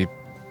this could be.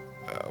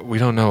 We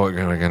don't know what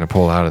we're gonna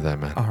pull out of that,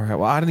 man. All right.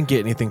 Well, I didn't get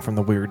anything from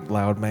the weird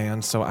loud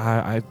man, so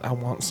I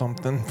want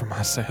something for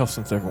myself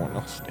since everyone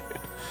else did.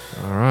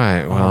 All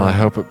right. Well, I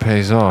hope it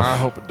pays off. I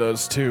hope it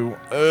does too.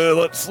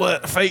 Let's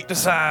let fate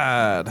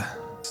decide.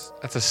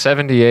 That's a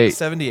 78.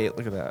 78.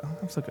 Look at that.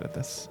 I'm so good at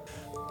this.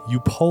 You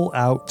pull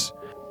out,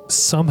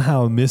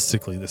 somehow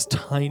mystically, this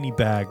tiny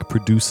bag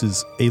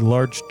produces a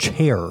large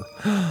chair.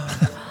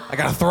 I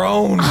got a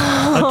throne.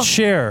 A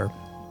chair.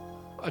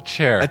 A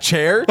chair. A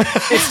chair?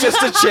 It's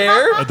just a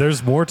chair?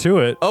 There's more to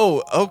it.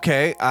 Oh,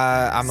 okay.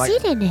 I'm like,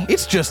 Sit in it.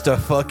 it's just a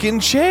fucking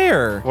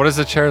chair. What is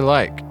the chair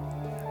like?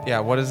 Yeah,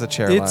 what is the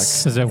chair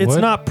It's Is it it's wood?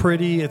 not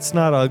pretty. It's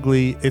not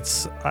ugly.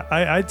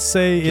 I'd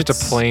say Just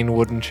it's a plain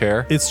wooden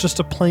chair. It's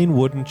just a plain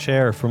wooden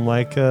chair from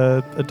like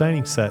a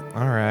dining set, like?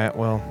 All right,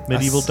 well.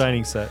 medieval that's-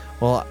 dining set.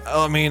 Well,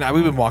 I mean,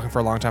 we've been walking for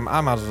a long time. I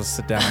might as well just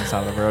sit down on the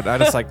side of the road. I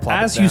just like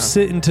plop As it down. you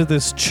sit into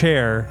this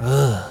chair,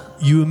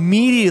 you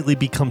immediately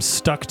become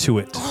stuck to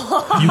it.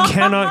 You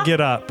cannot get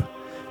up,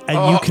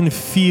 and you can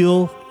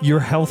feel your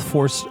health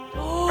force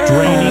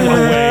draining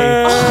away.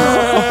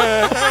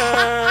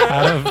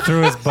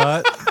 Through his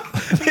butt.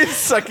 It's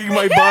sucking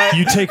my butt.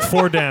 You take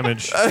 4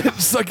 damage.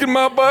 It's sucking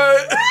my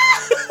butt.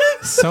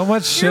 So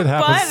much shit Your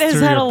happens butt has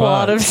through had your a butt.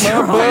 lot of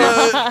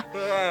trauma.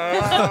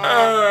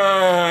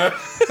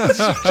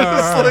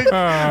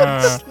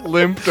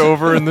 Limped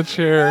over in the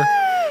chair.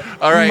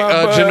 All right,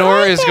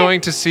 Janor is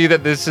going to see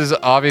that this is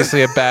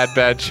obviously a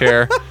bad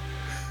chair,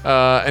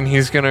 and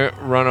he's going to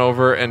run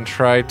over and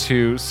try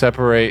to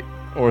separate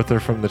Arthur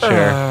from the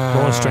chair.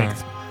 Roll a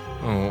strength.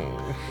 Oh.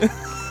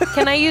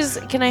 Can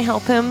I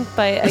help him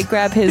I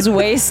grab his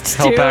waist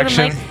Help too? and I'm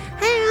action. like,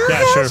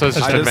 Yeah, sure. So it's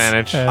just I just-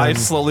 advantage. I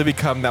slowly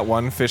become that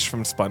one fish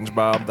from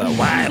SpongeBob.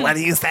 That what are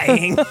you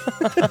saying?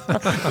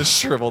 The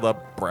shriveled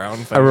up brown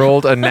fish. I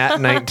rolled a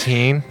nat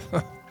 19,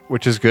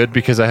 which is good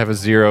because I have a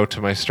 0 to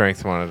my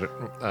strength modifier.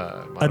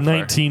 A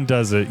 19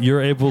 does it.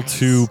 You're able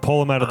to pull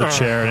him out of the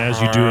chair, and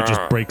as you do, it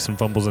just breaks and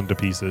fumbles into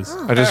pieces.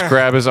 I just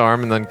grab his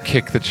arm and then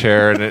kick the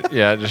chair, and it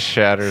just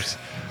shatters.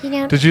 You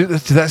know, Did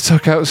that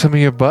suck out some of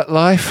your butt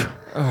life?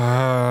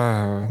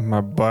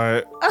 My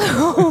butt.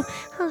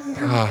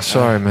 Oh,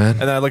 sorry, man.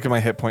 And then I look at my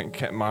hit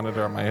point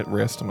monitor on my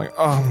wrist. I'm like,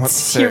 oh, I'm at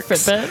 "It's your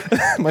 6.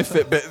 Fitbit." My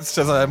Fitbit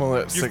says I'm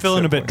only at 6. You're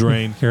feeling a bit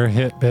drained. Your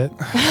hit bit.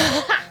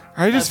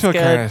 I just feel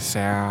good. kind of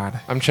sad.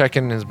 I'm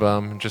checking his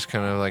bum, just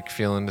kind of like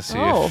feeling to see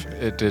if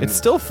it didn't. It's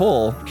still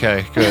full.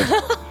 Okay, good.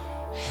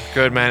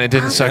 Good, man. It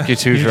didn't suck you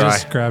too You dry.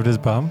 just grabbed his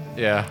bum.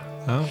 Yeah.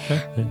 Oh,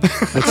 okay.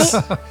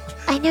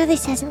 I know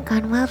this hasn't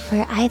gone well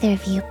for either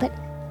of you, but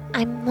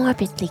I'm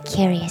morbidly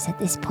curious at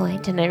this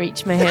point. And I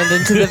reach my hand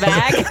into the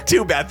bag.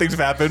 2 bad things have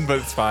happened, but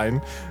it's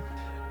fine.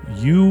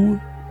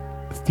 You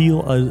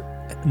feel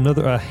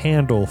a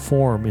handle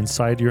form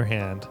inside your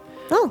hand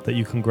Oh, that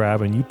you can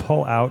grab, and you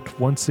pull out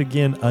once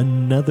again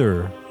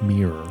another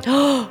mirror.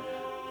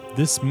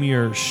 This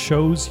mirror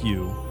shows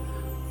you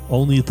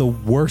only the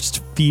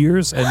worst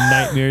fears and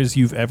nightmares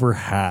you've ever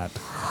had.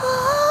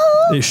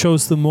 It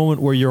shows the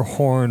moment where your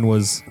horn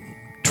was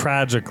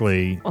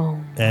tragically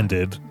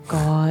ended.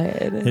 God.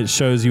 It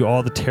shows you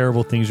all the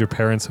terrible things your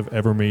parents have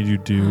ever made you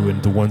do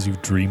and the ones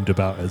you've dreamed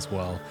about as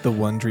well. The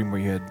one dream where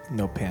you had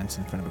no pants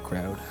in front of a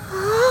crowd.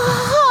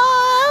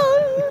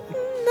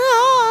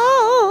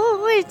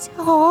 No, it's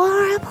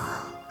horrible.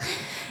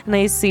 And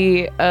I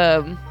see,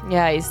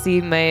 I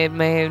see my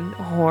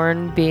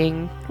horn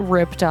being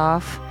ripped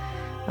off,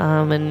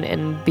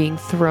 and being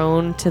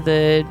thrown to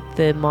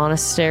the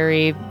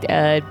monastery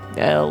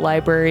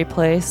library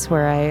place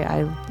where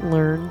I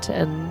learned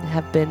and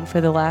have been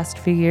for the last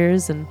few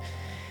years, and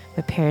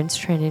my parents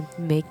trying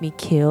to make me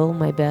kill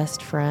my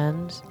best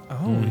friend,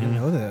 Oh, we didn't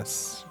know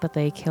this. but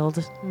they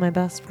killed my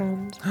best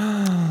friend.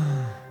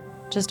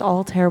 Just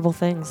all terrible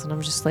things, and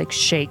I'm just like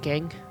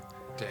shaking.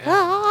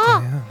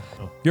 Yeah.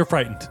 You're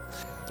frightened.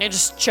 I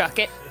just chuck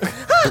it.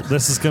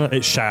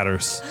 It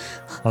shatters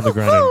on the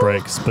ground and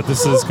breaks, but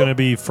this is gonna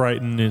be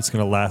frightened and it's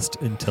gonna last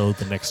until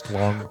the next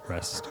long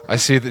rest. I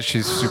see that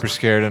she's super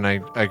scared, and I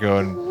go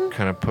and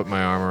kind of put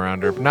my arm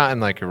around her, but not in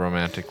like a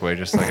romantic way,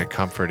 just like a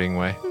comforting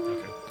way.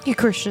 Your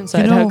Christian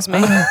side hugs me.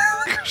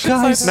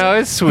 Guys, No,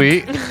 it's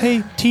sweet.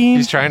 hey team,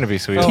 He's trying to be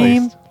sweet. at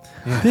team. least.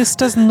 This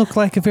doesn't look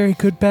like a very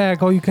good bag.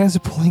 Oh, you guys are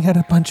pulling out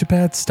a bunch of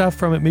bad stuff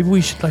from it. Maybe we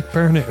should like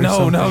burn it. Or No,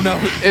 something. no.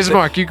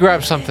 Ismark, you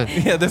grab something.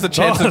 Yeah, there's a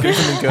chance of doing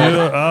something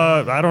good.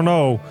 I don't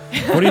know.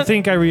 What do you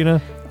think,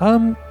 Irina?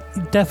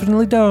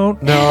 Definitely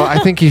don't. No, I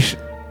think you should.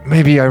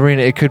 Maybe,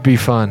 Irina, it could be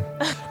fun.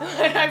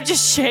 I'm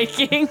just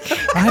shaking.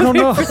 I don't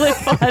know. Really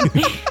fun.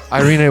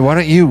 Irina, why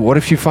don't you? What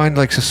if you find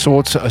like a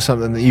sword or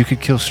something that you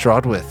could kill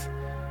Strahd with?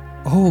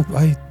 Oh,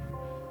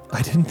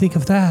 I didn't think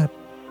of that.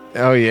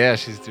 Oh yeah,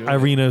 she's doing it.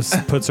 Irina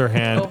puts her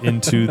hand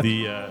into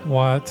the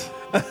What?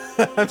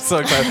 I'm so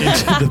excited.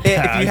 into the If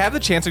bag. you have the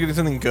chance of getting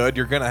something good,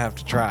 you're going to have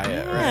to try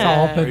it, right? It's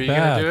all Yeah. been Are you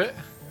bad. gonna do it?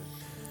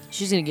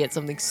 She's gonna get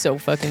something so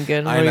fucking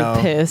good. I I'm know. gonna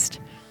be pissed.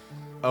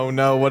 Oh,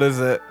 no. What is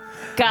it?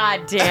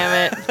 God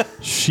damn it.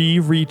 She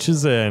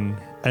reaches in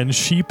and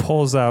she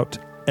pulls out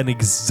an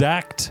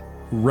exact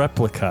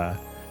replica.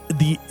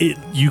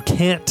 You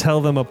can't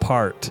tell them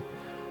apart.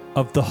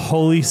 Of the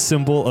holy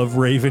symbol of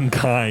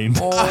Ravenkind.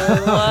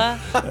 Oh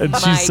And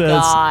she my says,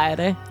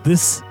 God.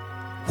 This,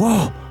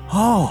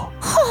 whoa,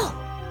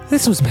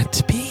 this was meant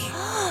to be.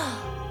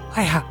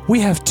 We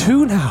have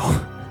two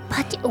now.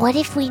 But what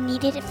if we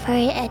needed it for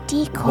a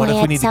decoy What if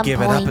we at need to some give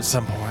point? it up at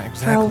some point?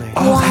 For a Exactly.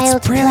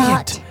 wild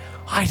plot.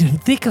 I didn't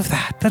think of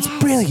that. That's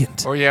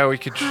brilliant. Or yeah, we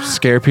could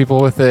scare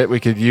people with it. We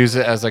could use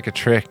it as like a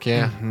trick.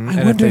 Yeah.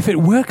 I wonder if it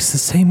works the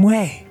same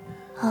way.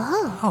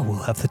 Oh, We'll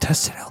have to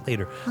test it out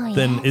later. Oh,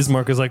 Then yes.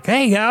 Ismark is like,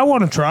 hey, yeah, I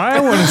want to try.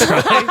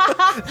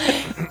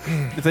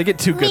 If they get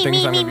two good Me, things,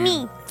 me, I'm me, going to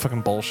me. be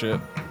fucking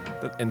bullshit.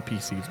 The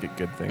NPCs get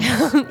good things.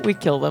 We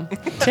kill them.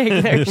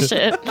 Take their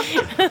shit.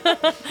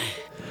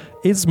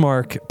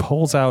 Ismark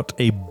pulls out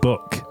a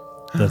book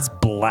that's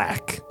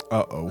black.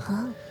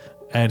 Uh-oh.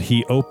 And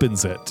he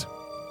opens it.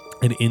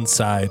 And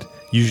inside,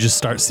 you just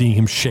start seeing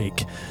him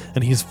shake.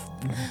 And he's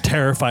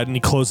terrified and he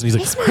closes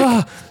and he's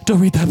like, don't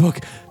read that book.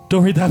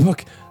 Don't read that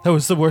book. That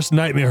was the worst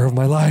nightmare of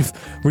my life.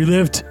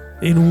 Relived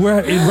in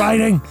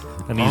writing.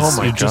 And he's Oh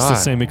my in just the God.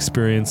 same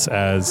experience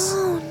as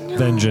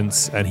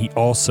Vengeance. And he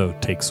also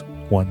takes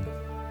one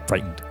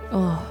frightened.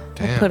 Oh,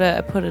 Damn.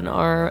 I put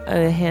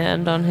a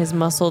hand on his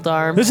muscled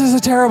arm. This is a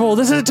terrible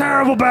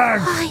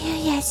bag. Oh,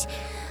 yes.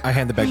 I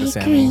hand the bag I to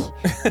Sammy.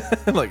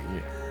 agree. Like,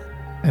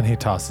 And he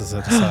tosses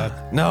it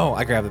aside. no,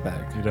 I grab the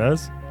bag. He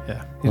does?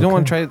 Yeah. You don't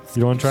want to try it?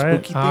 You don't want to try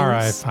it? Spooky All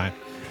right, things? fine.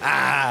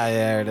 Ah,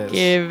 there it is.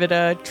 Give it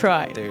a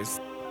try. There's.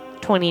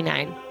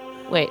 29.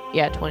 Wait,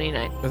 yeah,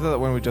 29. Is that the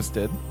one we just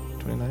did?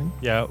 29?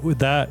 Yeah, with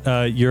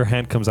that, your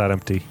hand comes out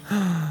empty.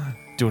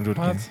 Do it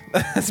again.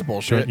 That's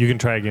bullshit. You can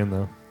try again,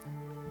 though.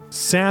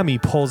 Sammy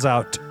pulls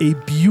out a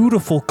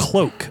beautiful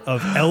cloak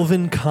of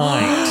elven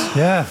kind.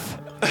 Yeah.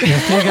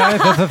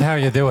 This is how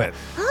you do it.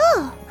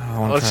 I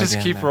wanna Let's try just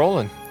again keep now.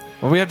 rolling.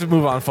 Well, we have to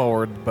move on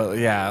forward, but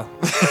yeah.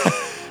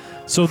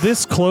 So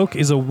this cloak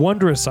is a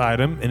wondrous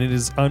item, and it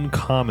is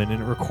uncommon,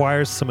 and it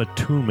requires some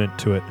attunement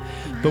to it.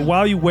 But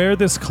while you wear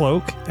this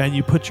cloak and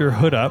you put your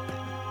hood up,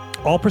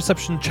 all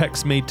perception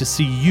checks made to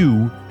see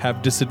you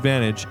have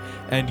disadvantage,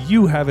 and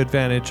you have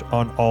advantage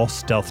on all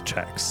stealth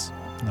checks.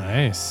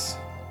 Nice.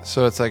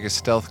 So it's like a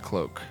stealth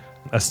cloak.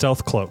 A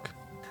stealth cloak.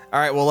 All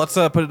right, well, let's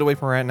put it away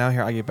from right now.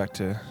 Here, I get back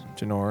to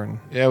Janor. And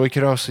Yeah, we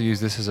could also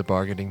use this as a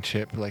bargaining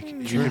chip. Like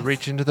you could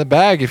reach into the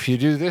bag if you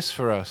do this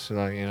for us.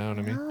 Like, you know what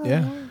I mean? Oh,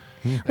 Yeah.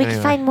 We Anyway.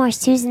 can find more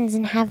Susans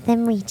and have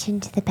them reach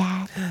into the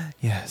bag,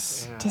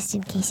 Yes. just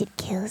in case it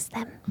kills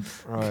them.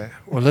 Right.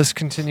 Well, let's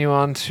continue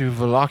on to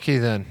Valaki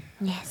then.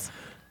 Yes.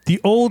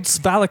 The old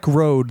Svalak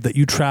road that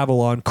you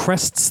travel on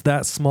crests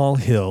that small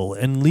hill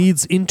and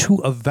leads into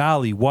a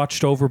valley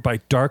watched over by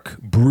dark,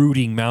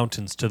 brooding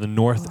mountains to the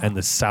north and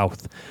the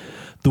south.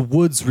 The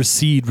woods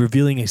recede,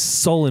 revealing a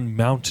sullen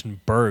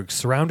mountain berg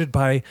surrounded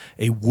by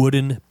a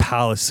wooden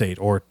palisade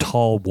or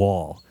tall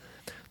wall.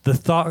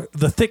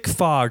 The thick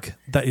fog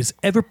that is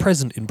ever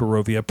present in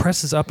Barovia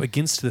presses up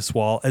against this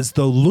wall as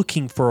though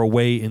looking for a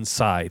way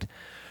inside.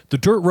 The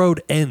dirt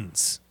road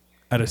ends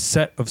at a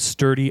set of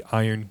sturdy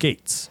iron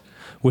gates,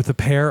 with a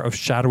pair of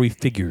shadowy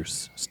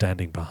figures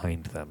standing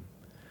behind them.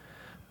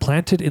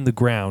 Planted in the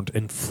ground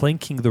and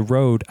flanking the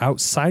road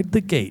outside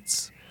the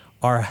gates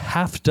are a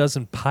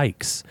half-dozen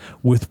pikes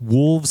with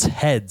wolves'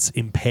 heads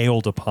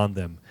impaled upon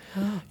them.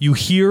 You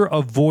hear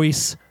a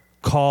voice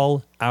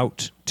call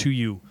out to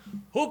you.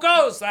 Who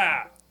goes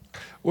there?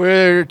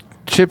 We're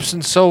Chips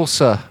and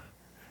Salsa.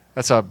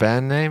 That's our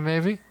band name,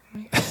 maybe?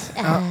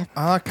 I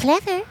like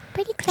Clever.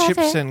 Pretty clever.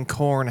 chips and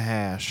corn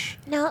hash.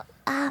 No,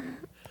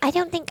 I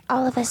don't think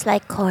all of us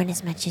like corn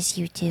as much as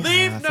you do.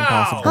 Leave That's now.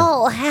 impossible.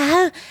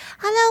 Oh,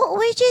 hello.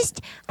 We're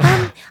just,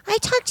 I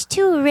talked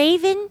to a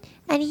raven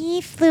and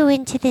he flew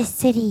into this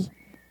city.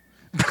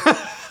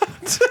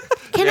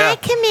 Can I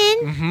come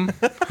in?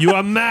 You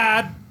are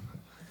mad.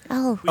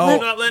 Oh, We do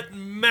not let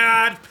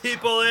mad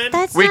people in.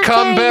 that's We not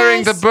come very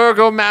bearing nice. the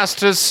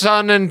burgomaster's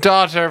son and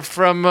daughter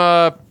from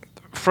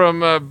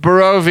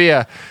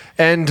Barovia,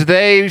 and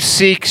they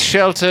seek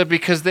shelter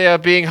because they are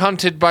being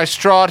hunted by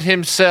Strahd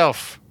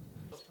himself.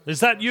 Is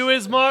that you,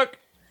 Ismark?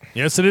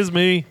 Yes, it is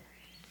me.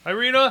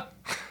 Irina?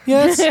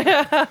 Yes.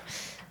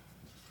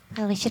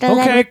 Oh, we should have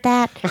led Okay. with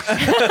that.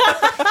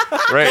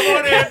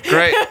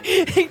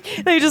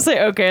 Great. They just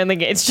say okay, and the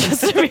gates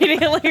just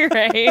immediately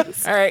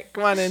raise. All right,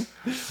 come on in.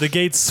 The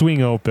gates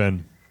swing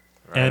open,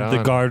 and the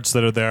on. guards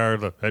that are there,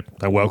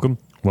 welcome.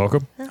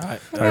 Right.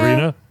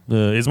 Irina,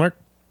 Ismark,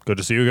 good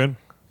to see you again.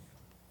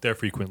 They're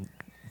frequent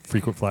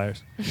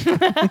flyers.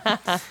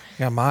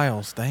 Yeah,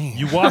 Miles, dang.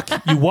 You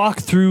walk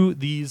through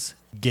these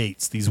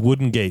gates, these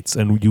wooden gates,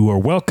 and you are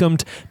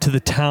welcomed to the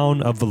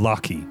town of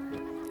Valaki.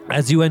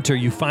 As you enter,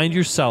 you find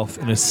yourself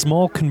in a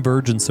small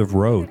convergence of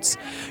roads.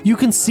 You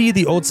can see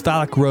the Old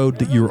Svalak road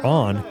that you're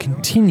on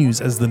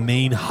continues as the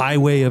main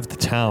highway of the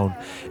town.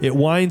 It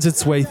winds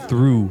its way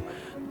through,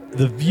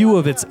 the view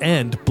of its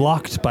end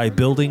blocked by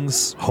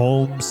buildings,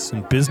 homes,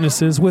 and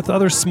businesses with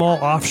other small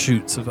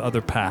offshoots of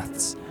other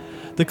paths.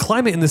 The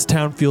climate in this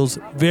town feels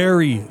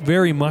very,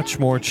 very much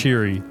more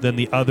cheery than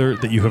the other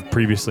that you have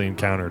previously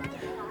encountered.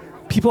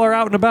 People are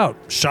out and about,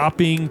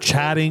 shopping,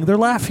 chatting, they're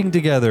laughing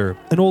together.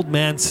 An old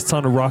man sits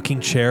on a rocking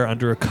chair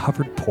under a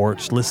covered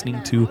porch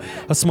listening to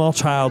a small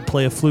child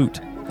play a flute.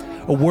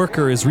 A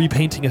worker is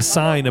repainting a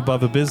sign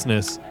above a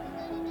business,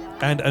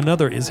 and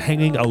another is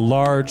hanging a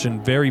large and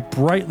very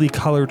brightly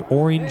colored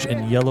orange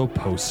and yellow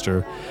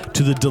poster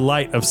to the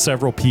delight of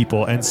several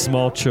people and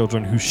small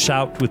children who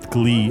shout with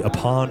glee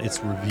upon its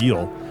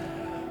reveal.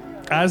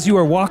 As you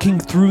are walking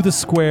through the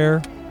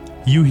square,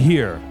 you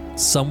hear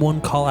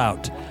someone call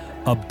out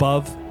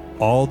above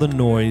all the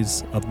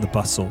noise of the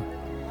bustle.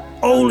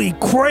 Holy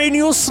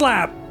cranial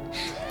slap!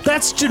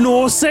 That's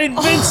Janor St.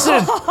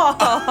 Vincent!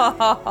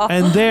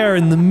 And there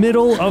in the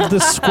middle of the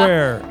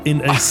square,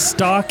 in a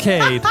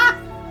stockade,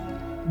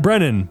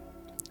 Brennan,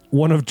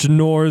 one of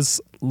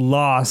Janor's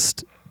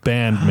lost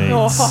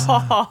bandmates.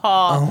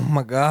 Oh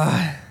my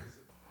god.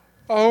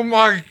 Oh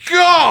my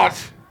god!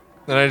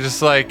 Then I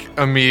just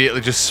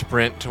immediately just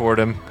sprint toward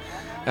him.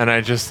 And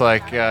I just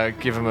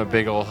give him a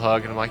big old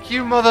hug, and I'm like,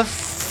 "You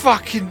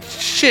motherfucking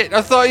shit!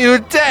 I thought you were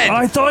dead.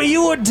 I thought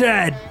you were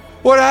dead!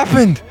 What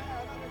happened?"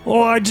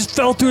 Oh, I just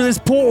fell through this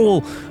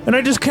portal, and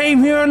I just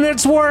came here, and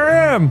that's where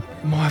I am!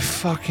 My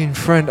fucking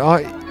friend,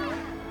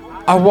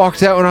 I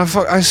walked out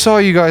and I saw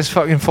you guys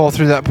fucking fall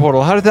through that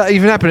portal. How did that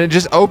even happen? It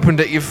just opened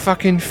at your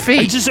fucking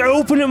feet. It just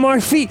opened at my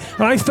feet,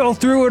 and I fell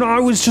through, and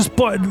I was just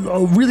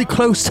really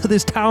close to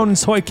this town, and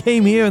so I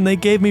came here, and they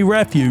gave me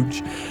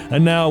refuge.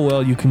 And now,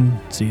 well, you can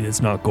see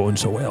it's not going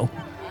so well.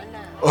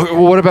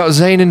 Well, what about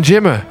Zane and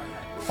Jimmer?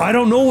 I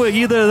don't know where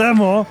either of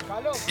them are.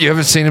 You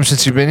haven't seen them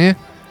since you've been here?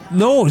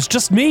 No, it's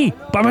just me,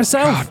 by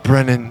myself. God,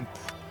 Brennan,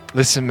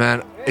 listen,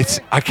 man.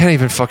 I can't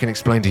even fucking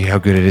explain to you how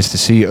good it is to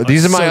see you.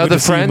 These are my so good other to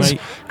see you, friends.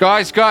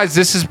 mate. Guys,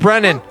 this is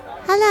Brennan.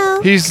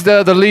 Hello. He's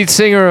the lead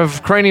singer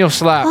of Cranial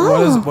Slap.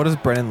 What does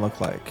Brennan look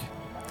like?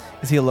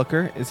 Is he a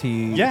looker? Is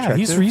he Yeah,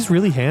 he's attractive?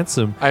 really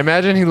handsome. I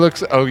imagine he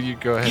looks. Oh, you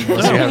go ahead.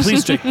 Unless you No, have-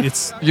 please, Jake.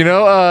 It's You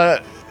know,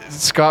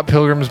 Scott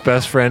Pilgrim's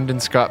best friend in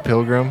Scott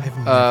Pilgrim. I've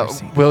never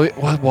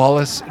seen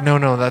Wallace.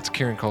 No, that's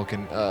Kieran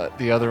Culkin.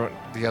 The other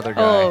guy.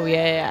 Oh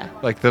yeah.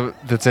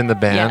 That's in the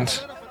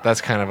band.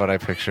 That's kind of what I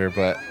picture,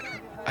 but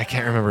I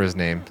can't remember his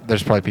name.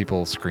 There's probably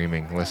people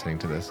screaming listening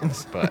to this.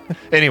 But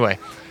anyway,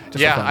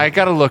 Just for fun. I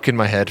got to look in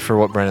my head for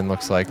what Brennan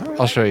looks like.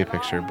 I'll show you a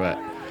picture, but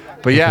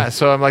yeah.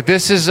 So I'm like,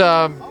 this is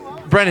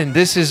Brennan.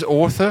 This is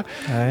Arthur.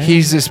 Hey.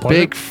 He's this Pleasure.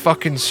 big,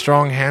 fucking,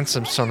 strong,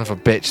 handsome son of a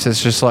bitch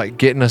that's just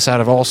getting us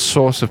out of all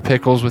sorts of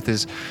pickles with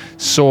his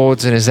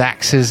swords and his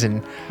axes.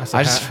 And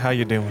I just how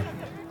you doing?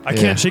 I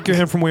Yeah. can't shake your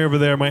hand from way over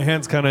there. My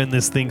hand's kind of in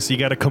this thing, so you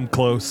got to come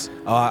close.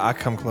 Oh, I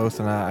come close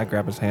and I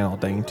grab his hand all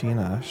dainty and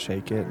I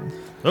shake it.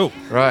 Oh,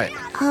 right.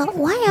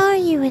 Why are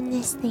you in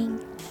this thing?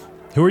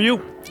 who are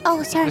you?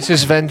 Oh, sorry. This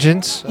is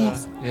Vengeance.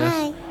 Yes.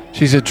 Hi.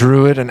 She's a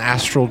druid, an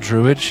astral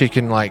druid. She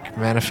can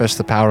manifest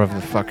the power of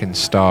the fucking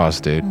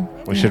stars, dude.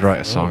 We should write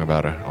a song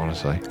about her,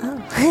 honestly.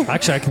 Oh,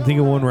 Actually, I can think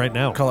of one right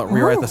now. Call it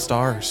Rewrite the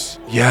Stars.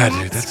 Yeah,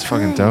 dude, that's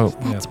fucking dope.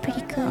 That's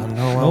pretty good.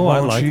 No, I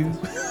like you.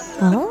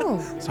 Oh.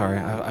 Sorry,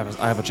 I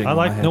have a jingle. I in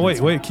my like. head. No,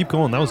 wait, keep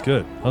going. That was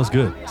good.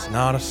 It's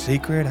not a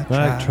secret.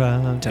 I I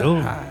tried. to Oh.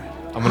 hide.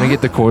 I'm gonna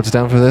get the chords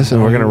down for this,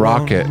 and we're gonna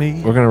rock it.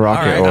 We're gonna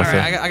rock it, All Ortha.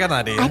 right, I got an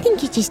idea. I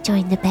think you just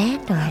joined the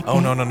band, Arthur. Oh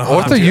no.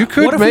 Ortha, you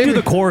could What if we maybe. do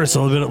the chorus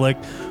a little bit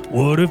like,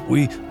 what if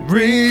we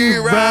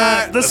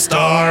rewrite the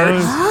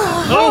stars?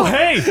 Oh,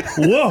 hey!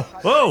 Whoa!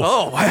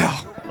 Oh wow.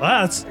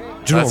 That's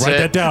Jewel, That's write it.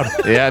 that down.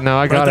 Yeah, no,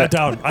 I Write got that it.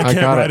 down. I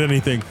can't got write it.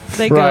 anything.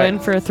 They go Right. in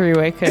for a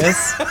three-way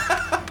kiss.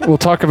 We'll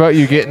talk about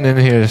you getting in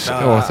here,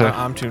 Ortha.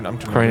 I'm too.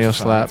 Cranial nervous.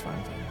 slap. Fine.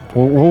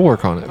 We'll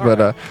work on it.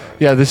 But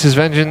yeah, this is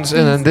Vengeance,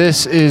 and then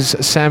this is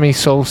Sammy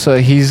Salsa.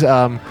 He's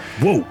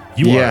Whoa!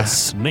 You are a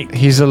snake.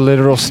 he's a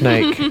literal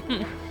snake.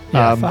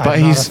 Yeah, But not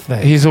he's a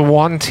snake. he's a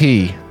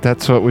 1T.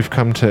 That's what we've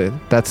come to.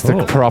 That's the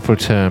Oh. proper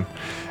term.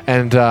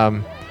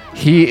 And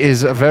he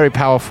is a very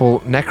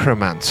powerful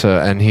necromancer,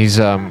 and he's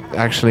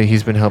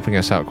been helping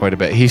us out quite a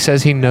bit. He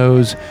says he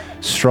knows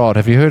Strahd.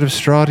 Have you heard of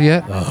Strahd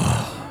yet?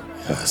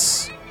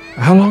 Yes.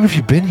 How long have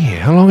you been here?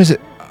 How long is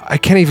it? I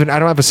don't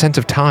have a sense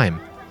of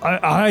time.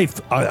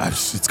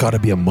 It's got to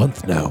be a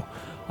month now.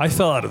 I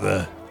fell out of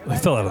the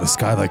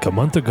sky like a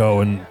month ago,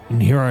 and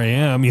here I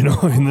am,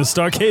 in the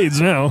stockades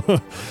now.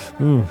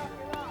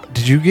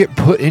 Did you get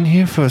put in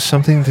here for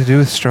something to do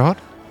with Strahd?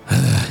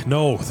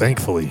 No,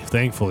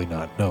 thankfully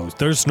not. No,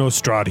 there's no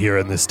Strahd here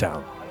in this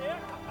town.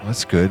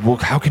 That's good. Well,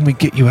 how can we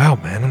get you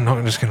out, man? I'm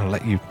not just gonna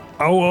let you.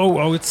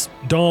 Oh! It's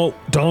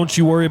don't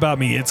you worry about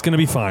me. It's gonna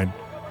be fine.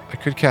 I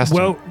could cast.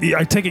 Well,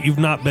 I take it you've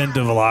not been to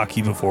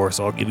Valaki before,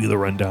 so I'll give you the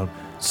rundown.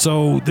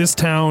 So this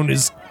town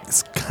is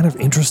kind of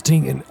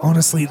interesting, and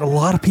honestly, a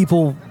lot of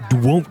people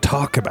won't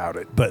talk about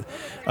it. But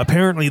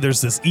apparently,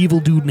 there's this evil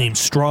dude named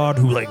Strahd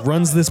who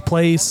runs this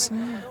place,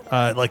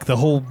 the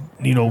whole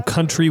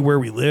country where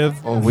we live.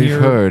 Oh, we've here.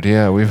 heard.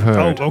 Yeah, we've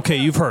heard. Oh, okay,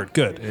 you've heard.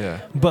 Good.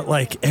 Yeah.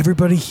 But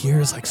everybody here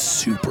is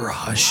super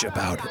hush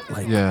about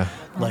it. Yeah.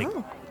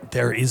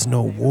 There is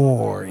no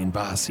war in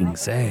Ba Sing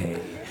Se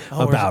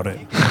about it.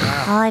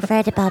 Oh, I've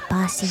read about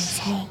Bossing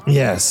Say.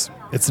 Yes,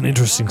 it's an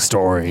interesting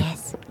story.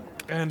 Yes.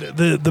 And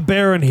the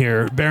Baron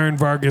here, Baron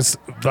Vargas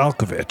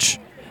Valkovich,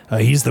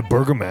 he's the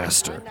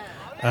burgomaster.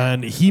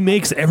 And he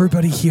makes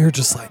everybody here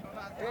just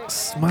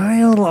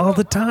smile all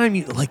the time.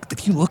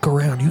 If you look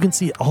around, you can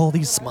see all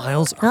these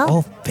smiles are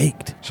all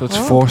faked. So it's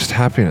forced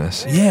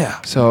happiness. Yeah.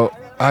 So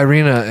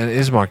Irina and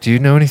Ismark, do you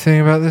know anything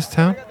about this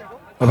town?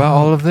 About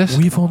all of this?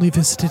 We've only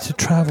visited to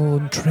travel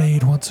and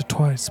trade once or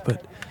twice,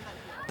 but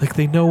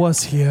they know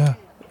us here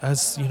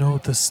as,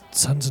 the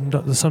son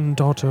and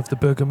daughter of the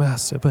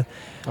burgomaster, but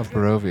Of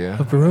Barovia.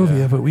 of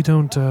Barovia, but we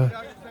don't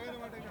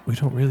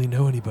really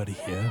know anybody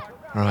here.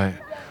 Right.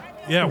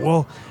 Yeah,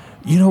 well,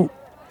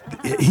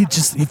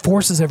 he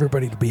forces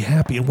everybody to be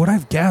happy. And what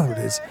I've gathered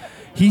is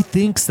he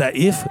thinks that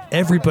if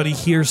everybody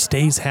here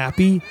stays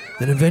happy,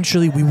 then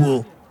eventually we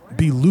will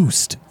be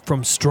loosed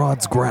from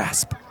Strahd's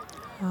grasp.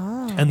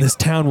 And this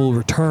town will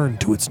return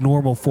to its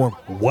normal form.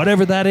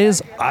 Whatever that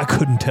is, I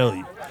couldn't tell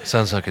you.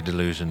 Sounds like a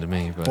delusion to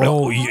me, but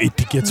Oh, it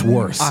gets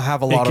worse. I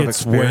have a lot it of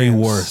gets way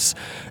experience. worse.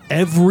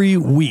 Every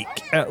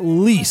week, at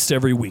least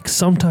every week,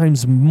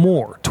 sometimes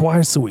more,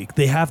 twice a week,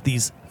 they have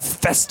these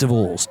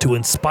festivals to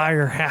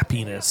inspire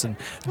happiness and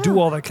do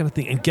all that kind of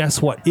thing. And guess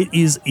what? It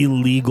is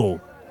illegal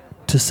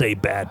to say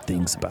bad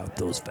things about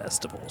those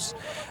festivals.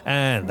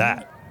 And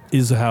that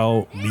is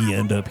how we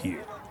end up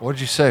here. what'd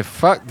you say?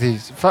 Fuck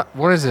these. Fuck.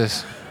 What is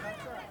this?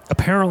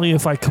 Apparently,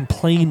 if I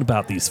complain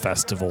about these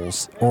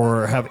festivals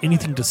or have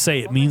anything to say,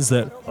 it means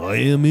that I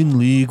am in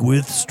league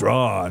with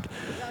Strahd.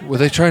 Were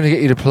they trying to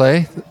get you to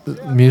play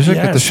the music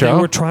at the Yes, show?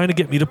 they were trying to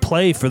get me to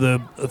play for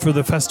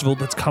the festival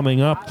that's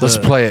coming up. Let's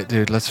play it,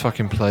 dude. Let's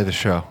fucking play the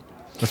show.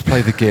 Let's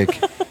play the gig.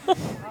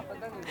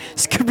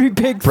 It's gonna be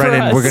big for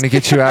Brennan, us. we're going to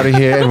get you out of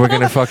here and we're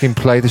going to fucking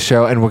play the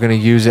show and we're going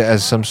to use it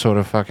as some sort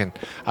of fucking,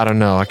 I don't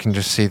know, I can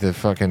just see the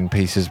fucking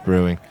pieces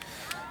brewing.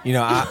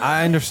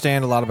 I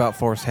understand a lot about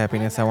forced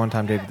happiness. I one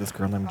time dated this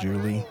girl named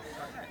Julie,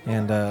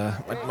 and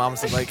my mom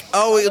said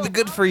 "Oh, it'll be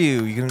good for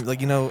you. You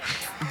can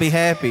be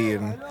happy."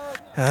 And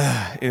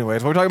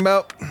anyways, what are we talking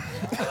about?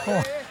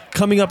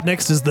 Coming up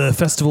next is the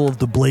Festival of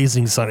the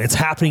Blazing Sun. It's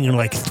happening in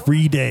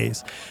 3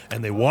 days,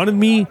 and they wanted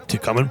me to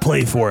come and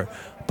play for it.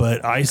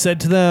 But I said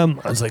to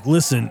them, I was like,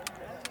 listen,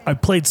 I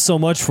played so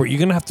much for it, you're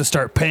going to have to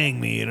start paying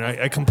me. And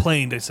I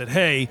complained. I said,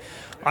 hey,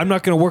 I'm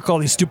not going to work all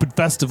these stupid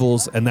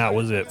festivals. And that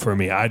was it for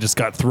me. I just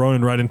got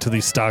thrown right into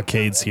these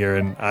stockades here,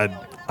 and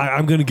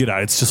I'm going to get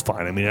out. It's just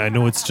fine. I mean, I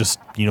know it's just,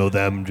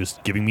 them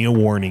just giving me a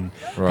warning.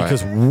 Right.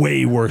 Because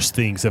way worse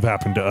things have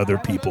happened to other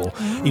people.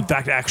 In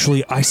fact,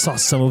 actually, I saw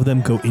some of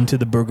them go into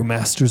the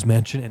burgomaster's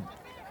mansion, and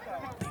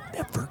they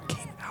never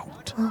came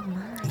out.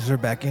 Is there a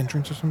back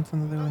entrance or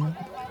something that they were in?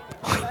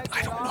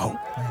 I don't know.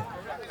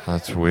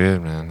 That's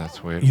weird, man.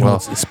 That's weird. You know Well,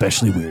 what's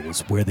especially weird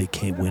is where they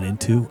went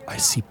into. I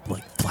see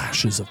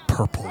flashes of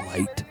purple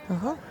light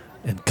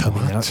and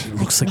coming out. It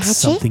looks like Magic?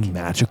 something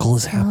magical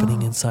is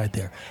happening inside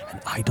there, and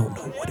I don't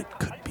know what it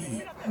could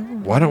be.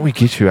 why don't we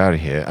get you out of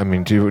here? I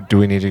mean, do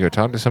we need to go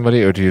talk to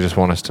somebody, or do you just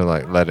want us to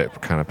like let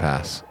it kind of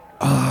pass?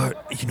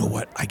 You know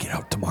what? I get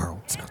out tomorrow.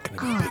 It's not going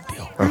to be a big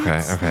deal.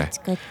 Okay. That's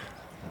good.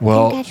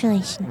 Well,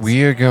 Congratulations.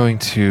 we are going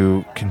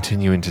to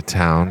continue into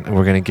town, and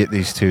we're going to get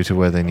these two to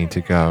where they need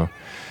to go,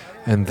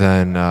 and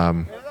then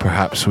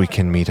perhaps we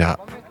can meet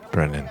up,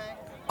 Brennan.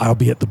 I'll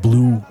be at the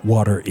Blue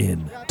Water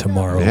Inn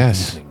tomorrow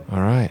Yes. evening.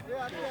 All right.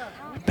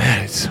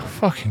 Man, it's so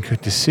fucking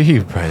good to see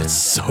you, Brennan. It's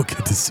so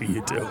good to see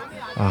you, too.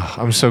 Oh,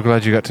 I'm so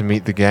glad you got to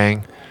meet the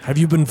gang. Have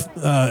you been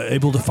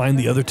able to find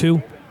the other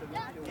two?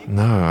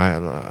 No,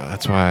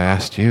 that's why I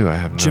asked you. I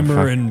have no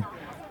Jimmer and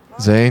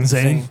Zane.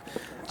 Zane?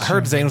 I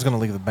heard Zane was going to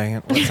leave the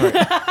band. What's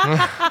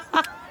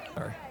that?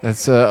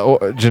 That's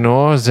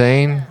Janor,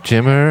 Zane,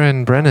 Jimmer,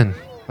 and Brennan.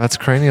 That's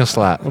Cranial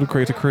Slap. What a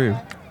great crew.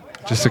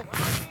 Just a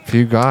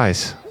few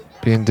guys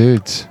being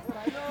dudes.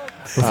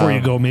 Before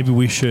you go, maybe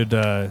we should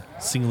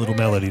sing a little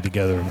melody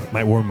together. It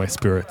might warm my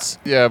spirits.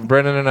 Yeah,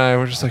 Brennan and I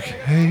were just like,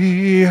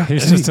 hey,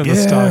 He's just in the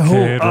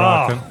stockade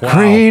rocking.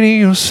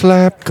 Cranial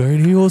Slap.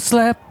 Cranial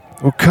slap.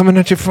 We're coming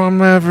at you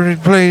from every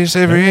place,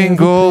 every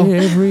angle.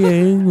 Every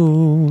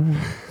angle.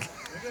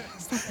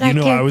 You Like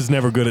know, a- I was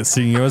never good at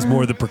singing. I was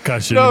more the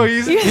percussion.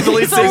 he's the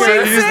lead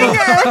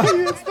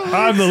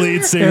I'm the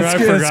lead singer. I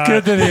It's forgot.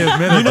 good that he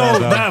admitted You know,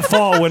 that. that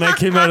fall when I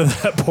came out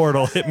of that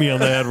portal hit me on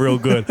the head real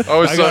good.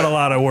 Oh, I so- got a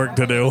lot of work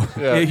to do.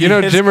 Yeah, His- you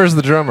know, Jimmer's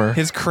the drummer.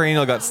 His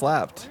cranial got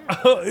slapped.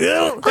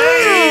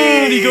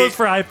 Hey! And he goes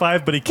for a high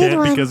five, but he can't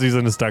one. because he's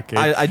in a stockade.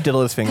 I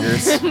diddle his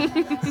fingers.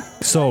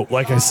 So,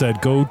 like I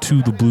said, go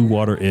to the Blue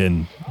Water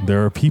Inn.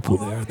 There are people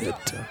there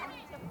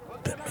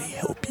that may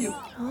help you.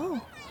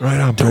 Oh. Right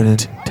on, Brennan.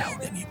 Don't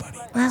tell anybody.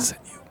 Well, Send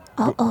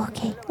you.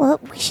 okay. Well,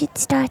 we should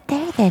start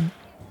there then.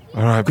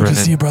 All right, Good to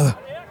see you, Brennan.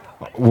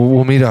 brother.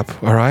 We'll meet up,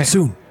 all right?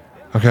 Soon.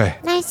 Okay.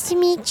 Nice to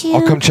meet you.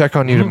 I'll come check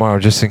on you tomorrow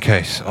just in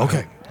case.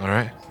 Okay. All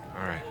right?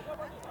 All right.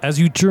 As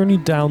you journey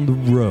down the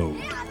road,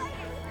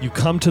 you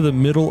come to the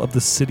middle of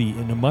the city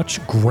in a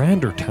much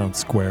grander town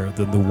square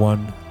than the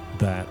one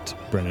that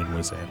Brennan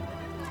was in.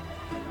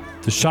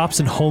 The shops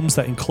and homes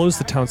that enclose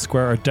the town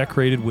square are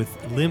decorated with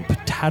limp,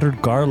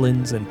 tattered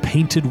garlands and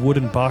painted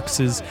wooden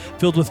boxes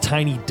filled with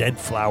tiny dead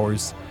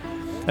flowers.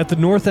 At the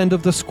north end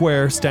of the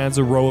square stands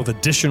a row of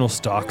additional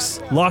stocks,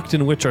 locked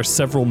in which are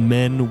several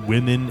men,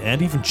 women,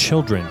 and even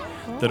children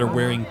that are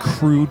wearing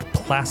crude,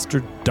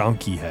 plastered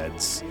donkey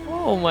heads.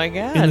 Oh my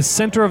god. In the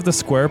center of the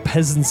square,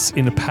 peasants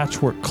in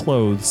patchwork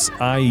clothes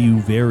eye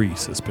you very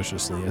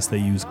suspiciously as they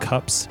use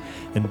cups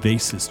and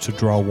vases to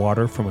draw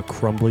water from a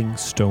crumbling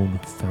stone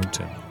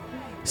fountain.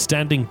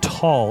 Standing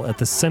tall at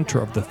the center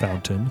of the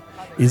fountain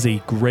is a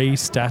gray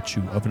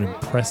statue of an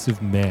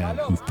impressive man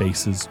who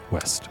faces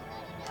west.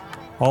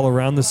 All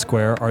around the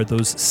square are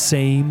those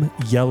same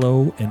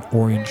yellow and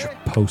orange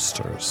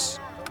posters.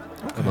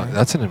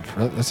 That's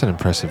an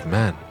impressive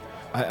man.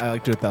 I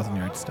like to do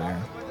 1,000-yard stare.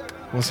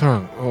 What's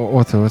wrong?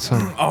 What's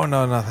wrong? Oh,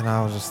 no, nothing.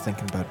 I was just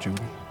thinking about Julie.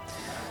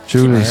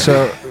 Julie,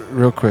 so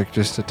real quick,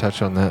 just to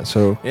touch on that.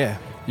 So Yeah.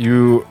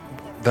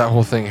 that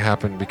whole thing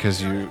happened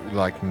because you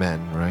like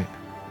men, right?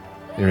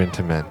 You're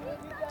into men.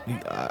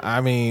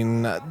 I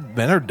mean,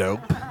 men are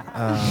dope.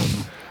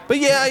 But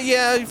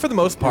yeah, for the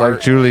most part.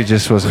 Like Julie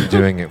just wasn't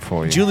doing it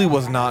for you. Julie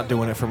was not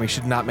doing it for me. She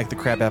did not make the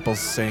crab apples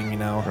sing,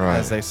 Right.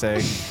 as they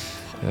say.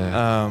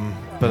 Yeah.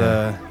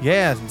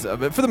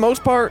 But for the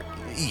most part,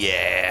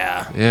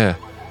 yeah. Yeah.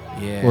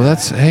 Yeah. Well,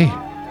 that's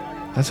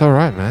all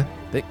right, man.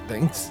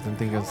 Thanks. Didn't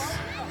think it was.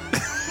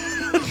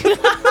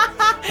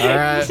 All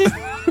right.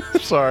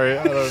 Sorry,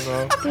 I don't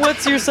know.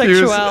 What's your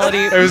sexuality?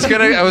 I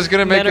was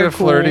gonna make Men it are a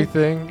flirty cool.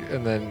 thing,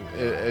 and then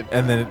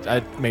And then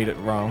I made it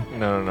wrong.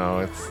 no,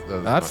 it's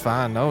That's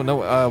fine. No.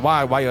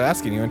 Why? Why are you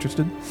asking? You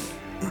interested?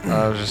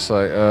 I was just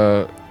like,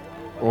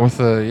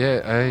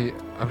 Ortha,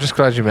 I'm just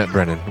glad you met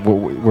Brennan.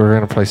 We're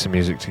gonna play some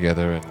music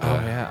together, and Oh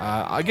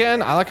yeah.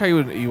 Again, I like how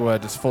you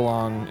just full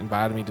on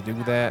invited me to do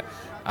that.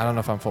 I don't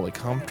know if I'm fully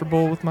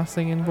comfortable with my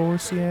singing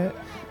voice yet.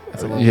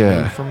 That's a little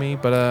Yeah. new for me,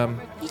 but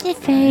You did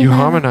very you well.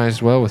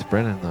 harmonized well with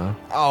Brennan, though.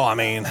 oh, I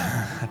mean,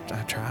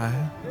 I try.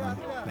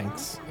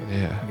 Thanks.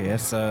 Yeah. I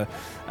guess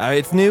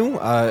it's new.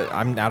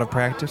 I'm out of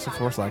practice, of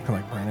course, like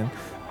Brandon.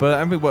 But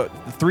I mean, what?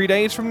 3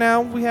 days from now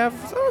we have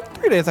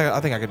 3 days. I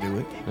think I could do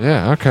it.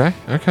 Yeah. Okay.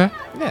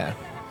 Yeah.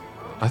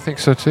 I think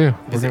so too.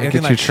 We're Is it gonna anything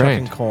get you like shucking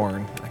trained.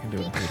 corn? I can do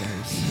it in 3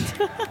 days.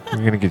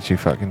 We're gonna get you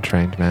fucking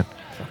trained, man.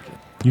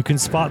 You can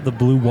spot the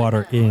Blue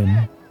Water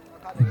Inn,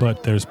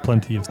 but there's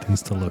plenty of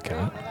things to look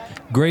at.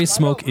 Gray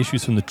smoke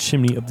issues from the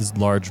chimney of this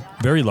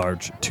very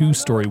large,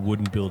 2-story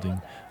wooden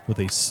building with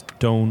a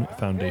stone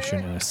foundation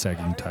and a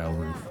sagging tile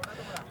roof,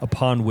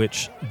 upon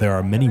which there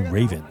are many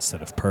ravens that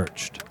have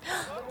perched.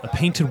 A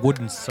painted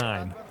wooden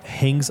sign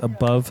hangs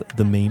above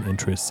the main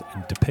entrance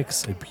and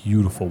depicts a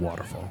beautiful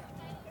waterfall.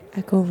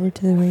 I go over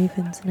to the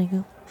ravens and I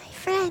go, My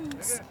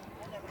friends.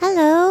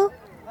 Hello.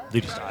 They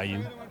just eye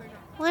you.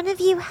 One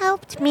of you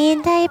helped me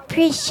and I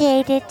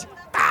appreciate it.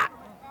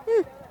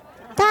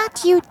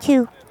 Thought you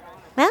two.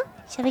 Well,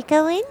 shall we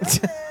go in?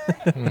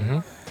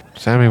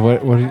 Sammy,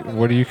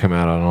 what do you come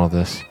out on all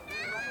this?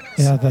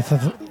 Yeah,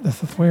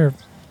 that's weird.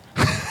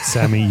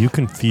 Sammy, you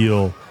can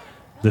feel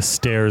the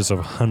stares of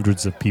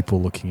hundreds of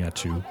people looking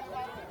at you.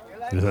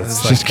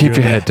 That's Just like keep your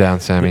you're head down,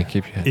 Sammy.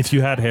 Keep your head. If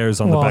you had hairs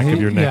on the back of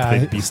your neck,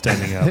 they'd be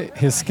standing out.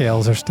 His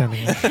scales are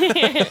standing up.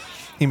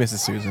 He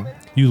misses Susan.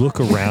 You look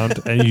around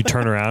and you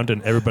turn around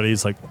and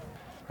everybody's like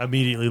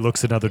immediately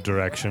looks another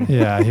direction.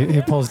 Yeah,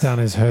 he pulls down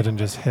his hood and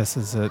just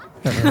hisses at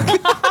everyone.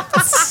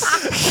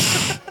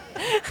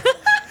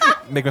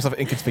 Make myself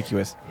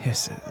inconspicuous.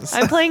 Hisses.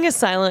 I'm playing a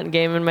silent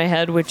game in my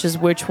head, which is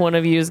which one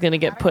of you is going to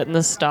get put in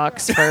the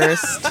stocks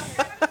first.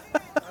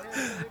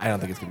 I don't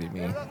think it's going to be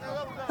me.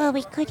 Well,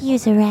 we could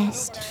use a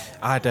rest.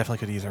 I definitely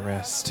could use a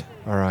rest.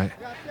 All right.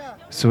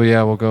 So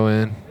yeah, we'll go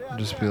in and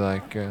just be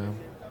like,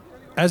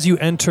 As you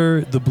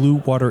enter the Blue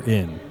Water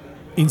Inn,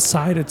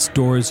 inside its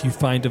doors you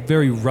find a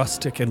very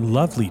rustic and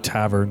lovely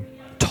tavern.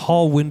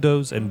 Tall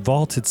windows and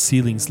vaulted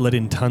ceilings let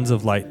in tons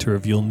of light to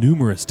reveal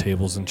numerous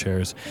tables and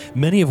chairs,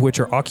 many of which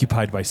are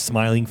occupied by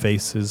smiling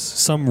faces,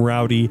 some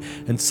rowdy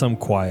and some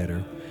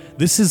quieter.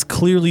 This is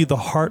clearly the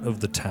heart of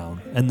the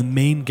town and the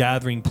main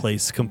gathering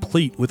place,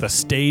 complete with a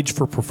stage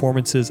for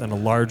performances and a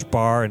large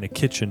bar and a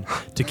kitchen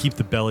to keep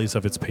the bellies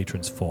of its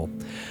patrons full.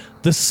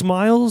 The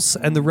smiles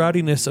and the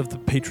rowdiness of the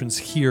patrons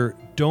here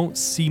don't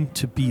seem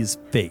to be as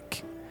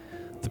fake.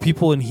 The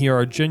people in here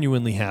are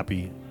genuinely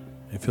happy.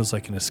 It feels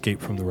like an escape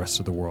from the rest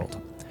of the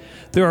world.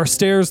 There are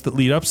stairs that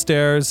lead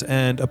upstairs,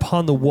 and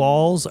upon the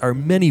walls are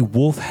many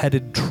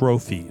wolf-headed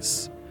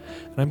trophies.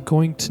 And I'm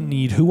going to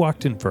need... Who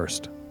walked in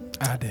first?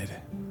 I did.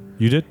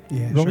 You did?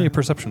 Yeah, Roll me sure. a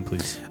perception,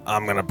 please.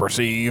 I'm going to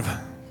perceive.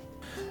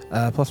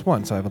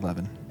 +1, so I have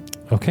 11.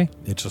 Okay.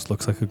 It just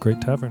looks like a great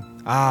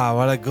tavern. Ah,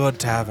 what a good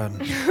tavern.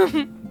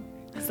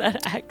 Is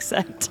that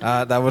accent?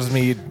 That was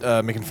me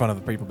making fun of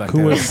the people back Who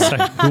there. was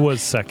Who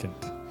was second?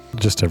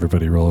 Just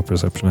everybody roll a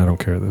perception. I don't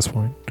care at this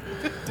point.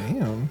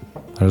 Damn.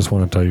 I just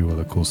want to tell you all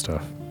the cool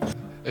stuff.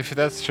 if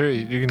that's true,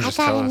 you can I just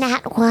got tell a us.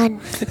 nat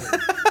 1.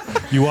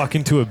 You walk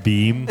into a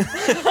beam.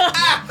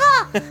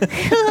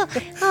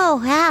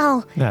 Oh,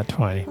 wow. Not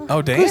 20.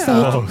 Oh, damn. Who's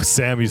that? Oh,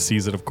 Sammy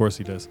sees it. Of course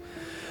he does.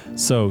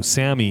 So,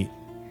 Sammy,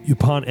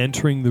 upon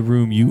entering the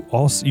room, you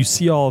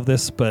see all of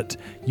this, but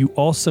you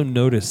also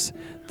notice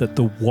that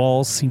the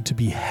walls seem to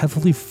be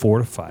heavily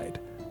fortified.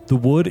 The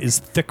wood is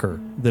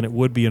thicker than it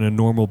would be in a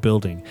normal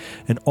building,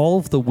 and all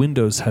of the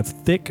windows have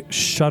thick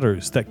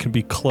shutters that can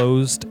be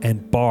closed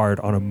and barred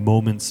on a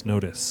moment's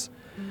notice.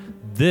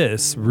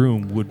 This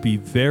room would be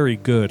very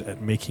good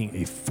at making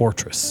a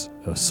fortress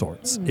of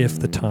sorts, if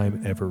the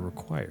time ever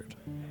required.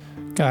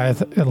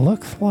 Guys, it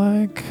looks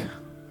like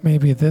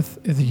maybe this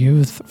is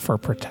used for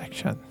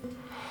protection.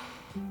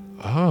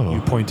 Oh.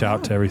 You point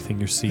out to everything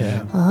you're seeing.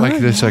 Yeah. Oh, Like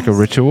this, like a yes.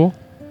 ritual?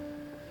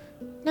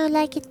 No,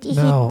 like it's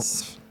No.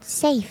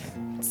 safe.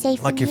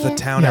 Safe Like in if the here.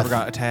 town Yes. ever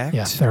got attacked?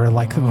 Yes, there are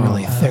like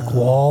really thick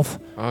walls.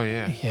 Oh,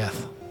 yeah. Yes.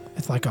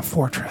 It's like a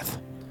fortress.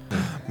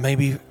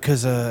 Maybe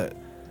because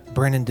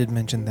Brandon did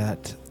mention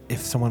that if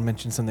someone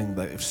mentioned something,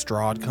 that if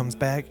Strahd comes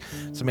back,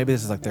 so maybe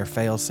this is like their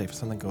fail-safe. If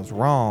something goes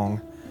wrong,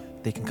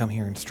 they can come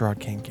here and Strahd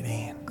can't get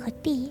in.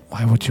 Could be.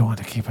 Why would you want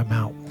to keep him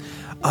out?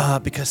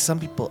 Because some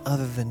people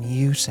other than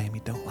you,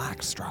 Sammy, don't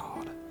like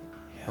Strahd.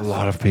 A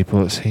lot of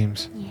people, it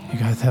seems. You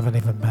guys haven't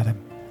even met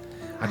him.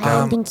 I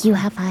don't think you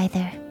have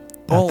either.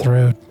 That's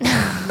rude.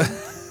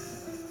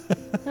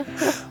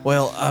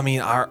 Well, I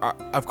mean, our,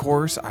 of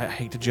course, I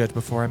hate to judge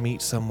before I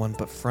meet someone,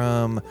 but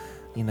from,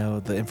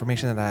 the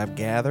information that I've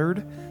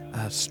gathered,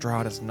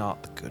 Strahd is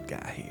not the good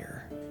guy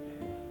here.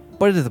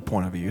 But it is the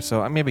point of view,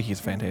 so maybe he's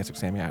fantastic,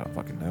 Sammy. I don't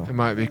fucking know. It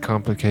might be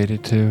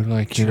complicated, too.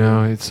 Like,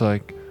 it's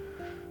like,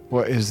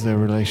 what is the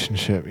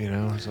relationship,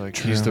 It's like,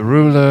 he's True. the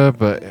ruler,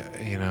 but,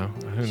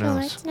 who Sure,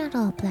 knows? it's not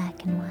all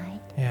black and white.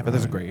 Yeah, but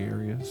there's gray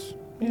areas.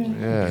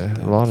 Yeah,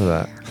 a lot of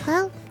that.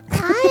 Well,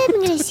 I am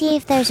going to see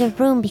if there's a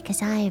room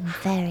because I am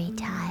very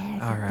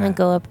tired. All I'm gonna right.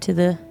 go up to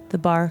the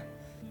bar,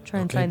 try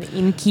and Okay. find the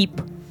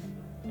innkeep.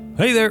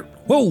 Hey there.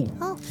 Whoa.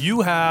 Oh.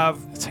 You have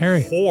It's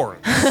Harry. horns.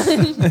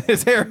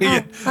 It's Harry.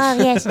 Oh,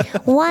 yes.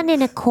 1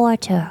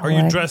 1/4. Are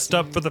you dressed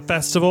up for the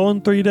festival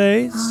in 3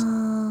 days?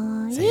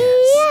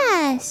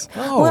 Yes.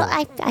 Oh. Well,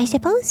 I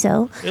suppose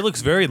so. It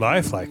looks very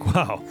lifelike.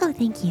 Wow. Oh,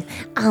 thank you.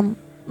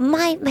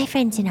 My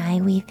friends and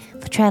I, we've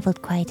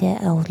traveled quite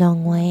a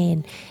long way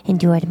and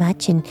endured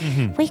much, and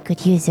we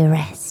could use a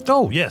rest.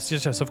 Oh, yes,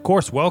 of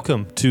course.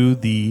 Welcome to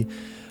the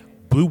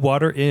Blue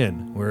Water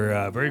Inn.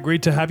 We're very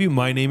great to have you.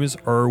 My name is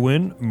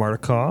Erwin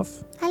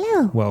Martikov.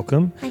 Hello.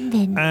 Welcome. I'm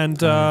Vin.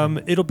 And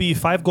it'll be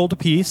 5 gold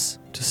apiece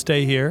to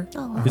stay here.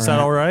 Oh. Is that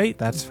all right?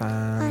 That's Oh,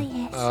 fine.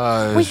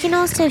 yes. We can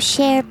also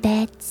share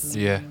beds.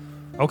 Yeah.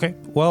 Okay.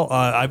 Well,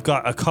 I've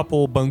got a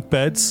couple bunk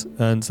beds,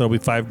 and so it'll be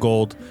 5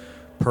 gold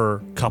per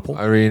couple.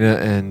 Irina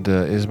and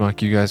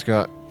Ismak, you guys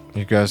good?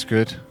 You guys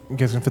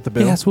can fit the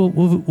bill? Yes,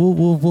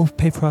 we'll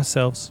pay for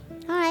ourselves.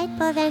 All right,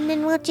 well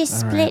then we'll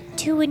just All split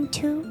 2 and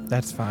 2.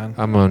 That's fine.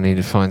 I'm gonna need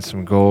to find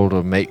some gold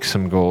or make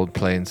some gold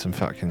playing some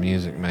fucking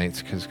music,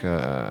 mates, because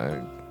I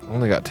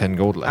only got 10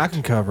 gold I left.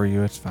 can cover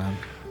you. It's fine.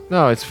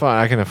 No, it's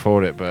fine. I can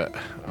afford it, but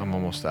I'm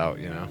almost out,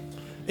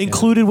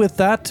 Included with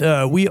that,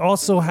 we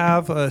also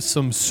have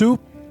some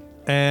soup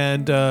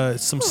and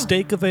some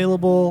steak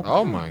available.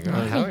 Oh my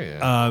god, hell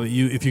yeah.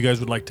 If you guys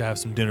would like to have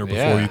some dinner before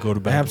Yeah. you go to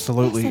bed.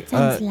 Absolutely. Yes, that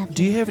sounds lovely.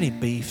 Do you have any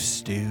beef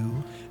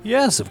stew?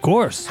 Yes, of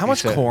course. How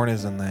much said- corn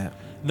is in that?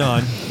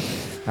 None.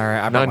 All right,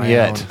 I brought None my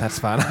yet. own. That's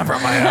fine. I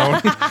brought my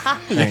own.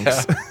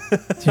 Thanks.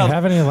 Do you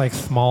have any like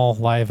small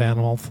live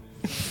animals?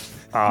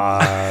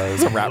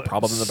 It's a rat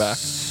problem in the back.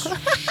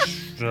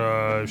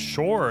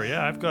 Sure.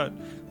 Yeah, I've got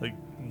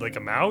like a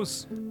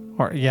mouse.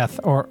 Or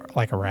or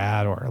like a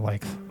rat or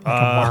like a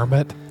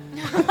marmot?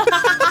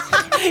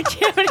 Do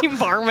you have any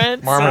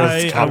varmints?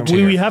 Marmot is top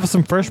tier. We have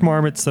some fresh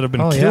marmots that have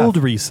been killed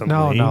recently.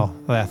 No,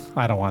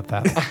 I don't want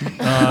that.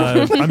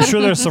 I'm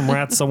sure there's some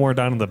rats somewhere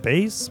down in the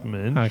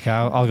basement. Okay,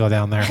 I'll go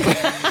down there.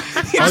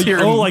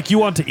 Like you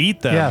want to eat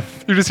them? Yeah.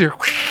 You just hear.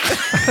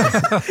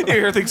 You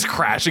hear things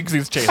crashing because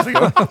he's chasing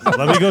him.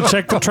 Let me go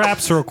check the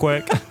traps real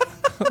quick.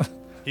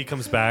 He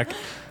comes back,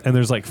 and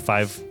there's like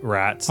 5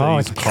 rats that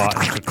he's caught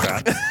in the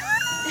trap.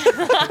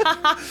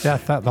 Yeah,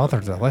 those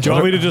are delicious. Do you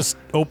want me to just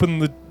open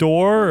the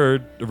door or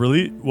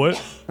release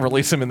what?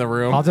 Release him in the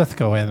room. I'll just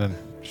go in and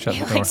shut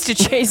He the door. likes to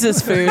chase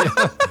his food.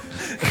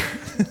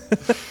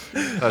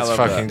 That's love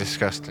fucking that.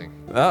 disgusting.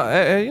 You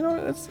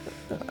know, it's,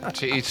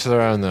 To each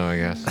their own, though, I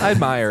guess. I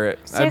admire it.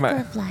 Circle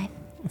of life.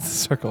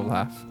 Circle of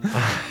life.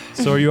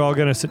 So are you all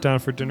gonna sit down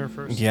for dinner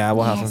first? Yeah,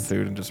 we'll have some Yes.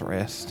 food and just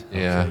rest.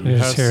 Yeah. You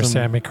just have hear some-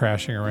 Sammy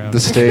crashing around. The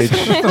stage.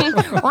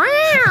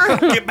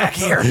 Get back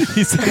here.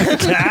 He's like a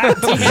cat.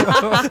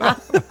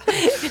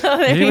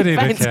 Maybe He would eat a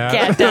finds cat.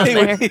 cat down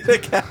there.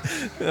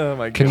 Oh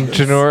my Can goodness.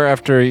 Janor,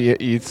 after he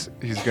eats,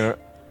 he's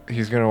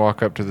gonna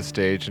walk up to the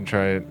stage and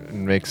try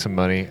and make some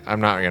money.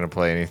 I'm not gonna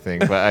play anything,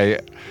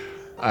 but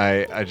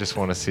I just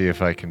want to see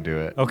if I can do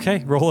it.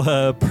 Okay, roll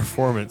a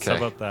performance. How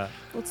Okay. about that?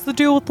 What's the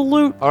deal with the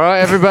loot? All right,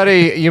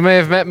 everybody. You may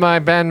have met my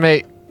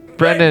bandmate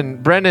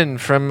Brendan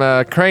from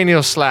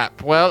Cranial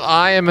Slap. Well,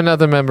 I am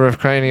another member of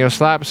Cranial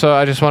Slap, so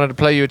I just wanted to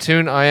play you a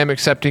tune. I am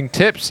accepting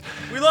tips.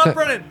 We love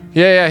Brennan.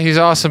 Yeah, he's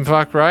awesome.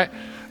 Fuck right.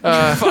 You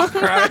know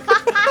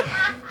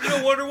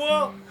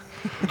Wonderwall.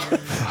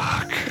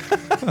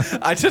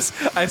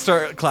 I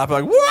start clapping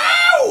like,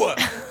 wow!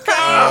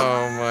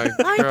 Oh my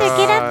god. Arthur,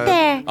 get up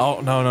there. Oh,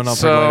 no.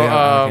 So,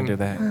 I can do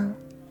that.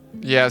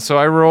 Yeah, so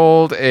I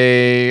rolled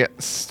a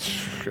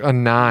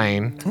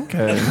 9.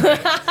 Okay.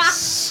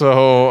 So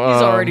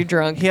He's already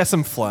drunk. He has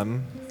some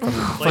phlegm.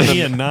 Play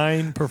me a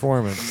 9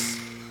 performance.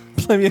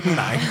 Play me a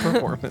 9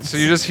 performance. So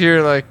you just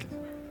hear like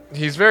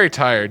he's very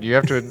tired. You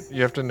have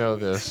to know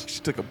this. She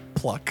took a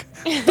pluck.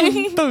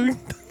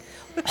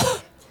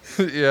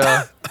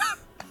 Yeah.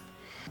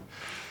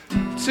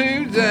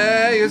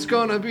 Today is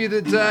gonna be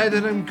the day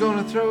that I'm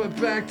gonna throw it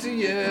back to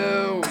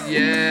you.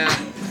 Yeah.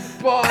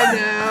 By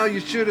now you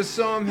should have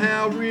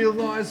somehow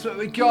realized what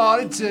we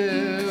gotta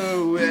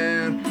do.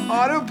 And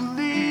I don't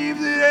believe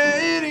that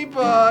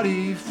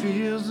anybody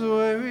feels the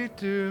way we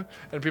do.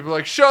 And people are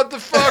like, shut the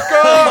fuck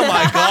up! Oh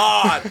my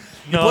god!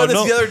 You No, played this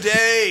no- the other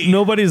day.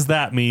 Nobody's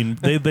that mean.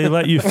 They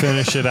let you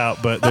finish it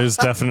out, but there's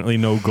definitely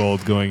no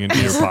gold going into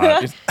your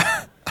pot.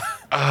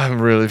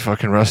 I'm really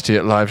fucking rusty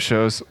at live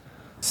shows.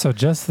 So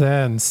just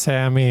then,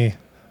 Sammy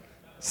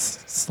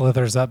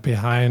slithers up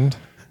behind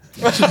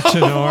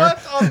Janor,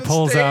 On the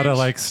pulls out a stage?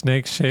 like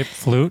snake-shaped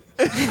flute.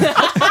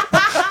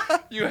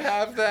 You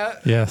have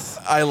that? Yes.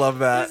 I love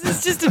that.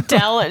 It's just a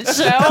talent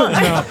show.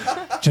 No,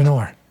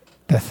 Janor,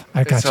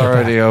 I got It's your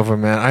already back. over,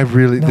 man. I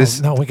really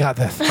No, we got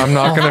this. I'm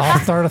not gonna I'll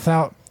start us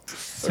out.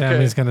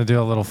 Sammy's gonna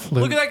do a little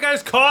flute. Look at that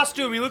guy's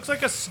costume. He looks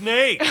like a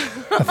snake.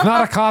 It's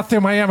not a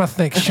costume. I am a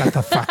snake. Shut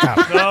the fuck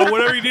up. No,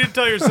 whatever you need to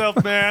tell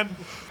yourself, man.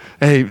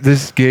 Hey,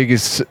 this gig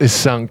is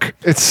sunk.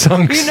 It's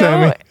sunk, You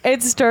Sammy. know,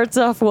 it starts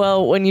off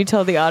well when you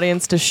tell the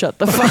audience to shut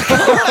the fuck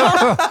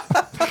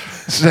up.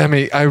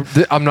 Sammy,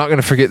 I'm not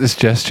gonna forget this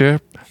gesture.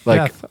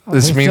 Like Yes,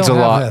 this we means a still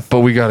have lot, this. but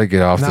we gotta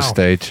get off the No.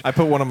 stage. I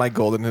put one of my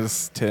gold in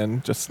his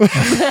tin just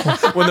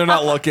when they're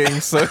not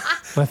looking. So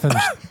Listen,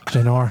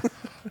 Janor, do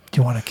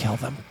you want to kill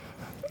them?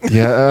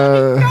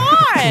 Yeah.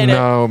 God.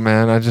 No,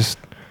 man.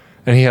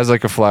 And he has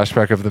like a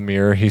flashback of the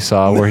mirror he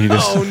saw where he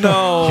just oh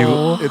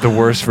no, the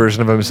worst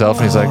version of himself,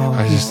 and he's like,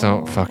 I just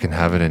don't fucking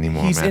have it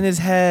anymore, he's man. in his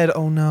head.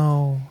 Oh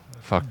no.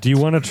 Fuck. Do you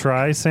want to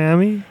try,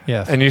 Sammy?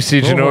 Yes. And you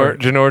see Lord.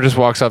 Janor just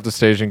walks off the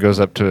stage and goes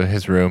up to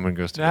his room and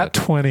goes to Nat bed.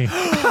 20.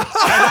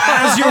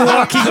 As you're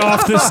walking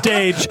off the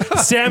stage,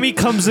 Sammy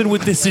comes in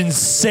with this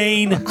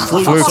insane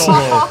flute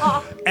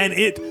solo, and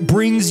it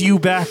brings you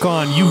back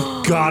on.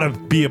 You gotta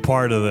be a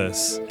part of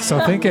this. So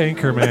think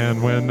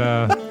Anchorman when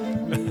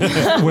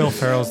Will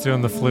Ferrell's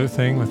doing the flute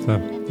thing with the.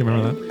 Do you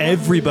remember that?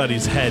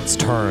 Everybody's heads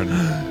turn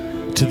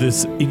to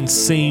this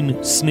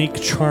insane snake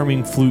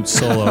charming flute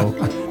solo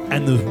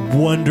and the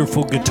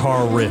wonderful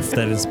guitar riff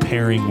that is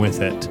pairing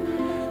with it.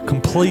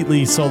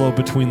 Completely solo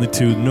between the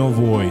two, no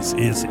voice.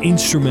 It's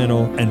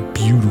instrumental and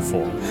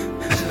beautiful.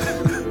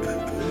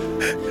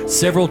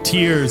 Several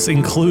tears,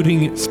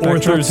 including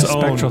Arthur's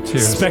own. spectral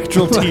tears.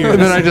 Spectral tears.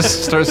 And then I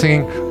just start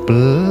singing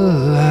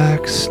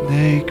Black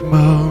Snake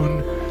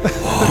Moan.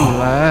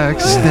 Black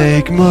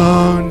Snake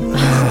Moan.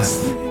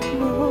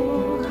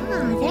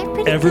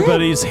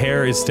 Everybody's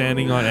hair is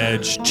standing on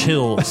edge,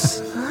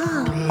 chills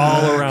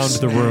all around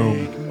the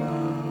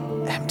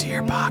room. Empty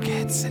your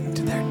pockets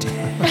into their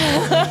tent.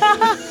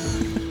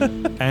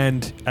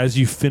 And as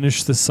you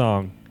finish the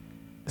song,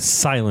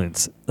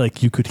 silence,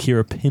 like you could hear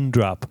a pin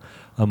drop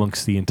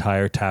amongst the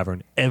entire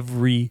tavern.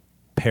 Every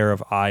pair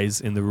of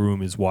eyes in the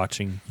room is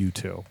watching you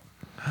two.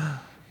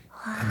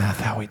 And that's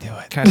how we do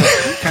it. Can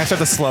I start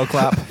the slow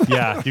clap?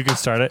 Yeah, you can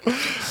start it.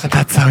 And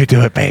that's how we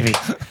do it, baby.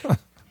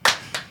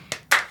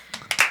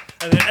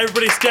 And then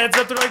everybody stands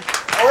up. They're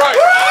like, All right.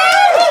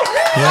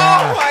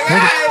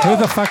 Yeah. Who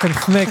the fucking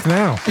snake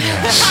now?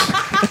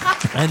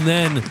 and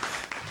then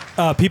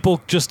people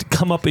just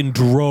come up in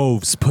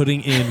droves,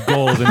 putting in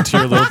gold into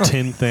your little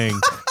tin thing.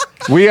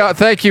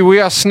 Thank you. We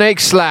are Snake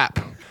Slap.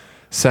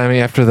 Sammy,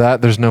 after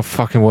that, there's no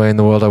fucking way in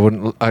the world I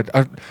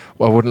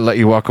wouldn't let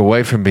you walk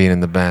away from being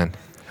in the band.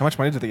 How much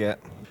money did they get?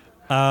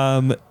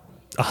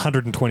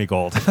 120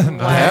 gold.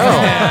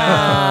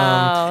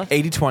 Wow.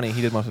 80-20.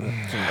 He did most of it.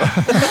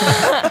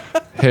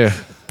 Here,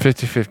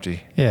 50-50.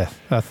 Yeah,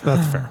 that's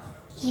fair.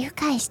 You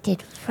guys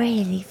did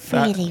really,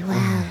 really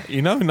well.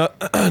 You know,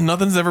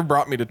 nothing's ever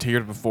brought me to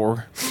tears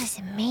before. That was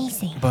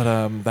amazing. But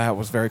that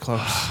was very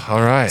close.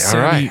 All right.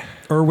 Sammy,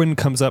 Erwin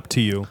comes up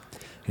to you.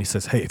 And he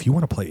says, "Hey, if you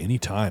want to play any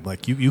time,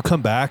 like you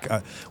come back,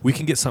 we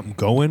can get something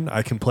going.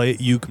 I can play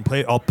it. You can play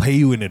it. I'll pay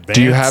you in advance."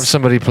 Do you have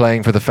somebody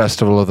playing for the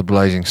Festival of the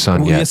Blazing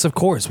Sun Well, yet? yes, of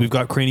course. We've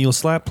got Cranial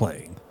Slap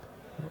playing.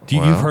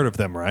 You've heard of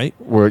them, right?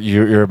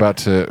 We're about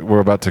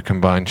to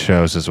combine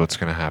shows is what's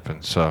going to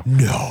happen. So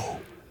No.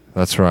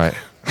 that's right.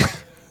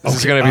 This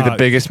is Okay, going to be the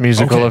biggest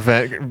musical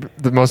event,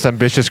 the most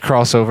ambitious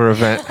crossover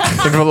event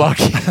in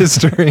Milwaukee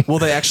history. Will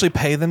they actually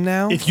pay them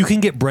now? If you can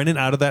get Brennan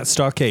out of that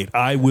stockade,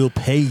 I will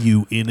pay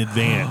you in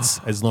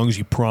advance as long as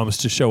you promise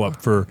to show up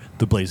for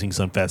the Blazing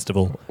Sun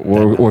Festival.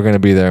 We're going to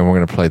be there and we're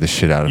going to play the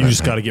shit out of it. You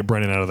just got to get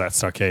Brennan out of that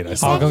stockade. I I'll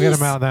said. go get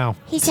him out now.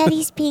 He said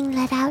he's being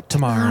let out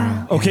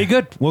tomorrow. Okay,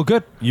 good. Well,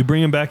 good. You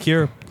bring him back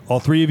here, all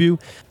three of you,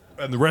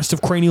 and the rest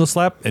of Cranial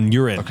Slap, and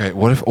you're in. Okay,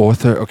 what if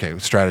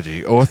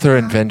strategy. Arthur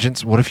and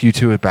Vengeance, what if you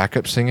two are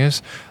backup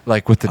singers?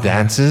 Like with the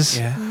dances?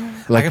 Yeah.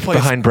 Like I can play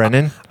behind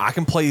Brennan? I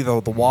can play the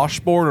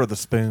washboard or the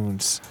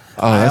spoons.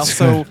 Oh, I that's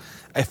also, good.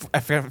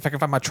 if I can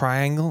find my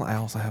triangle, I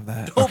also have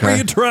that. Don't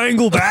bring a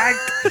triangle back.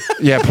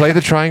 Yeah, play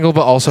the triangle,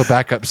 but also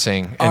backup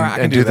sing All right, I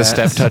can and do do the that.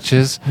 step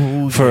touches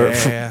Ooh, for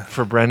yeah.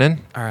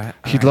 Brennan. All right.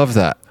 He'd love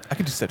that. I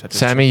can do step touches.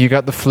 Sammy, you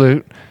got the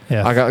flute.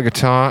 Yeah. I got the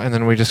guitar, and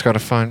then we just got to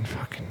find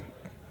fucking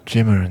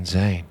Jimmer and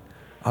Zane.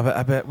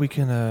 I bet we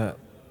can.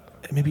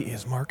 Maybe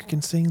Ismark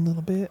can sing a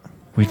little bit.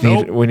 We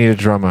need a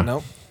drummer.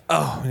 Nope.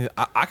 Oh,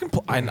 I can.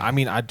 I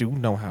mean, I do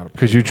know how to.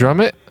 Could you drum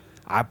it?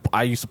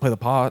 I used to play the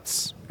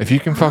pots. If you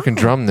can fucking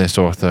drum this,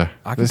 Arthur.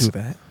 I can do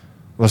that.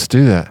 Let's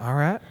do that. All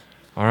right.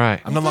 All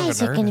right. I'm no You longer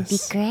guys are going to be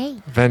nervous.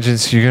 great.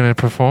 Vengeance, you going to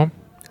perform?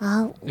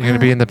 Oh, You're going to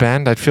be in the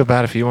band? I'd feel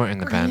bad if you weren't in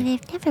the I mean,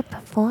 band. I've never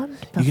performed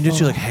before. You can just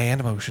do like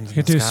hand motions. You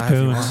in could the do sky if you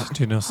spoons. want.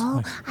 Do you know Oh,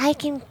 something? I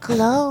can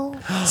glow.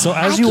 So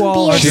I as can you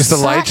all be are a She's the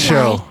light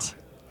show. spotlight.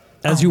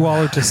 As you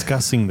all are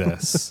discussing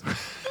this,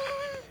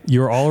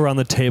 you're all around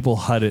the table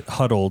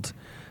huddled,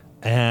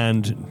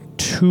 and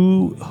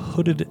two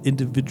hooded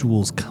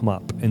individuals come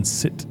up and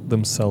sit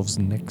themselves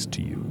next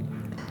to you.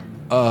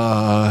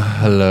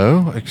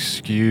 Hello?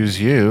 Excuse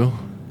you.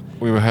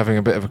 We were having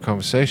a bit of a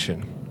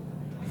conversation.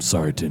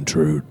 Sorry to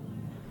intrude.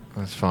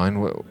 That's fine.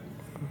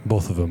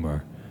 Both of them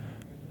are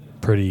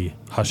pretty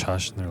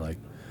hush-hush, and they're like,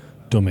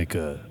 don't make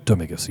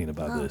a scene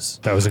about this.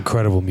 That was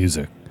incredible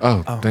music.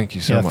 Oh, thank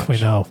you so Yes, much. we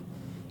know.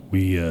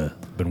 We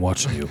been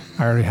watching you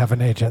I already have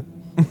an agent.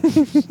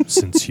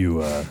 since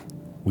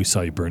we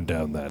saw you burn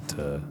down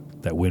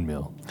that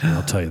windmill. And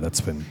I'll tell you, that's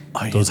been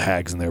those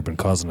hags in there have been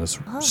causing us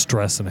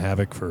stress and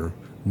havoc for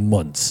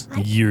months,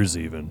 years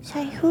even.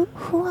 Sorry, who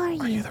are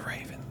you? The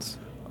Ravens.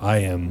 I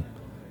am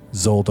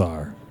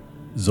Zoldar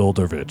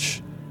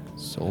Zoldervich.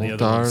 The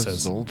other one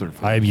says,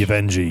 Zoldervich. I am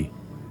Yevhenji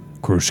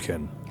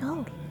Krushkin.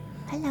 Oh,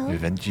 hello.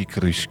 Yevhenji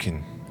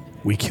Krushkin.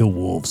 We kill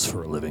wolves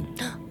for a living.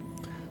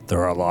 There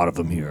are a lot of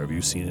them here. Have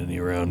you seen any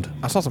around?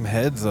 I saw some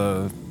heads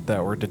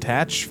that were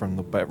detached from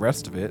the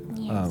rest of it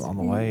Yes. on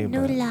the way.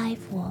 No but,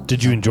 live wolf.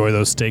 Did you enjoy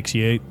those steaks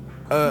you ate?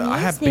 I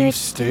Yes, had they're beef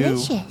stew.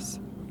 delicious.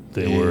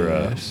 They were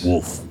Yes.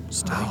 wolf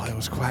steak. Oh, it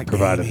was quite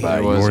Provided gamey. by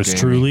It was yours gamey.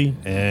 truly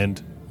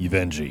and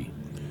Yevhenji.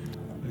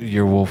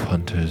 Your wolf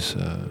hunters.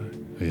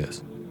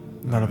 Yes.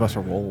 None of us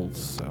are wolves,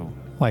 so.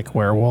 Like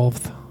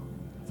werewolf.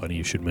 Funny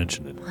you should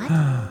mention it. What?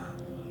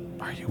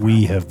 Are you?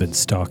 We have been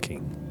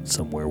stalking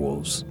some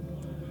werewolves.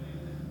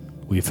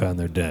 We found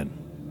their den.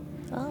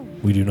 Oh,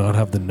 We do not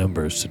have the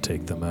numbers to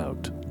take them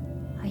out.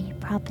 are you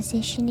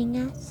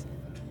propositioning us?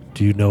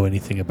 Do you know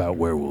anything about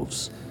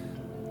werewolves?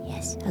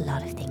 Yes, a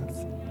lot of things.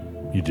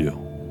 You do.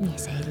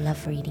 Yes, I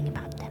love reading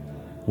about them.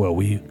 Well,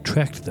 we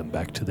tracked them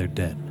back to their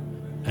den,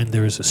 and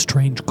there is a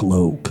strange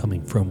glow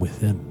coming from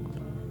within,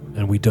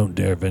 and we don't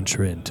dare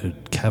venture in to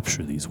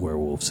capture these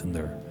werewolves in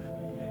their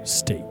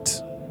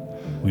state.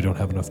 We don't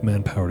have enough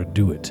manpower to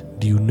do it.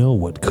 Do you know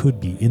what could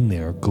be in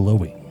there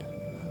glowing?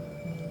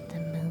 The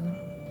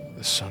moon.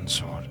 The sun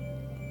sword.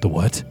 The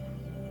what?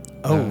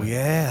 Oh,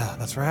 yeah.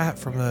 That's right.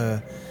 From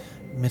the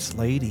Miss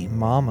Lady,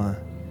 Mama.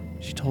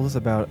 She told us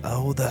about,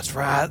 that's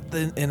right,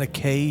 in a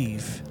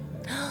cave.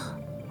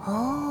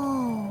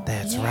 Oh.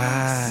 That's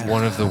yes. right.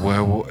 One of the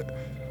werewolves.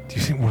 Do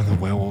you think one of the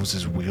werewolves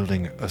is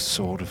wielding a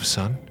sword of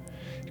sun?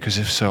 Because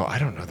if so, I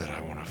don't know that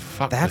I want to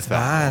fuck That's with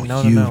that. mine.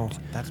 No, you- no.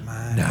 That's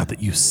mine. Now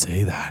that you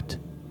say that,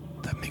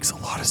 that makes a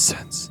lot of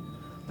sense.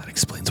 That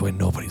explains why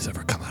nobody's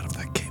ever come out of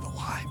that cave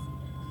alive.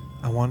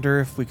 I wonder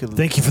if we could...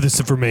 Thank you for this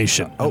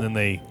information. Oh. And then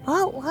they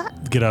Oh,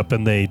 what? get up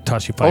and they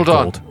toss you 5 Hold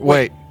on. gold.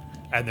 Wait.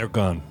 And they're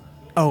gone.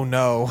 Oh,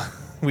 no.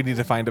 We need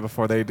to find it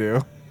before they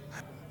do.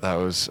 That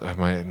was. I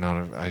might not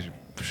have. I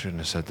shouldn't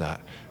have said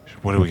that.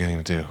 What are we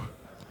going to do?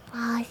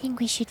 Well, I think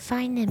we should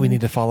find them. We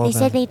need to follow They them.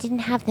 said they didn't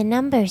have the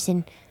numbers,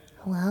 and,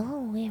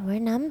 well, we're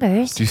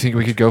numbers. Do you think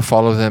we could go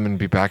follow them and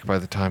be back by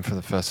the time for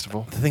the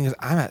festival? The thing is,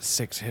 I'm at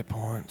 6 hit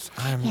points.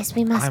 Yes,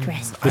 we must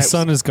rest. The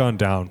sun has gone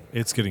down.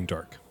 It's getting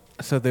dark.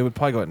 So they would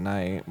probably go at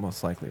night,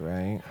 most likely,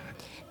 right?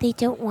 They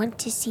don't want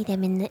to see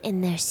them in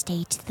their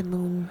state. The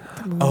moon.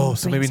 Oh,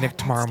 so maybe brings Nick out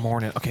that tomorrow state.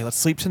 morning. Okay, let's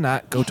sleep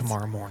tonight. Go Yes.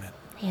 tomorrow morning.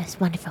 Yes,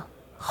 wonderful.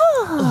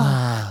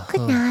 Oh,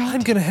 good night.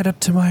 I'm going to head up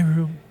to my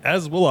room.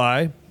 As will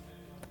I.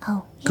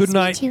 Oh, yes, Good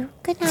night. Me too.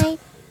 Good night.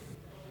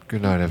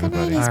 Good night,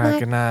 everybody. Yes, All right, Mark.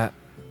 good night.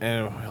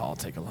 And we'll all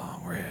take a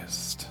long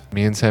rest.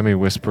 Me and Sammy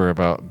whisper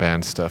about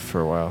band stuff for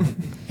a while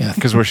Yeah.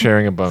 because we're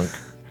sharing a bunk.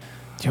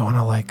 Do you want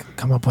to like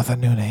come up with a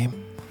new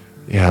name?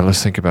 Yeah,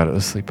 let's think about it.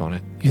 Let's sleep on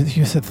it.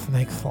 You said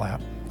Snake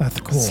Slap. That's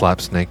cool.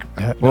 Slap snake.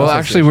 Yeah, Well, no,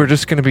 actually, we're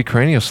just going to be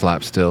cranial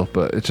slap still,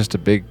 but it's just a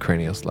big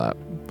cranial slap.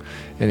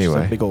 Just a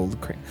Anyway, big old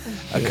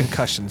a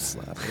concussion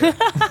slap.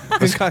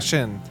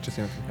 Concussion. Just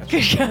a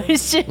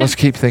concussion. let's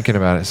keep thinking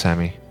about it,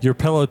 Sammy. Your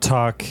pillow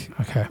talk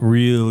Okay.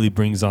 really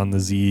brings on the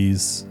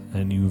Z's,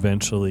 and you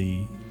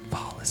eventually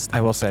fall asleep.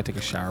 I will say I take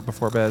a shower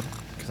before bed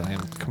because I am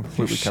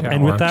completely covered. shower.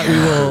 And with that, we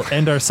will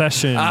end our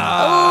session.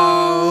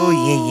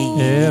 Oh,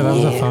 Yeah, that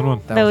was a fun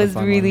one. That was a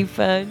fun really one.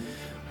 fun.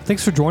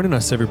 Thanks for joining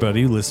us,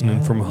 everybody,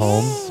 listening from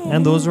home,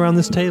 and those around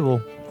this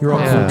table. You're all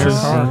Yeah. coaches.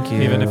 Thank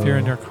you. Even if you're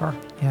in your car.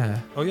 Yeah.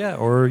 Oh yeah,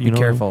 or you Be know,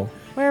 careful.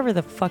 Wherever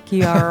the fuck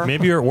you are.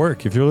 Maybe you're at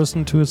work. If you're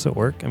listening to us at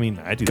work, I mean,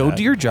 I do. Go that.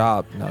 do your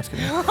job. No, I was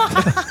kidding.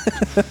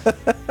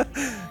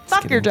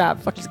 Fuck your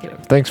job. Just kidding.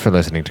 Thanks for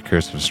listening to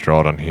Curse of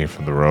Strahd on Here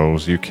from the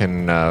Rolls. You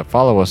can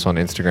follow us on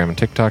Instagram and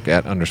TikTok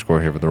at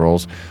 _Here for the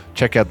Rolls.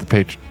 Check out the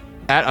page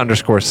at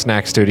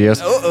 _Snack Studios.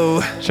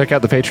 Check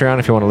out the Patreon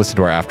if you want to listen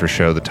to our after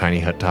show, the Tiny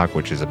Hut Talk,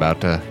 which is about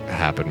to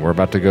happen. We're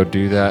about to go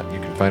do that. You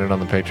can find it on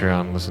the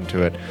Patreon, listen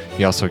to it.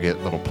 You also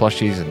get little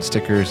plushies and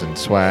stickers and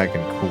swag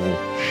and cool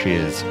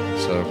shiz.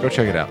 So go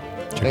check it out.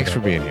 Thanks for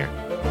being here.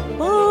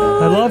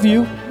 I love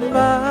you.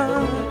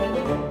 Bye.